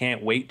that I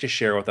can't wait to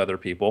share with other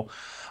people.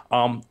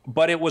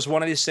 But it was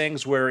one of these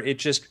things where it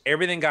just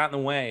everything got in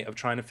the way of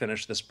trying to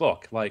finish this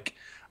book. Like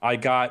I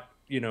got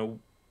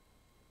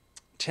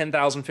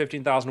 10,000,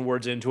 15,000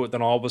 words into it,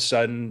 then all of a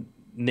sudden,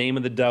 Name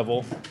of the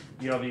Devil,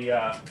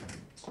 the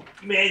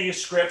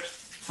manuscript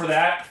for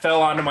that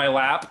fell onto my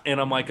lap, and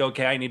I'm like,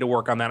 okay, I need to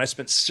work on that. I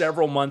spent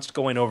several months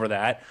going over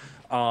that.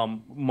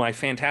 My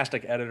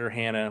fantastic editor,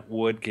 Hannah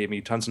Wood, gave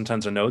me tons and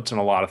tons of notes and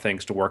a lot of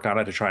things to work on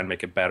it to try and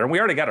make it better. And we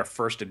already got our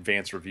first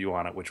advanced review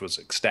on it, which was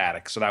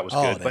ecstatic, so that was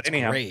good. That's but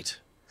anyhow, great.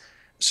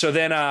 So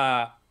then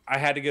I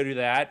had to go do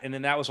that, and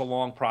then that was a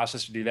long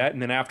process to do that.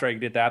 And then after I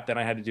did that, then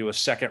I had to do a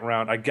second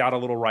round. I got a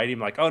little writing,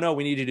 like, oh no,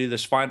 we need to do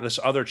this, find this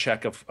other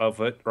check of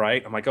it,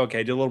 right? I'm like,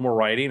 okay, do a little more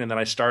writing, and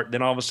then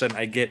then all of a sudden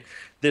I get,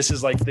 this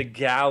is like the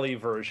galley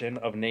version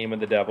of Name of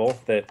the Devil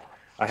that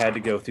I had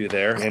to go through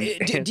there.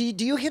 And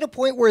do you hit a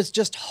point where it's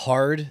just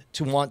hard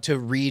to want to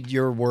read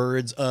your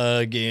words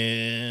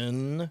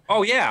again?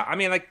 Oh yeah, I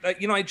mean,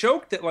 I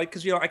joked that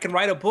because I can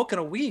write a book in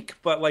a week,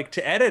 but like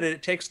to edit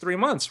it takes 3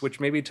 months, which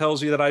maybe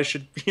tells you that I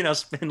should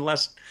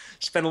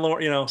spend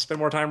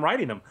more time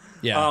writing them.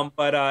 Yeah.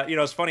 But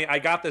it's funny. I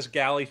got this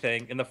galley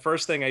thing, and the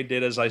first thing I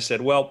did is I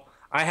said, well,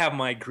 I have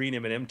my green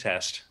M&M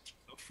test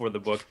for the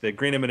book. The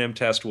green M&M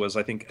test was,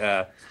 I think,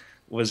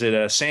 was it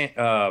a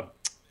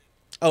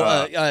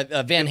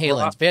Van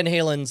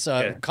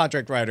Halen's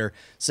contract writer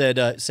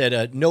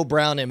said no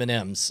brown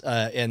M&Ms,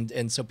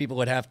 and so people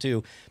would have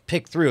to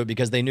pick through it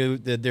because they knew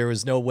that there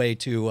was no way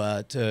to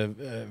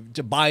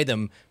buy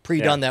them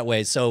pre-done that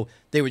way. So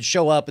they would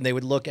show up and they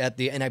would look at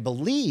and I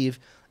believe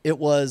it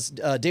was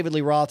David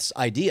Lee Roth's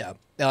idea.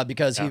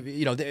 Because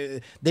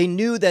they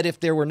knew that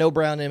if there were no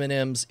brown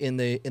M&Ms in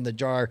the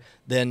jar,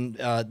 then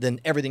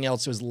everything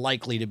else was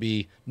likely to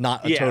be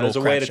not a total there's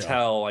a crap way to show.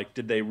 tell, like,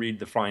 did they read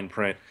the fine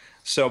print?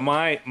 So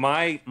mine,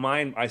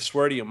 I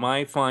swear to you,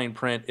 my fine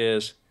print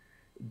is,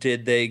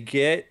 did they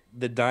get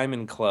the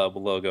Diamond Club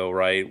logo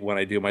right when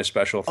I do my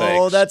special thanks?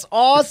 Oh, that's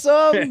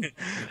awesome!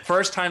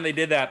 First time they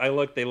did that,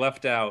 they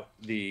left out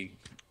the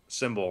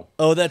symbol.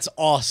 Oh, that's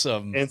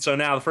awesome. And so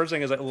now the first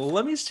thing is like, well,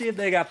 let me see if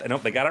they got that.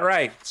 Nope, they got it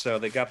right. So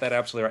they got that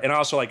absolutely right. And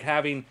also, like,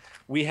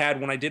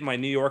 when I did my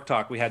New York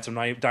talk, we had some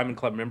Diamond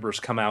Club members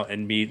come out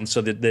and meet. And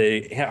so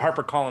the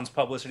HarperCollins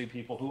publicity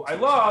people, who I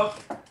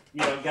love,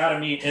 got to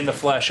meet in the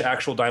flesh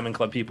actual Diamond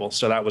Club people.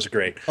 So that was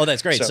great. Oh,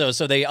 that's great.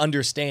 So they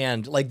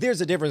understand, like, there's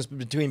a difference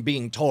between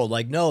being told,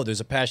 like, no, there's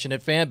a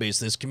passionate fan base,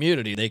 this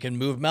community, they can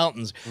move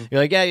mountains.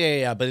 You're like,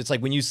 yeah. But it's like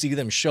when you see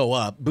them show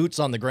up, boots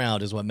on the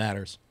ground is what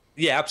matters.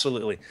 Yeah,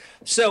 absolutely.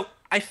 So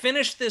I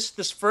finished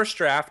this first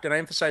draft, and I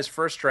emphasize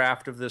first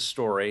draft of this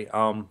story.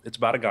 It's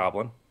about a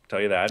goblin, I'll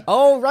tell you that.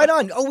 Oh, right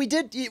on. Oh,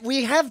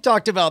 we have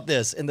talked about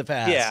this in the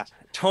past. Yeah.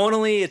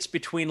 Tonally, it's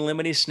between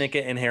Lemony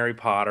Snicket and Harry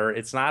Potter.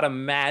 It's not a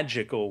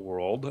magical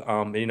world,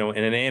 in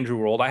an Andrew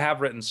world. I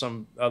have written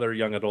some other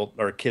young adult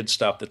or kid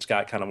stuff that's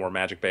got kind of more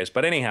magic based.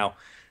 But anyhow,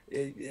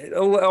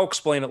 I'll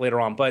explain it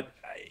later on. But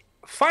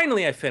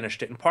finally, I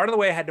finished it, and part of the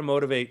way I had to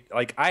motivate,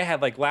 like, I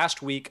had, like,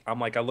 last week, I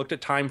looked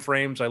at time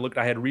frames, I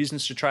had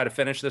reasons to try to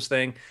finish this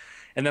thing,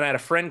 and then I had a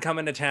friend come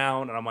into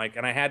town,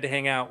 and I had to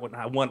hang out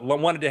I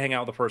wanted to hang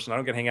out with a person. I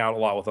don't get to hang out a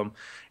lot with them,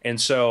 and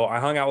so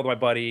I hung out with my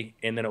buddy,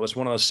 and then it was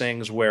one of those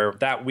things where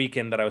that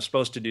weekend that I was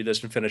supposed to do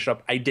this and finish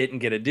up, I didn't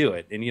get to do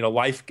it, and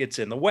life gets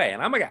in the way,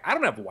 and I'm like, I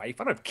don't have a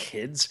wife, I don't have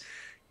kids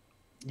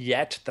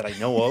yet that I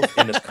know of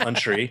in this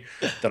country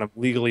that I'm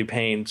legally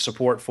paying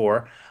support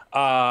for,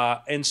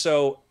 and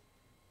so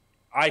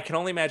I can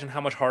only imagine how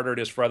much harder it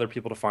is for other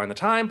people to find the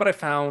time, but I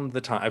found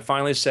the time. I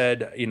finally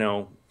said,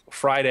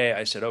 Friday,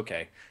 I said,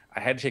 okay, I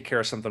had to take care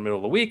of something in the middle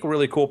of the week, a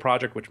really cool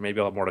project, which maybe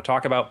I'll have more to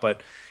talk about.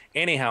 But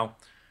anyhow,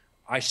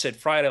 I said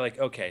Friday, like,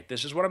 okay,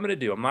 this is what I'm going to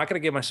do. I'm not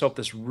going to give myself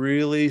this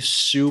really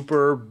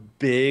super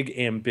big,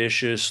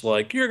 ambitious,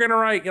 like, you're going to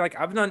write, like,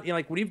 I've done,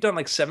 like, when you've done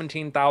like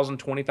 17,000,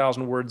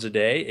 20,000 words a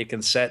day, it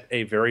can set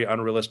a very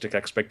unrealistic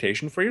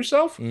expectation for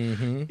yourself,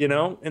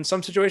 in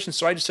some situations.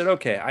 So I just said,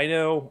 okay, I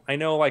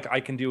know, like, I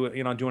can do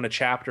it, doing a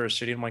chapter a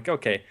city. I'm like,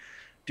 okay,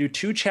 do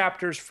 2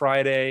 chapters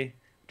Friday,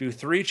 do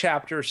 3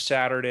 chapters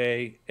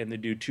Saturday, and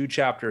then do 2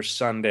 chapters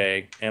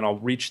Sunday, and I'll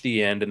reach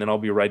the end, and then I'll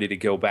be ready to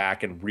go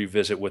back and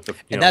revisit with the.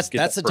 And that's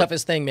the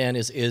toughest thing, man.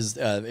 Is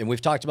and we've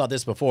talked about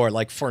this before.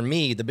 Like, for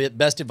me, the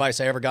best advice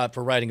I ever got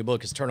for writing a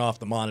book is turn off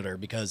the monitor,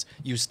 because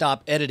you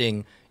stop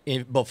editing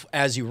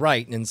as you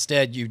write, and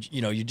instead you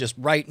just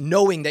write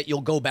knowing that you'll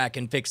go back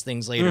and fix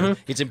things later.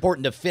 It's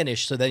important to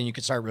finish so then you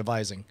can start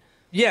revising.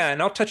 Yeah, and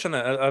I'll touch on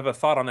that. I have a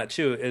thought on that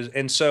too.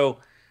 And so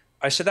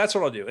I said that's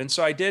what I'll do. And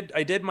so I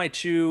did my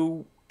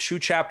two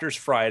chapters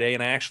Friday,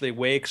 and I actually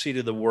way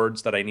exceeded the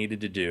words that I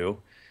needed to do.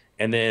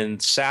 And then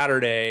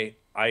Saturday,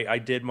 I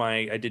did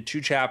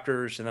 2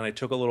 chapters, and then I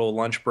took a little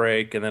lunch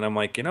break, and then I'm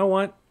like, you know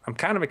what? I'm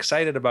kind of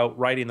excited about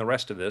writing the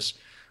rest of this.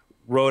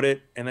 Wrote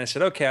it, and I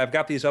said, okay, I've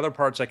got these other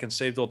parts I can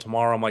save till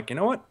tomorrow. I'm like, you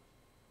know what?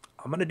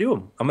 I'm going to do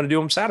them. I'm going to do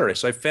them Saturday.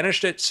 So I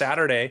finished it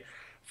Saturday,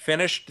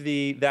 finished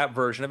that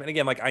version of it. And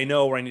again, like, I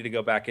know where I need to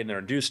go back in there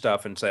and do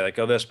stuff and say, like,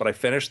 oh, this, but I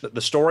finished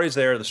the story's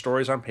there. The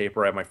story's on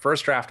paper. I have my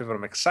first draft of it.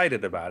 I'm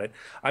excited about it.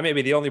 I may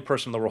be the only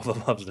person in the world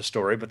that loves the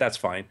story, but that's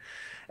fine.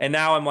 And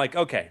now I'm like,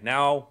 okay,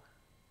 now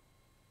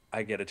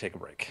I get to take a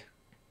break,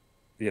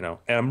 and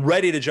I'm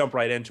ready to jump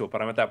right into it,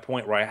 but I'm at that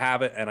point where I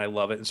have it and I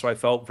love it. And so I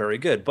felt very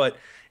good, but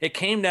it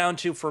came down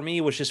to, for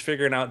me, was just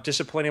figuring out,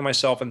 disciplining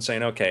myself and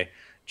saying, okay,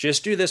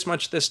 just do this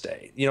much this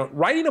day.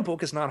 Writing a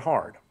book is not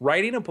hard.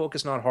 Writing a book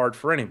is not hard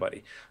for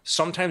anybody.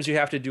 Sometimes you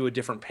have to do a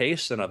different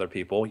pace than other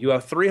people. You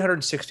have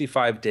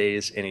 365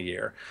 days in a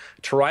year.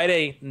 To write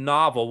a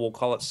novel, we'll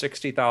call it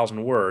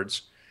 60,000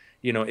 words.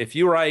 If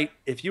you write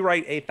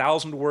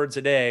 1,000 words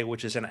a day,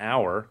 which is an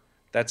hour,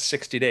 that's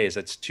 60 days.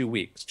 That's 2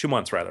 weeks, 2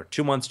 months rather.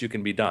 2 months you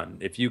can be done.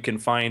 If you can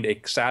find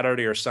a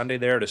Saturday or Sunday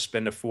there to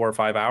spend 4 or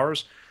 5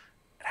 hours,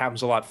 it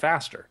happens a lot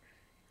faster.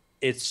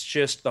 It's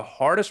just the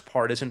hardest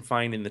part isn't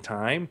finding the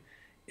time.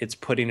 It's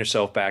putting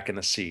yourself back in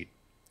the seat.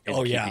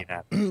 Oh, yeah.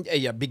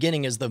 Yeah,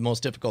 beginning is the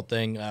most difficult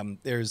thing.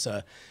 There's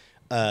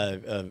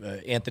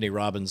Anthony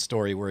Robbins'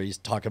 story where he's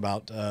talking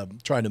about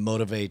trying to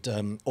motivate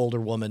older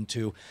woman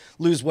to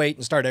lose weight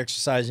and start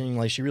exercising.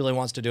 Like, she really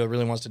wants to do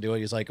it,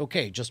 He's like,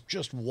 okay,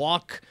 just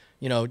walk,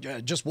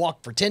 just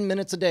walk for 10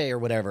 minutes a day or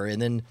whatever. And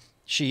then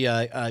she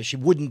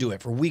wouldn't do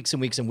it for weeks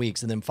and weeks and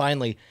weeks. And then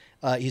finally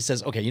he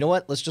says, okay, you know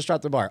what? Let's just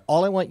drop the bar.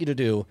 All I want you to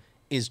do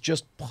is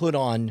just put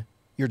on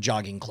your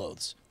jogging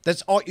clothes.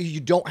 That's all. You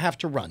don't have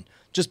to run.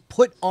 Just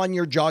put on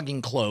your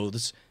jogging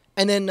clothes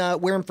and then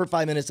wear them for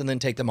 5 minutes and then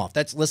take them off.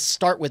 Let's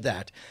start with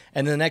that.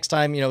 And then the next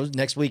time,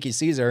 next week he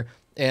sees her,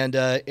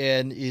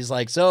 And he's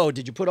like, so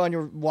did you put on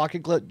your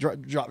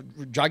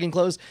jogging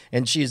clothes?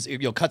 And she's,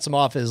 cuts him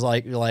off as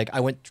like, I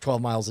went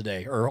 12 miles a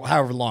day or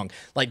however long.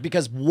 Like,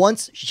 because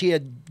once she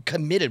had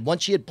committed,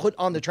 once she had put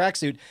on the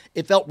tracksuit,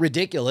 it felt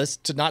ridiculous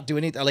to not do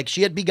anything. Like,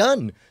 she had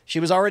begun. She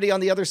was already on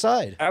the other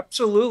side.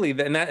 Absolutely.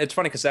 And it's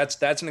funny because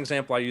that's an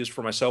example I used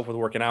for myself with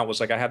working out was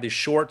like, I have these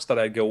shorts that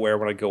I'd go wear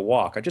when I go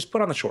walk. I just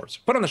put on the shorts,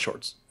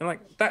 and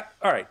like that.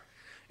 All right.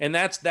 And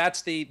that's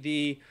as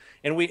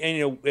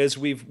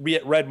we've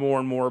read more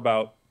and more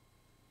about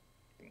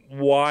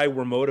why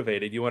we're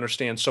motivated, you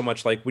understand so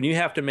much. Like when you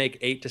have to make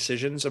 8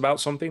 decisions about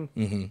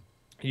something,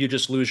 you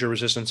just lose your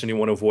resistance and you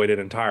want to avoid it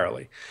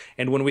entirely.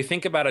 And when we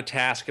think about a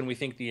task and we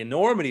think the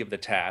enormity of the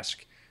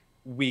task,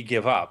 we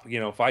give up.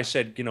 If I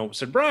said,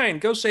 Brian,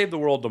 go save the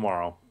world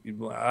tomorrow.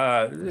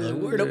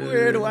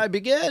 Where do I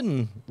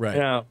begin? Right.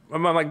 Yeah.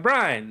 I'm like,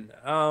 Brian,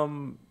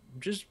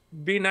 just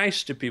be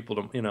nice to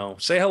people.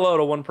 Say hello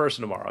to one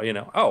person tomorrow.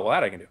 Oh, well,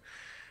 that I can do.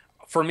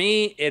 For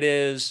me, it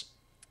is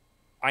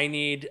I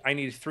need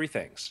 3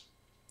 things.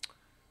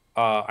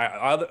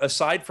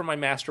 Aside from my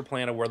master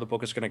plan of where the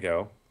book is going to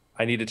go,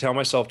 I need to tell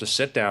myself to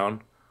sit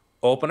down,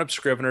 open up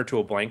Scrivener to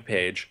a blank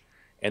page,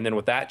 and then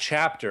with that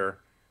chapter,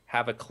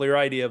 have a clear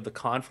idea of the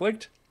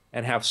conflict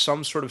and have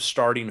some sort of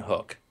starting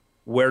hook.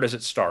 Where does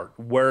it start?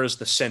 Where is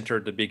the center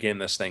to begin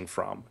this thing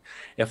from?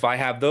 If I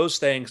have those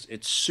things,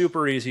 it's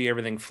super easy.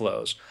 Everything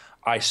flows.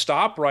 I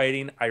stop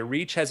writing. I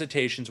reach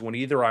hesitations when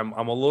either I'm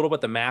a little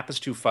bit, the map is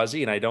too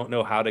fuzzy and I don't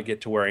know how to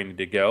get to where I need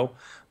to go.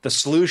 The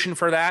solution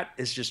for that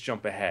is just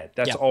jump ahead.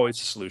 That's always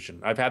the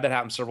solution. I've had that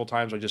happen several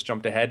times. I just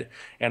jumped ahead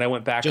and I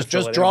went back. Just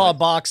draw a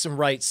box and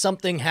write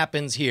something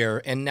happens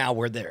here and now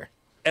we're there.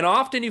 And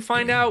often you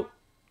find out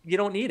you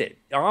don't need it.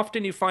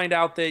 Often you find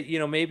out that,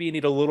 maybe you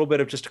need a little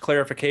bit of just a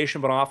clarification,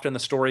 but often the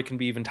story can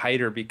be even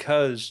tighter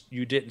because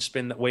you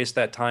didn't waste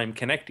that time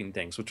connecting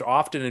things, which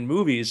often in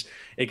movies,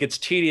 it gets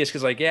tedious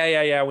because like,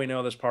 yeah, we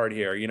know this part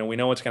here. We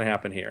know what's going to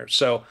happen here.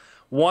 So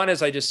one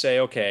is I just say,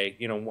 okay,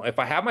 if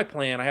I have my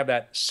plan, I have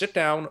that, sit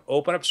down,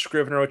 open up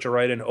Scrivener, which I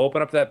write in,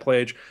 open up that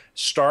page,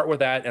 start with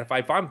that. And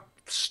if I'm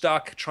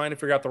stuck trying to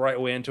figure out the right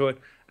way into it,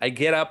 I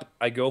get up,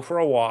 I go for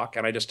a walk,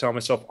 and I just tell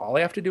myself, all I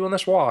have to do on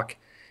this walk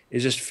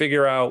is just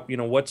figure out,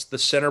 what's the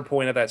center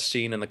point of that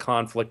scene and the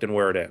conflict and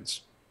where it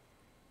ends.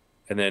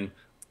 And then,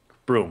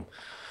 boom.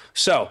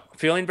 So,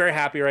 feeling very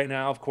happy right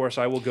now. Of course,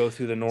 I will go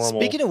through the normal.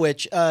 Speaking of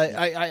which,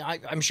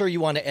 I'm sure you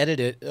want to edit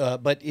it,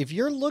 but if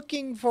you're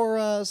looking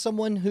for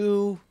someone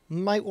who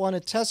might want to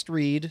test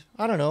read,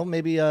 I don't know,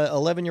 maybe a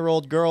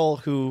 11-year-old girl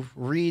who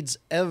reads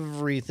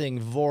everything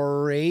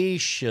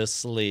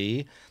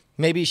voraciously.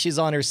 Maybe she's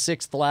on her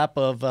 6th lap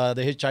of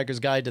The Hitchhiker's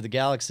Guide to the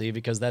Galaxy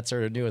because that's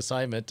her new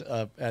assignment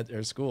at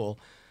her school.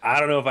 I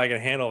don't know if I can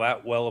handle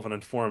that well of an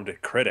informed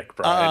critic,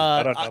 Brian.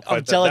 I don't know if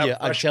I'm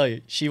telling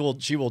you, she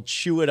will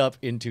chew it up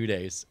in 2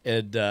 days.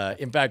 And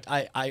in fact,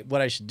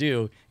 what I should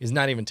do is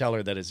not even tell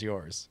her that it's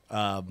yours.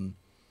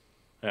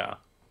 Yeah.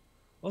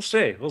 We'll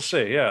see.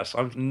 Yes,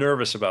 I'm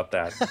nervous about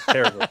that.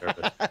 Terribly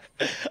nervous.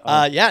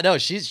 Yeah, no,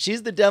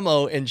 she's the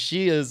demo, and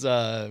she is.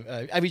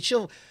 I mean,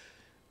 she'll.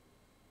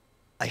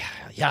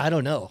 I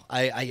don't know.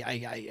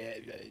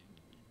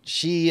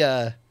 She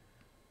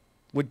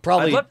would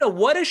probably. I'd love to know,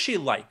 what is she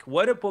like?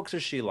 What books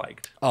has she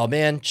liked? Oh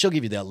man, she'll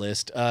give you that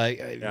list.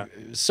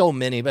 So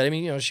many, but I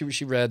mean,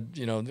 she read,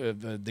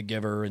 the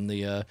Giver and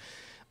the,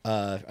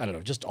 I don't know,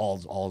 just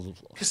all.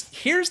 Because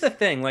here's the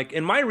thing, like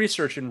in my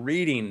research and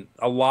reading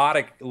a lot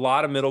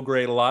of middle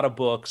grade, a lot of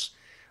books,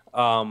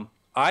 I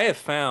have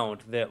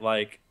found that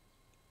like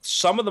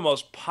some of the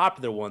most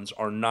popular ones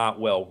are not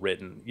well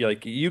written.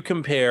 You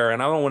compare,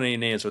 and I don't want any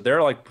names, but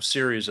they're like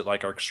series that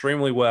like are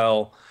extremely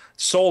well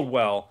sold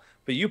well.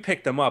 But you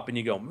pick them up and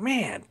you go,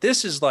 man,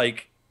 this is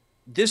like.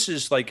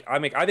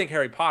 I think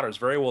Harry Potter is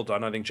very well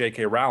done. I think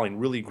J.K. Rowling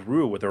really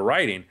grew with her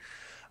writing.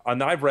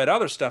 And I've read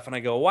other stuff and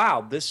I go,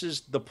 wow,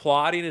 the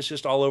plotting is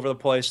just all over the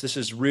place. This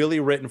is really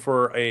written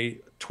for a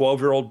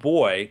 12-year-old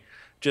boy.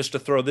 Just to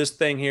throw this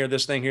thing here,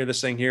 this thing here,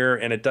 this thing here,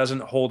 and it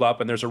doesn't hold up.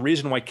 And there's a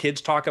reason why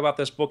kids talk about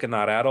this book and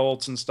not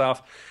adults and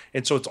stuff.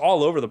 And so it's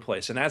all over the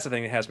place. And that's the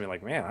thing that has me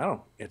like, man,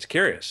 it's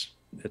curious.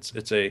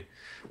 It's a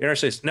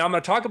interesting. Now I'm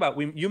going to talk about,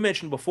 you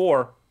mentioned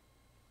before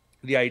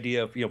the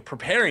idea of,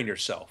 preparing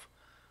yourself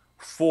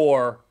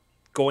for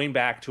going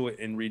back to it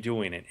and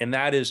redoing it. And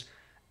that is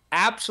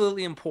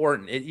absolutely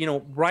important.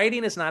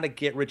 Writing is not a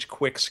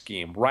get-rich-quick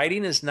scheme.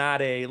 Writing is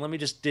not a, let me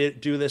just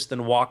do this,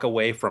 then walk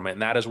away from it.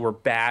 And that is where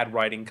bad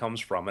writing comes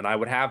from. And I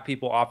would have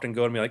people often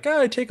go to me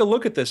like, take a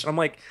look at this. And I'm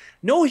like,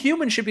 no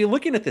human should be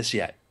looking at this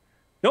yet.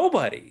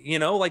 Nobody.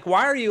 Like,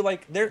 why are you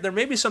like, there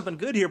may be something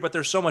good here, but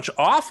there's so much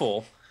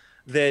awful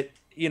that,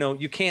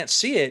 you can't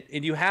see it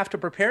and you have to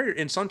prepare.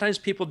 And sometimes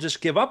people just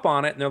give up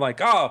on it and they're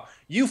like, oh,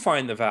 you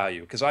find the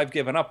value because I've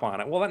given up on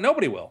it. Well,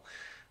 nobody will.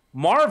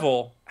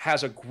 Marvel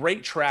has a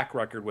great track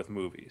record with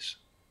movies.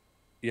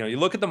 You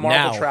look at the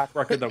Marvel track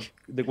record,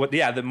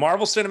 the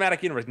Marvel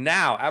Cinematic Universe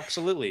now,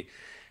 absolutely.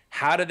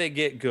 How did they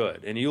get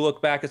good? And you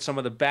look back at some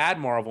of the bad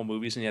Marvel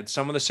movies and you had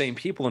some of the same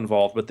people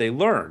involved, but they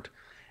learned.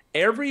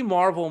 every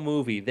Marvel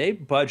movie, they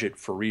budget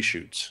for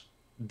reshoots.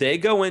 They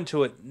go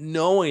into it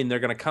knowing they're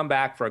going to come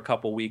back for a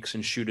couple weeks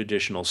and shoot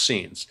additional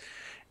scenes.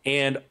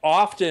 And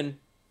often,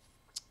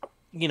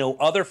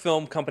 other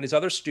film companies,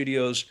 other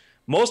studios,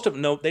 most of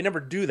them, no, they never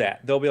do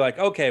that. They'll be like,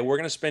 okay, we're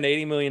going to spend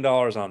 $80 million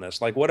on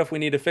this. Like, what if we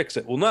need to fix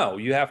it? Well, no,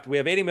 we have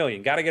 80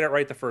 million. Got to get it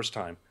right the first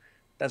time.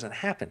 Doesn't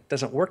happen.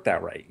 Doesn't work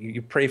that right. You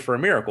pray for a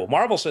miracle.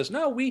 Marvel says,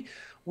 no, we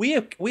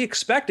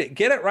expect it.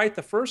 Get it right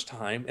the first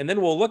time, and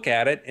then we'll look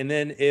at it, and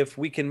then if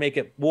we can make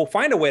it, we'll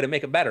find a way to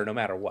make it better no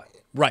matter what.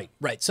 Right,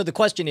 right. So the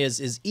question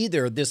is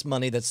either this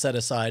money that's set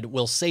aside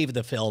will save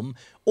the film,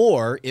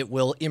 or it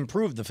will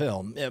improve the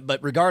film.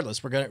 But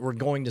regardless, we're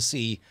going to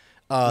see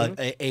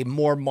a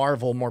more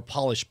Marvel, more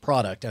polished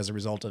product as a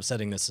result of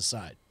setting this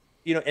aside.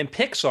 And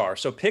Pixar.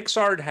 So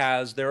Pixar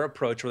has their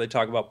approach where they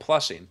talk about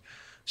plussing.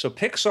 So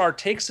Pixar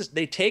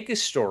take a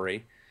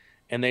story,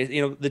 and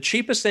the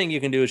cheapest thing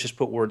you can do is just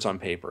put words on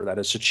paper. That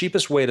is the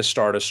cheapest way to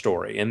start a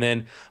story. And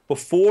then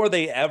before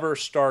they ever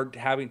start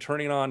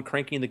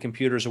cranking the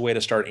computers away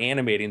to start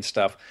animating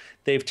stuff,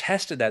 they've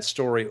tested that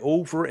story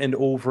over and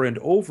over and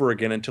over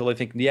again until they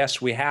think,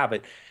 yes, we have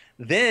it.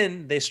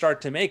 Then they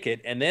start to make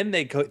it, and then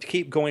they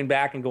keep going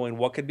back and going,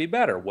 what could be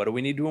better? What do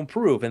we need to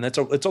improve? And it's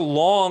a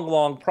long,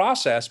 long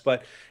process,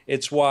 but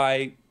it's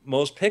why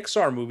most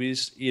Pixar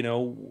movies,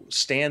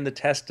 stand the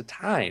test of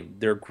time.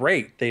 They're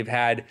great. They've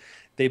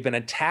been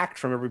attacked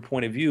from every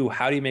point of view.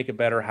 How do you make it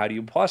better? How do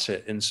you plus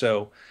it? And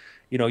so,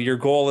 your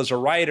goal as a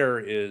writer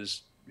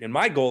and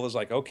my goal is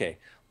like, okay,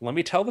 let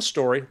me tell the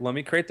story. Let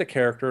me create the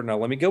character. Now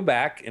let me go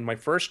back. And my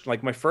first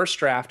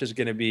draft is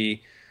going to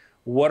be,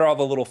 what are all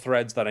the little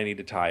threads that I need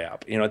to tie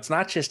up? It's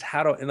not just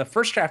and the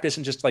first draft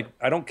isn't just like,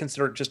 I don't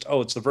consider it just,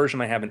 it's the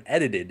version I haven't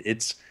edited.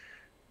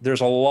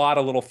 There's a lot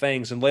of little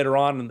things. And later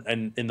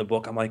on in the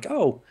book, I'm like,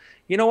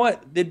 you know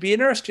what? It'd be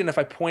interesting if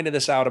I pointed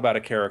this out about a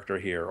character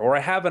here, or I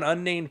have an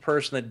unnamed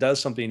person that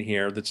does something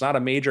here that's not a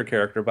major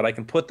character, but I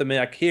can put them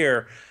back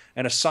here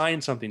and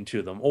assign something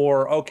to them.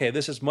 Or, okay,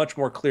 this is much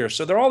more clear.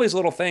 So there are all these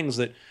little things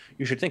that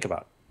you should think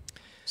about.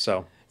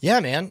 So. Yeah,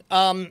 man.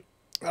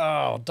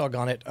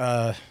 Doggone it.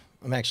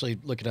 I'm actually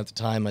looking at the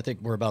time. I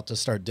think we're about to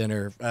start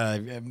dinner.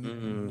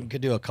 We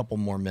could do a couple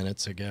more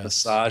minutes, I guess.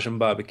 Massage and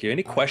barbecue.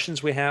 Any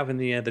questions we have in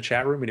the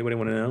chat room? Anybody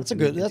want to know?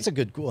 That's a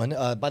good one.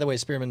 By the way,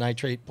 Spearman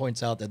Nitrate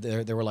points out that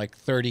there were like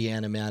 30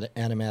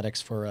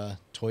 animatics for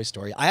Toy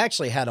Story. I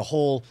actually had a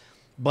whole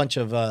bunch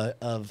of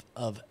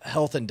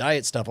health and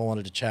diet stuff I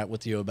wanted to chat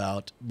with you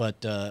about,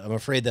 but I'm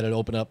afraid that it'd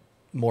open up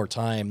more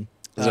time.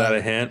 Is that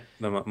a hint?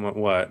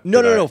 What?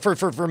 No.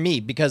 For me,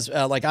 because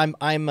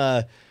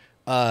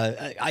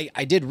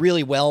I did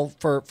really well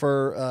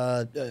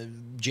for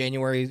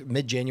January,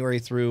 mid-January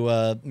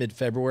through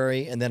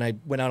mid-February, and then I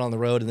went out on the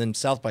road, and then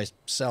South by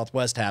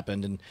Southwest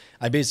happened, and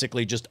I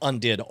basically just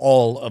undid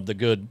all of the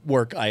good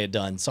work I had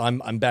done. So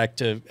I'm back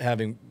to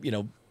having,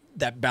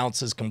 that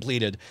bounce is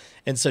completed,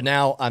 and so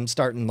now I'm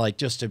starting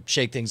just to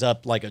shake things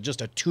up,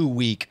 just a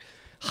 2-week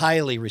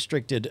highly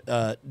restricted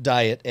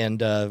diet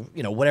and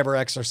whatever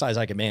exercise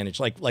I can manage.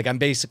 Like I'm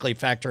basically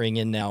factoring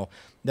in now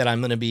that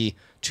I'm going to be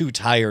too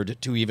tired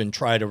to even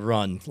try to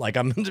run. Like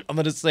I'm going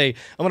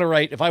to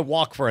write, if I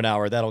walk for an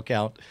hour, that'll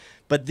count.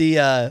 But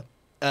the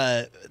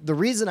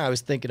reason I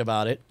was thinking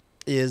about it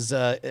is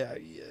I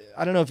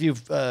don't know if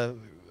you've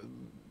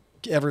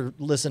ever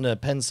listened to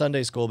Penn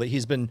Sunday School, but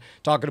he's been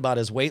talking about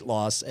his weight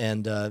loss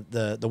and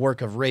the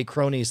work of Ray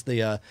Cronies,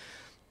 the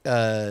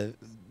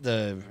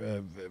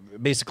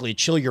basically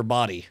chill your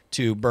body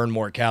to burn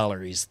more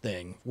calories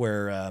thing,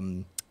 where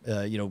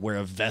wear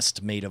a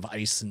vest made of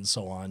ice and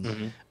so on.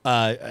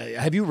 Mm-hmm.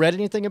 Have you read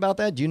anything about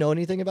that? Do you know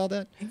anything about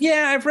that?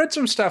 Yeah, I've read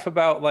some stuff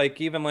about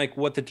even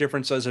what the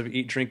difference is of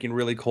drinking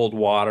really cold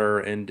water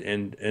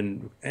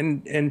and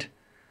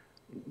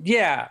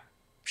yeah,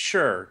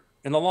 sure.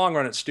 In the long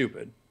run, it's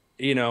stupid.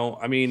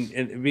 And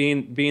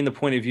being the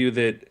point of view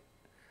that,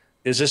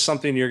 is this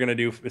something you're going to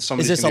do? Is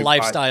this a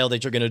lifestyle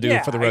that you're going to do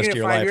for the rest of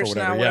your life or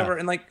whatever? Whatever.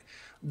 And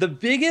the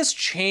biggest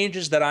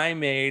changes that I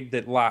made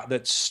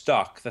that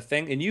stuck, the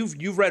thing, and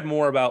you've read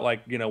more about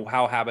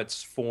how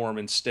habits form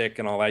and stick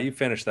and all that. You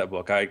finished that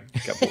book. I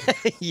got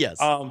bored. Yes.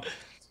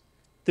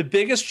 The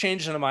biggest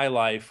changes in my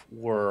life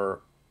were,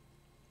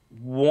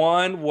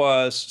 one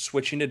was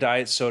switching to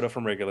diet soda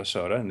from regular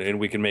soda, and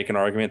we can make an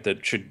argument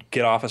that should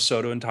get off of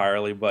soda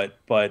entirely. But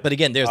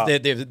again, there's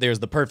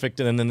the perfect,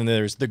 and then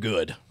there's the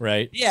good,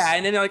 right? Yeah,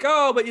 and then they're like,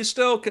 but you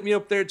still,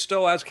 there it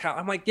still has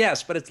I'm like,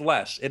 yes, but it's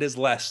less. It is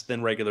less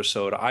than regular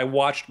soda. I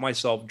watched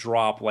myself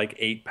drop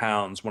 8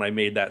 pounds when I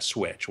made that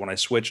switch. When I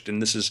switched,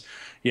 and this is,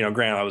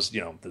 granted, I was.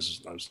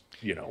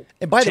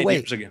 And by the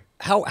way,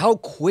 how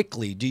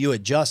quickly do you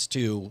adjust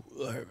to,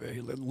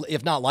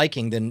 if not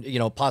liking, then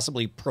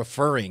possibly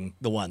preferring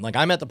the one? Like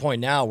I'm at the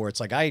point now where it's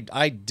like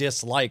I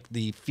dislike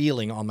the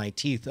feeling on my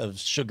teeth of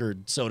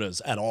sugared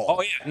sodas at all.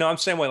 Oh yeah, no, I'm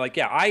the same way.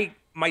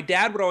 My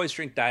dad would always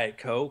drink Diet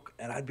Coke,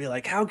 and I'd be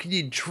like, how can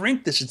you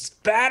drink this? It's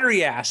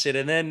battery acid.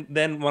 And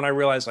then when I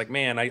realized,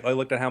 man, I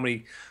looked at how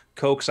many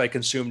Cokes I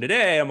consumed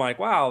today, I'm like,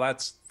 wow,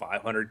 that's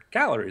 500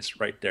 calories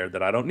right there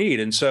that I don't need.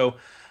 And so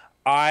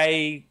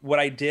what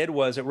I did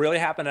was, it really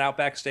happened at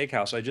Outback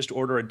Steakhouse. I just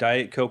order a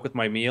Diet Coke with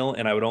my meal,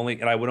 and I would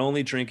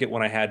only drink it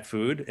when I had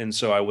food, and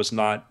so I was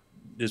not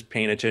just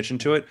paying attention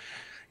to it.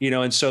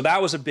 And so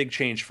that was a big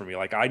change for me.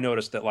 Like, I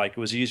noticed that, like, it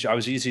was easy.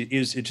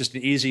 It's just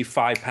an easy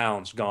 5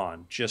 pounds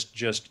gone,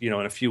 just in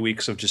a few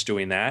weeks of just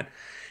doing that.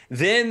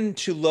 Then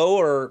to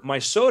lower my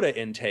soda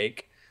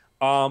intake,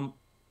 I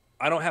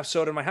don't have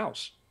soda in my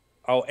house.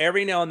 Oh,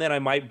 every now and then I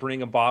might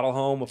bring a bottle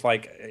home with,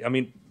 like, I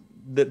mean,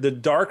 the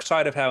dark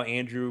side of how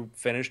Andrew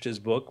finished his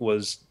book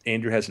was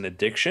Andrew has an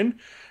addiction,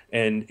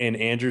 and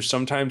Andrew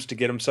sometimes, to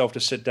get himself to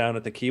sit down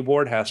at the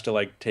keyboard, has to,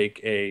 like,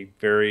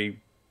 he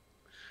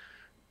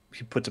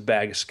puts a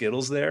bag of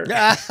Skittles there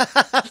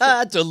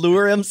to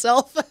lure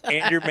himself.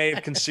 Andrew may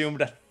have consumed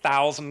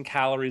 1,000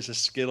 calories of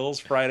Skittles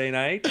Friday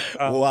night.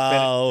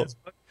 Wow.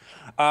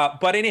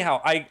 But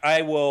anyhow,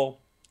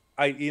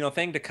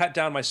 thing to cut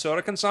down my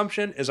soda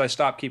consumption is I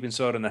stopped keeping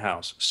soda in the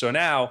house. So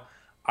now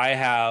I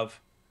have,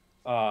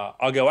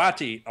 I'll go out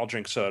to eat, I'll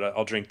drink soda,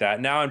 I'll drink that.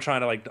 Now I'm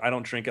trying to, like, I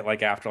don't drink it,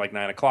 like, after, like,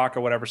 9 o'clock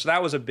or whatever. So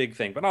that was a big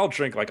thing. But I'll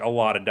drink, like, a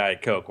lot of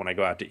Diet Coke when I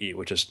go out to eat,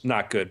 which is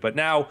not good. But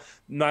now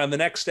the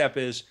next step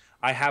is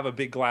I have a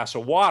big glass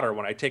of water.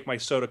 When I take my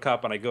soda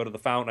cup and I go to the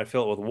fountain, I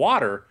fill it with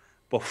water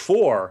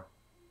before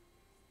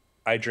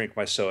I drink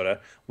my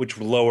soda, which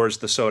lowers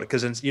the soda,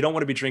 because you don't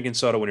want to be drinking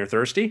soda when you're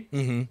thirsty.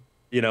 Mm-hmm.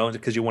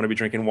 Because you want to be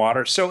drinking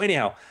water. So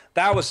anyhow,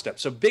 that was step.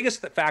 So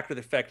biggest factor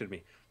that affected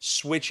me,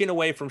 switching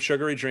away from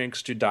sugary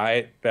drinks to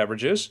diet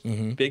beverages,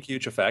 big,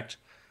 huge effect.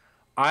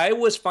 I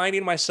was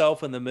finding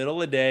myself in the middle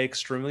of the day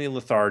extremely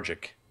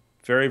lethargic,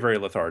 very, very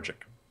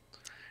lethargic.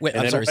 Wait,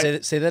 I'm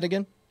sorry, say that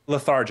again?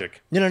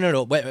 Lethargic.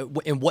 No. Wait,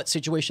 in what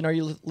situation are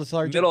you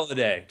lethargic? Middle of the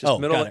day. Just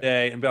middle of the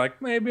day, and be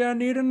like, maybe I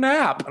need a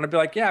nap. And I'd be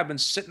like, yeah, I've been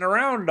sitting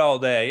around all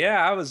day.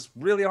 Yeah, it was a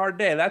really hard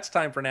day. That's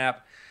time for a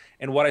nap.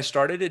 And what I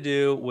started to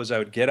do was I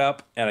would get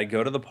up and I'd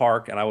go to the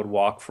park and I would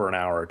walk for an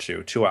hour or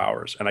 2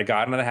 hours. And I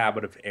got into the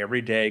habit of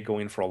every day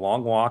going for a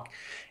long walk.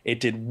 It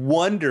did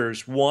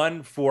wonders.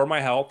 One, for my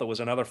health. It was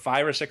another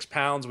 5 or 6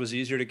 pounds was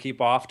easier to keep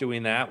off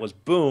doing that. Was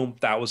boom.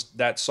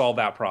 That solved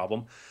that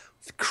problem.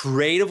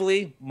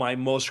 Creatively, my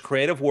most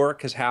creative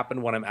work has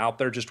happened when I'm out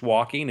there just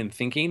walking and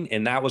thinking.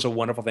 And that was a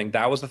wonderful thing.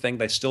 That was the thing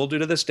that I still do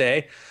to this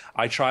day.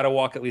 I try to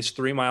walk at least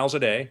 3 miles a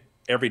day,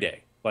 every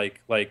day.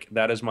 Like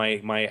that is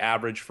my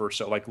average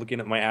like looking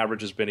at my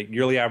average has been,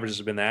 yearly average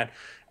has been that.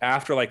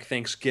 After, like,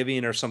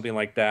 Thanksgiving or something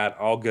like that,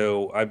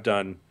 I've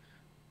done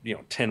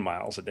 10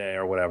 miles a day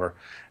or whatever.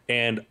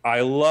 And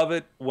I love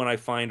it when I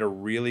find a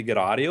really good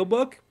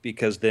audiobook,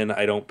 because then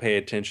I don't pay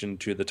attention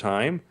to the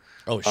time.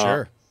 Oh,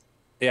 sure.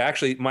 Yeah,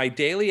 actually, my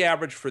daily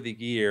average for the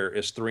year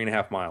is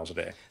 3.5 miles a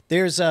day.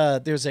 There's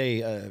a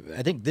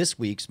I think this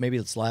week's, maybe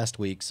it's last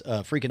week's,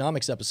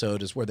 Freakonomics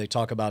episode is where they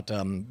talk about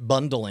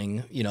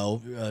bundling,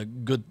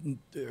 good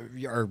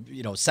or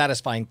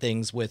satisfying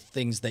things with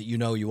things that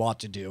you ought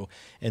to do,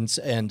 and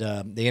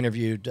they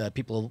interviewed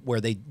people where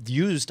they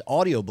used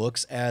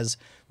audiobooks as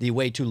the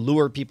way to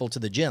lure people to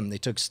the gym. They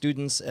took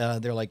students,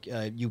 they're like,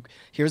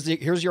 here's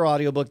your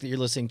audiobook that you're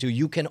listening to.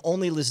 You can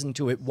only listen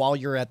to it while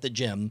you're at the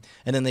gym,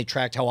 and then they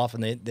tracked how often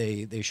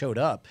they showed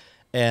up.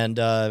 And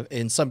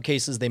in some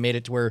cases, they made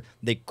it to where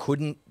they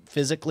couldn't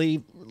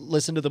physically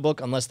listen to the book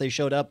unless they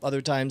showed up.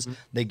 Other times,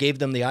 they gave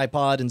them the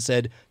iPod and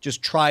said,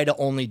 just try to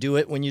only do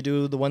it when you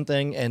do the one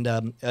thing.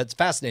 And it's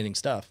fascinating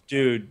stuff.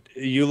 Dude,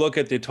 you look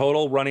at the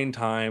total running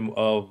time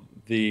of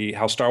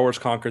how Star Wars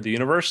conquered the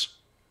universe.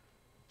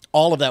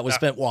 All of that was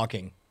spent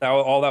walking.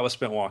 All that was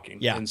spent walking.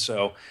 Yeah. And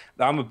so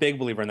I'm a big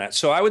believer in that.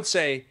 So I would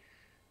say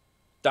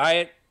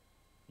diet.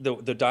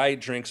 The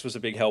diet drinks was a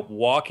big help.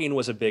 Walking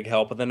was a big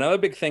help. But another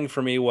big thing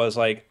for me was,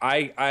 like,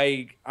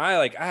 I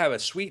have a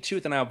sweet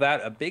tooth, and I have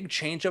that. A big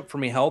change up for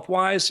me health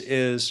wise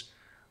is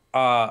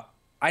I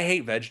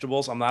hate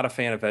vegetables. I'm not a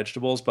fan of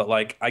vegetables, but,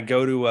 like, I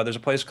go to there's a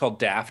place called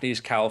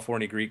Daphne's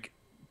California Greek.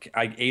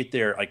 I ate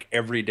there, like,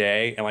 every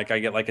day, and, like, I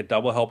get, like, a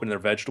double helping of their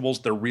vegetables.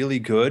 They're really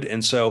good.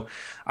 And so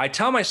I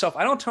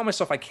don't tell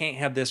myself I can't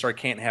have this or I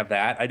can't have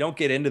that. I don't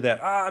get into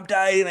that, I'm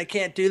dieting, I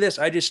can't do this.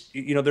 I just,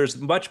 there's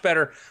much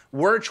better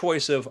word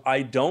choice of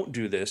I don't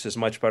do this is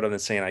much better than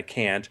saying I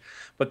can't.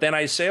 But then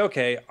I say,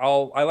 okay,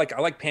 I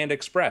like Panda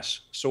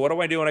Express. So what do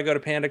I do when I go to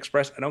Panda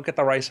Express? I don't get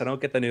the rice, I don't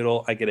get the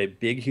noodle. I get a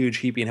big, huge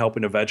heaping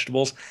helping of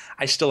vegetables.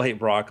 I still hate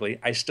broccoli.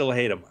 I still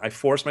hate them. I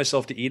force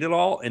myself to eat it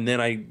all, and then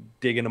I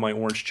dig into my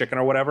orange chicken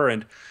or whatever,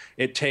 and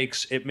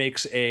it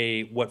makes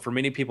what for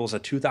many people is a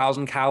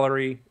 2,000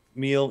 calorie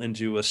meal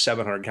into a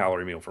 700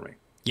 calorie meal for me.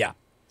 Yeah.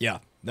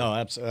 No,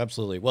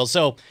 absolutely. Well,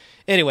 so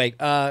anyway,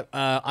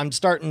 I'm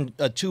starting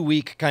a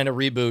 2-week kind of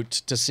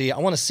reboot to see. I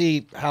want to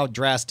see how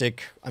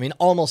drastic. I mean,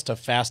 almost to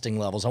fasting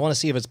levels. I want to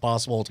see if it's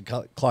possible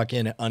to clock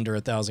in at under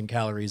 1,000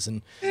 calories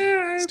and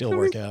still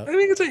work out. I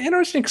think it's an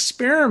interesting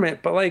experiment,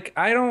 but, like,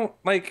 I don't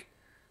like.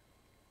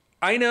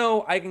 I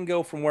know I can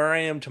go from where I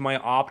am to my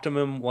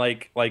optimum,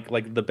 like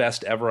the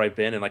best ever I've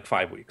been in, like,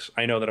 5 weeks.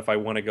 I know that if I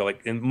want to go,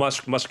 like, in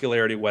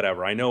muscularity,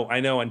 whatever. I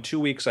know in 2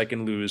 weeks I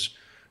can lose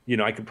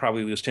I could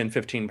probably lose 10,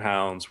 15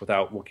 pounds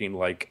without looking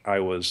like I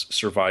was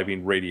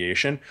surviving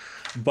radiation.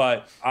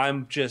 But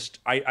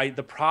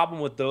the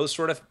problem with those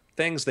sort of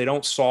things, they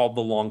don't solve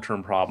the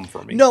long-term problem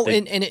for me. No,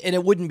 and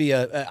it wouldn't be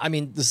I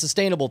mean, the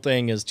sustainable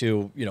thing is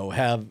to,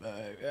 have,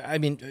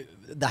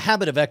 the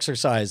habit of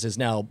exercise is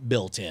now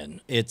built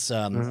in. It's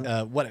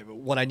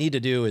what I need to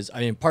do is,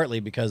 partly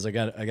because I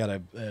got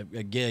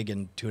a gig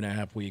in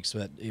 2.5 weeks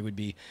that it would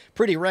be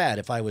pretty rad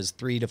if I was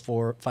 3 to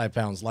 5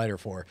 pounds lighter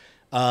for.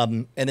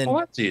 And then, well,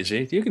 that's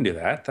easy. You can do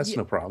that. That's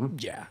no problem.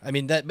 Yeah,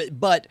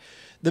 but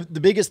the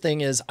biggest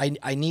thing is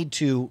I need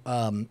to,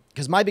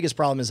 because my biggest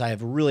problem is I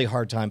have a really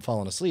hard time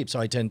falling asleep.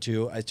 So I tend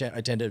to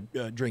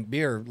drink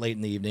beer late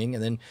in the evening,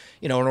 and then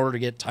in order to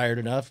get tired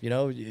enough,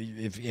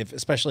 if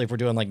especially if we're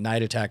doing like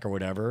Night Attack or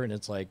whatever, and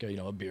it's like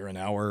a beer an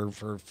hour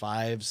for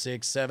 5,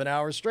 6, 7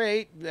 hours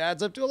straight,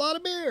 adds up to a lot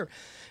of beer.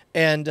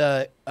 And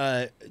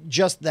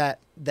just that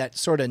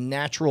sort of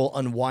natural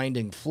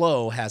unwinding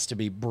flow has to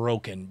be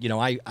broken.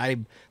 I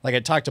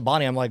talked to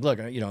Bonnie. I'm like, look,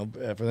 for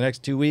the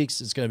next 2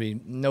 weeks, it's going to be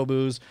no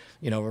booze.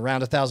 Around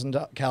 1,000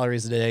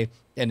 calories a day.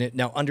 And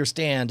now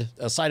understand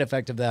a side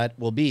effect of that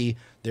will be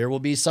there will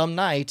be some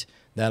night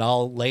that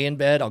I'll lay in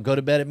bed. I'll go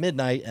to bed at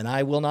midnight, and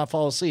I will not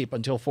fall asleep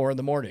until 4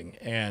 a.m.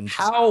 And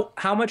how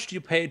much do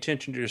you pay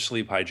attention to your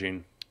sleep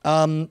hygiene?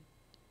 A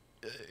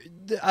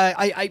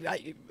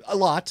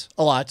lot.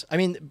 I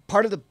mean,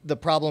 part of the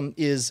problem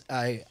is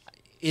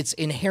it's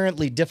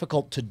inherently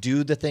difficult to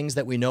do the things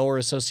that we know are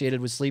associated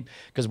with sleep,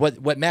 because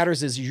what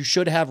matters is you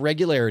should have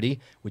regularity,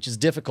 which is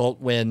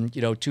difficult when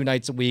 2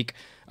 nights a week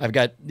I've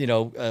got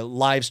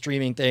live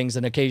streaming things,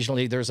 and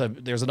occasionally there's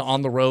an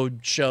on the road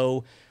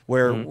show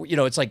where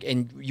it's like,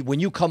 and when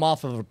you come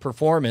off of a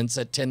performance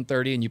at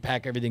 10:30 and you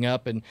pack everything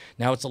up, and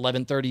now it's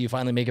 11:30, you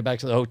finally make it back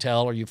to the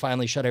hotel, or you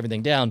finally shut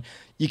everything down.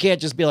 You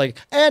can't just be like,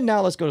 and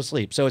now let's go to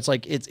sleep. So it's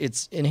like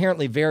it's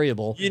inherently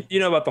variable. You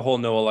know about the whole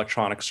no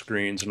electronic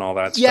screens and all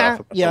that yeah,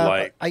 stuff.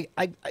 Yeah,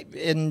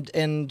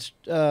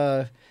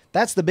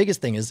 that's the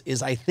biggest thing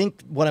is I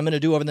think what I'm going to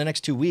do over the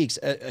next 2 weeks,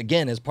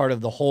 again, as part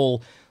of the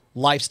whole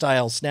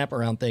lifestyle snap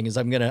around thing, is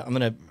I'm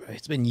gonna.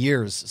 It's been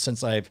years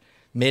since I've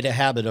made a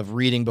habit of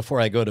reading before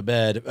I go to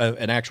bed,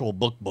 an actual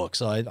book.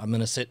 So I'm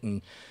going to sit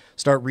and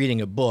start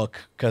reading a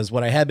book, because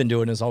what I had been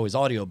doing is always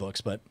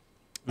audiobooks. But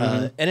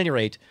at any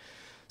rate,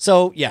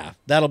 so yeah,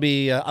 that'll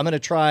be, I'm going to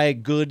try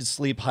good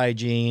sleep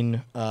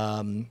hygiene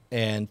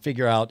and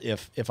figure out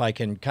if I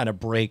can kind of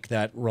break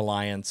that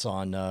reliance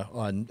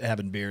on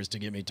having beers to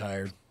get me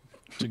tired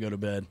to go to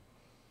bed.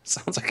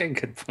 Sounds like a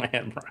good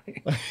plan,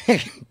 Brian.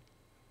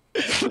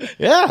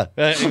 Yeah,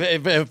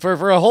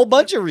 for a whole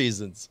bunch of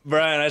reasons.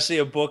 Brian, I see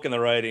a book in the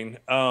writing.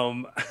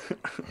 How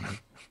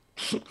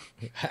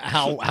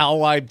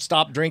I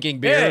stopped drinking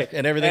beer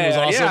and everything was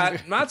awesome. Yeah,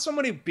 not so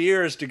many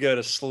beers to go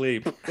to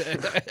sleep.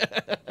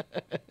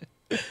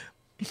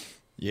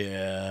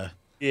 Yeah.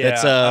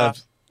 Yeah.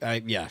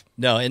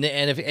 No, and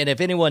if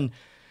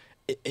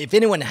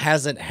anyone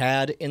hasn't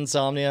had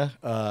insomnia,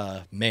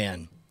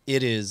 man,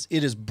 it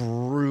is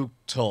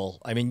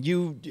brutal. I mean,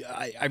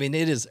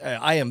 it is.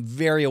 I am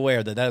very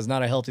aware that is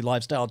not a healthy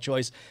lifestyle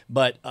choice.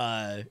 But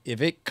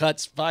if it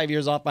cuts 5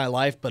 years off my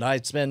life, but I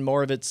spend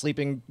more of it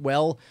sleeping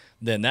well,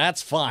 then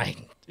that's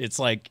fine. It's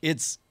like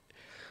it's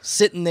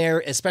sitting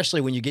there,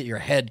 especially when you get your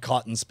head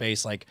caught in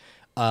space, like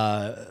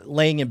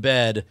laying in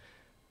bed,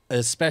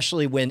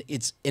 especially when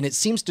it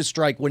seems to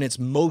strike when it's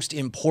most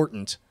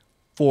important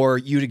for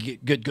you to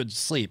get good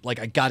sleep. Like,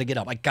 I got to get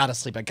up. I got to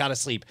sleep.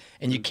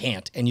 And you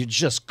can't. And you're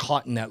just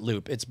caught in that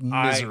loop. It's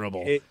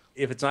miserable.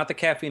 If it's not the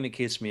caffeine that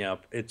keeps me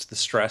up, it's the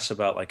stress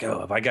about like, oh,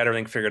 have I got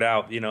everything figured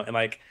out? And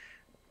like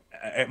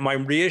my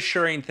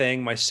reassuring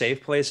thing, my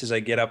safe place is I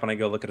get up and I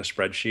go look at a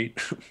spreadsheet.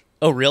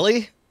 Oh,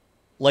 really?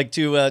 Like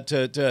to let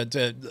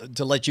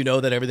you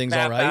know that everything's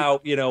all right?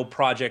 Out,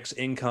 projects,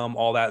 income,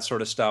 all that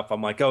sort of stuff.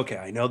 I'm like, okay,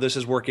 I know this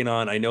is working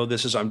on. I know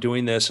I'm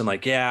doing this. And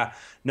like, yeah,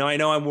 no, I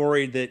know I'm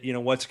worried that,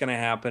 what's going to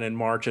happen in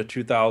March of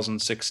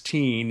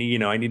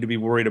 2016. I need to be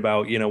worried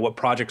about, what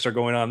projects are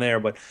going on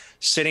there. But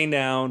sitting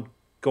down,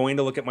 going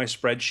to look at my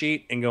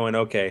spreadsheet and going,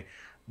 okay,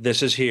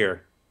 this is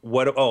here.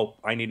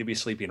 I need to be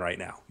sleeping right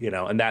now,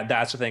 and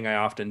that's the thing I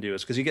often do,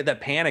 is because you get that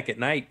panic at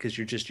night because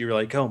you're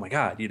like, oh my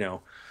God,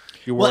 you're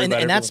worried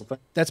about and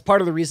that's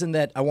part of the reason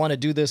that I want to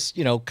do this,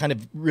 kind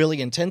of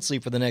really intensely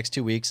for the next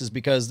 2 weeks, is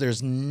because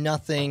there's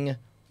nothing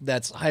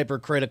that's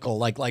hypercritical.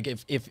 Like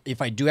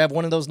if I do have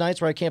one of those nights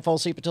where I can't fall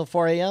asleep until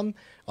 4 a.m.,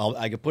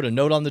 I could put a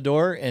note on the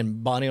door,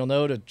 and Bonnie will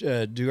know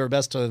to do her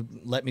best to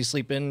let me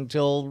sleep in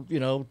until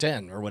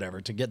 10 or whatever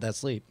to get that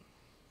sleep.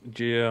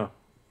 Yeah.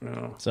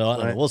 No. So I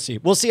don't know. We'll see.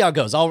 We'll see how it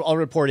goes. I'll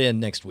report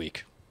in next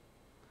week.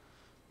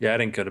 Yeah, I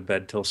didn't go to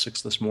bed till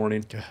 6 this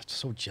morning. God,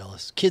 so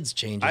jealous. Kids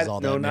changes all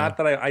that. No, not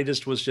that I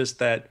just was just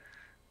that.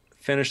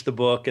 Finished the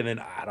book, and then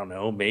I don't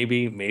know.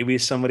 Maybe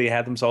somebody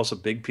had themselves a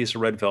big piece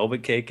of red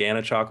velvet cake and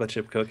a chocolate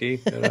chip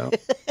cookie.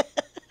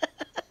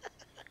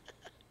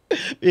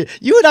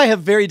 You and I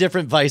have very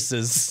different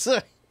vices.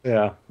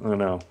 Yeah, I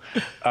know.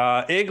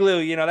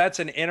 Igloo, that's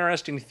an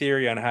interesting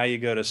theory on how you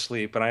go to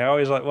sleep. And I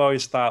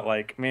always thought,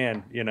 like,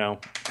 man,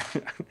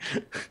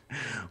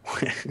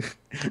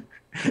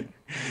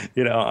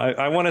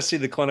 I want to see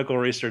the clinical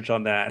research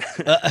on that.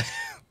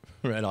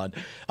 Right on.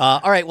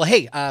 All right. Well,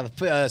 hey,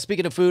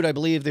 speaking of food, I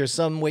believe there's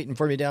some waiting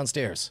for me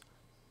downstairs.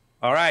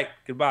 All right.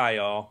 Goodbye,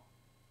 y'all.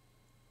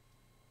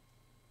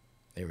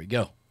 There we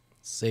go.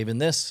 Saving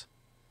this.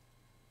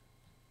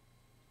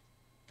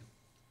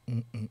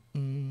 Do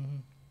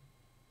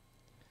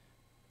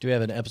we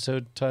have an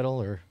episode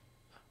title or?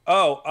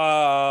 Oh,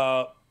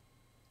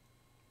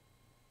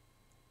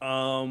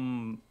 I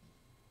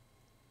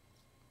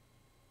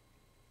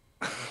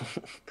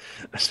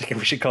was thinking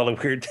we should call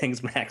it Weird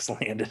Things Max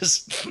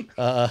Landis.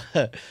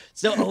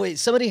 Wait,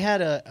 somebody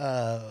had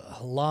a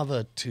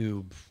lava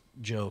tube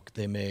joke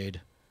they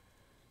made.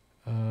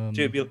 We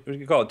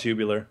can call it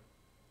Tubular.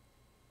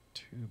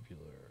 Tubular.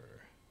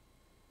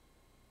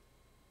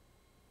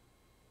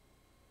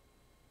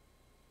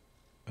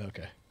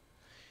 Okay.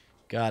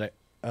 Got it.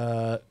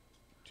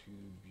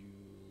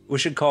 We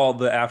should call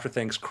the After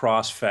Things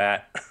Cross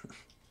Fat.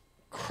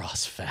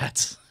 Cross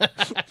fats.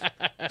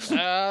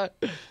 I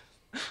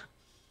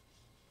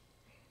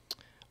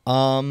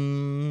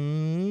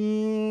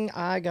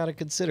gotta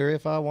consider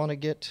if I want to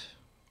get.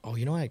 Oh,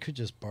 you know, I could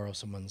just borrow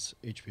someone's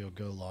HBO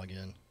Go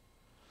login.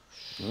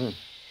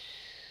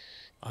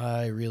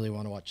 I really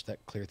want to watch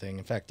that Clear thing.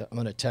 In fact, I'm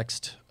gonna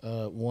text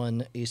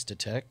one Ace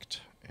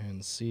Detect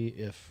and see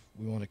if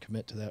we want to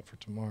commit to that for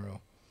tomorrow.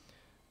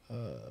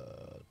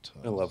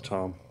 I love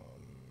Tom.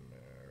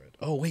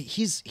 Oh wait,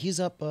 he's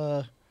up.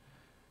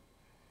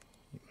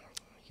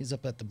 He's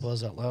up at the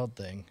Buzz Out Loud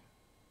thing.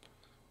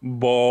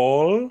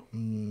 Ball.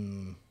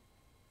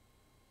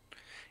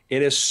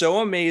 It is so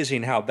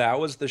amazing how that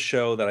was the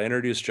show that I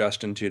introduced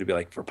Justin to be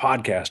like, for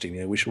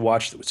podcasting, we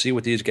should see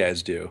what these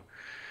guys do.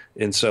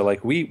 And so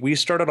like we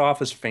started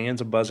off as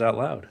fans of Buzz Out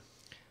Loud.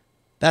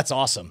 That's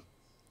awesome.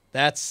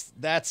 That's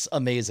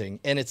amazing.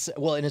 And it's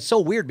so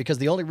weird because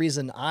the only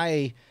reason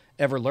I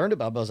ever learned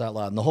about Buzz Out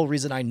Loud and the whole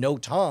reason I know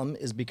Tom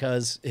is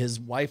because his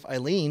wife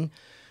Eileen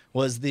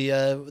was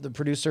the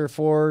producer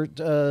for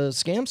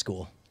Scam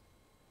School.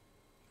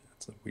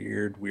 It's a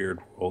weird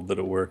world that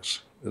it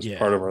works as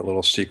part of our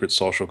little secret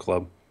social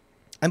club.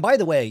 And by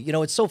the way,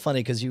 it's so funny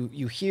because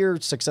you hear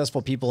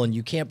successful people and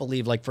you can't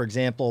believe, like, for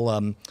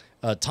example,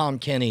 Tom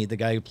Kenny, the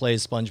guy who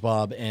plays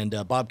SpongeBob, and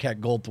Bobcat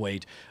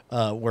Goldthwait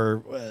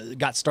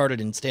got started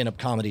in stand-up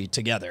comedy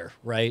together,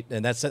 right?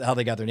 And that's how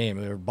they got their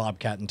name. They were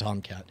Bobcat and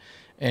Tomcat.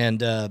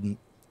 And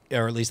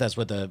or at least that's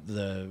what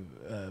the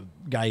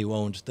guy who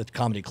owned the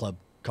comedy club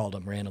called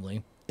them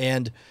randomly.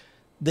 And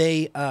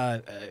they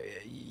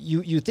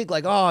you think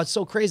like, oh, it's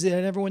so crazy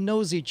that everyone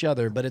knows each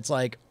other, but it's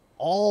like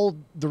all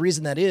the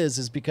reason that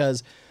is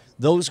because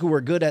those who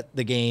were good at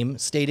the game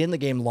stayed in the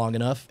game long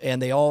enough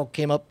and they all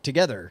came up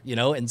together,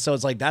 and so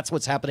it's like that's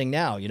what's happening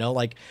now,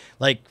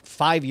 like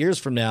 5 years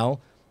from now.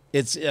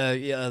 It's,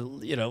 I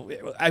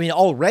mean,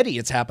 already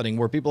it's happening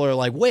where people are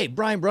like, wait,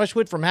 Brian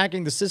Brushwood from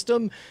Hacking the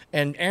System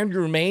and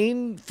Andrew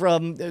Main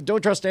from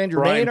Don't Trust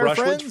Andrew Main are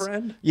friends?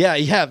 Friend? Yeah.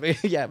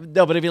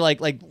 No, but I mean, like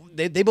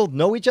they both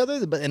know each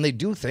other and they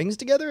do things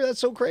together. That's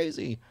so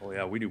crazy. Oh,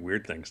 yeah, we do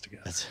weird things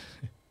together.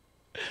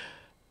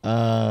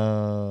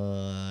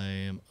 I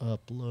am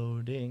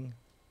uploading.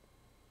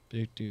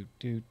 And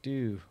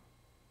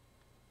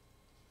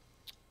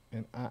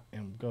I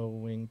am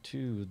going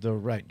to the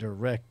right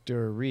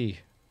directory.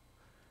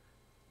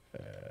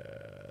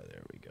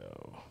 There we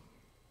go.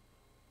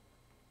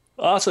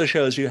 Also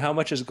shows you how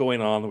much is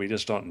going on that we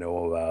just don't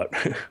know about.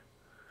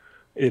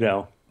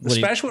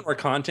 Especially when we're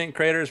content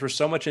creators, we're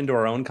so much into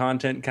our own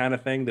content kind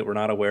of thing that we're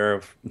not aware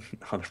of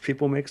other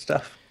people make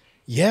stuff.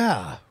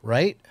 Yeah,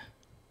 right?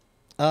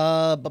 This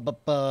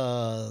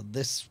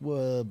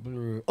was...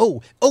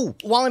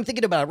 while I'm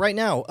thinking about it right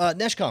now,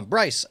 Neshcom,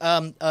 Bryce,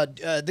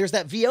 there's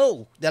that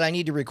VO that I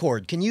need to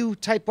record. Can you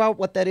type out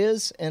what that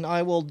is? And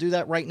I will do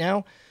that right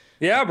now.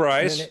 Yeah,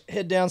 Bryce.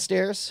 Head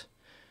downstairs.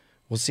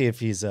 We'll see if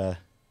he's... I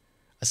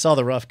saw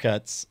the rough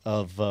cuts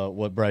of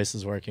what Bryce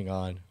is working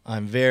on.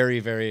 I'm very,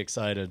 very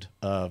excited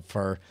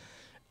for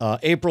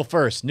April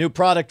 1st. New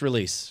product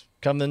release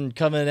coming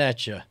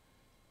at you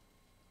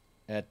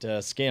at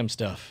Scam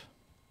Stuff.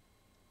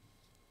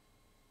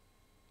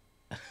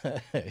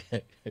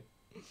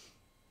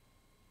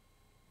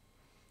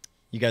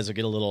 You guys will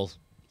get a little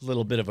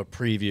bit of a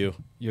preview.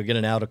 You'll get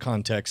an out of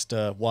context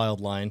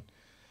wild line.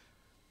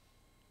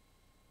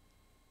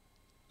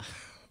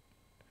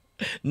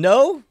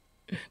 No,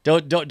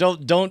 don't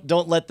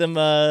let them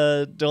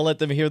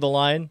hear the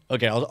line.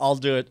 Okay, I'll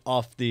do it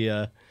off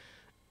the.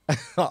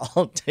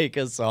 I'll take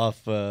us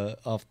off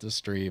the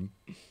stream.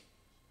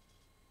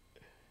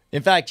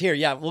 In fact, here,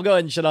 yeah, we'll go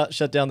ahead and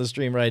shut down the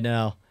stream right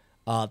now.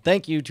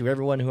 Thank you to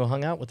everyone who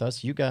hung out with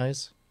us. You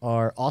guys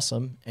are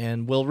awesome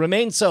and will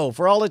remain so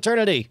for all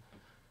eternity.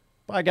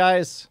 Bye,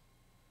 guys.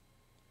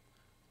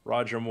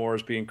 Roger Moore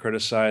is being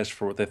criticized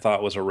for what they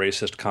thought was a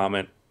racist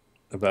comment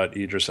about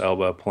Idris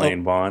Elba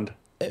playing Bond.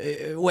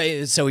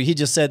 Wait, so he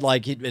just said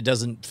like it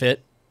doesn't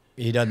fit?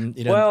 He doesn't.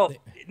 Well,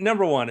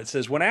 number one, it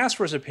says, when asked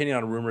for his opinion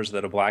on rumors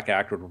that a black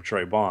actor would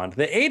portray Bond,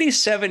 the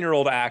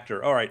 87-year-old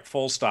actor, all right,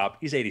 full stop,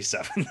 he's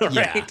 87, all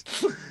right?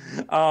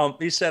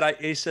 He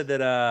said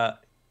that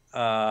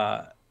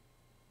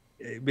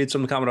he made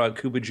some comment about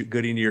Cuba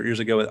Gooding years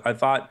ago. I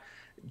thought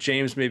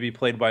James may be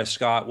played by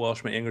Scott,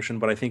 Welshman, Englishman,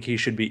 but I think he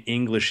should be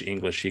English,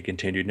 he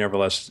continued.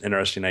 Nevertheless,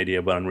 interesting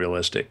idea, but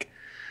unrealistic.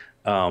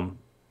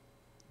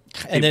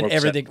 And then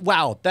everything.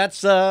 Wow, that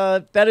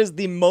is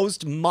the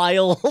most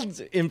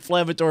mild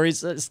inflammatory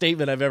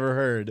statement I've ever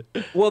heard.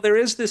 Well, there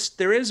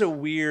is a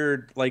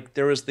weird, like,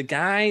 there was the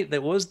guy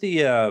that was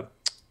the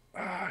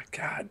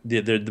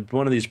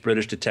one of these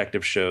British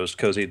detective shows,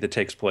 cozy, that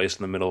takes place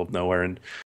in the middle of nowhere, and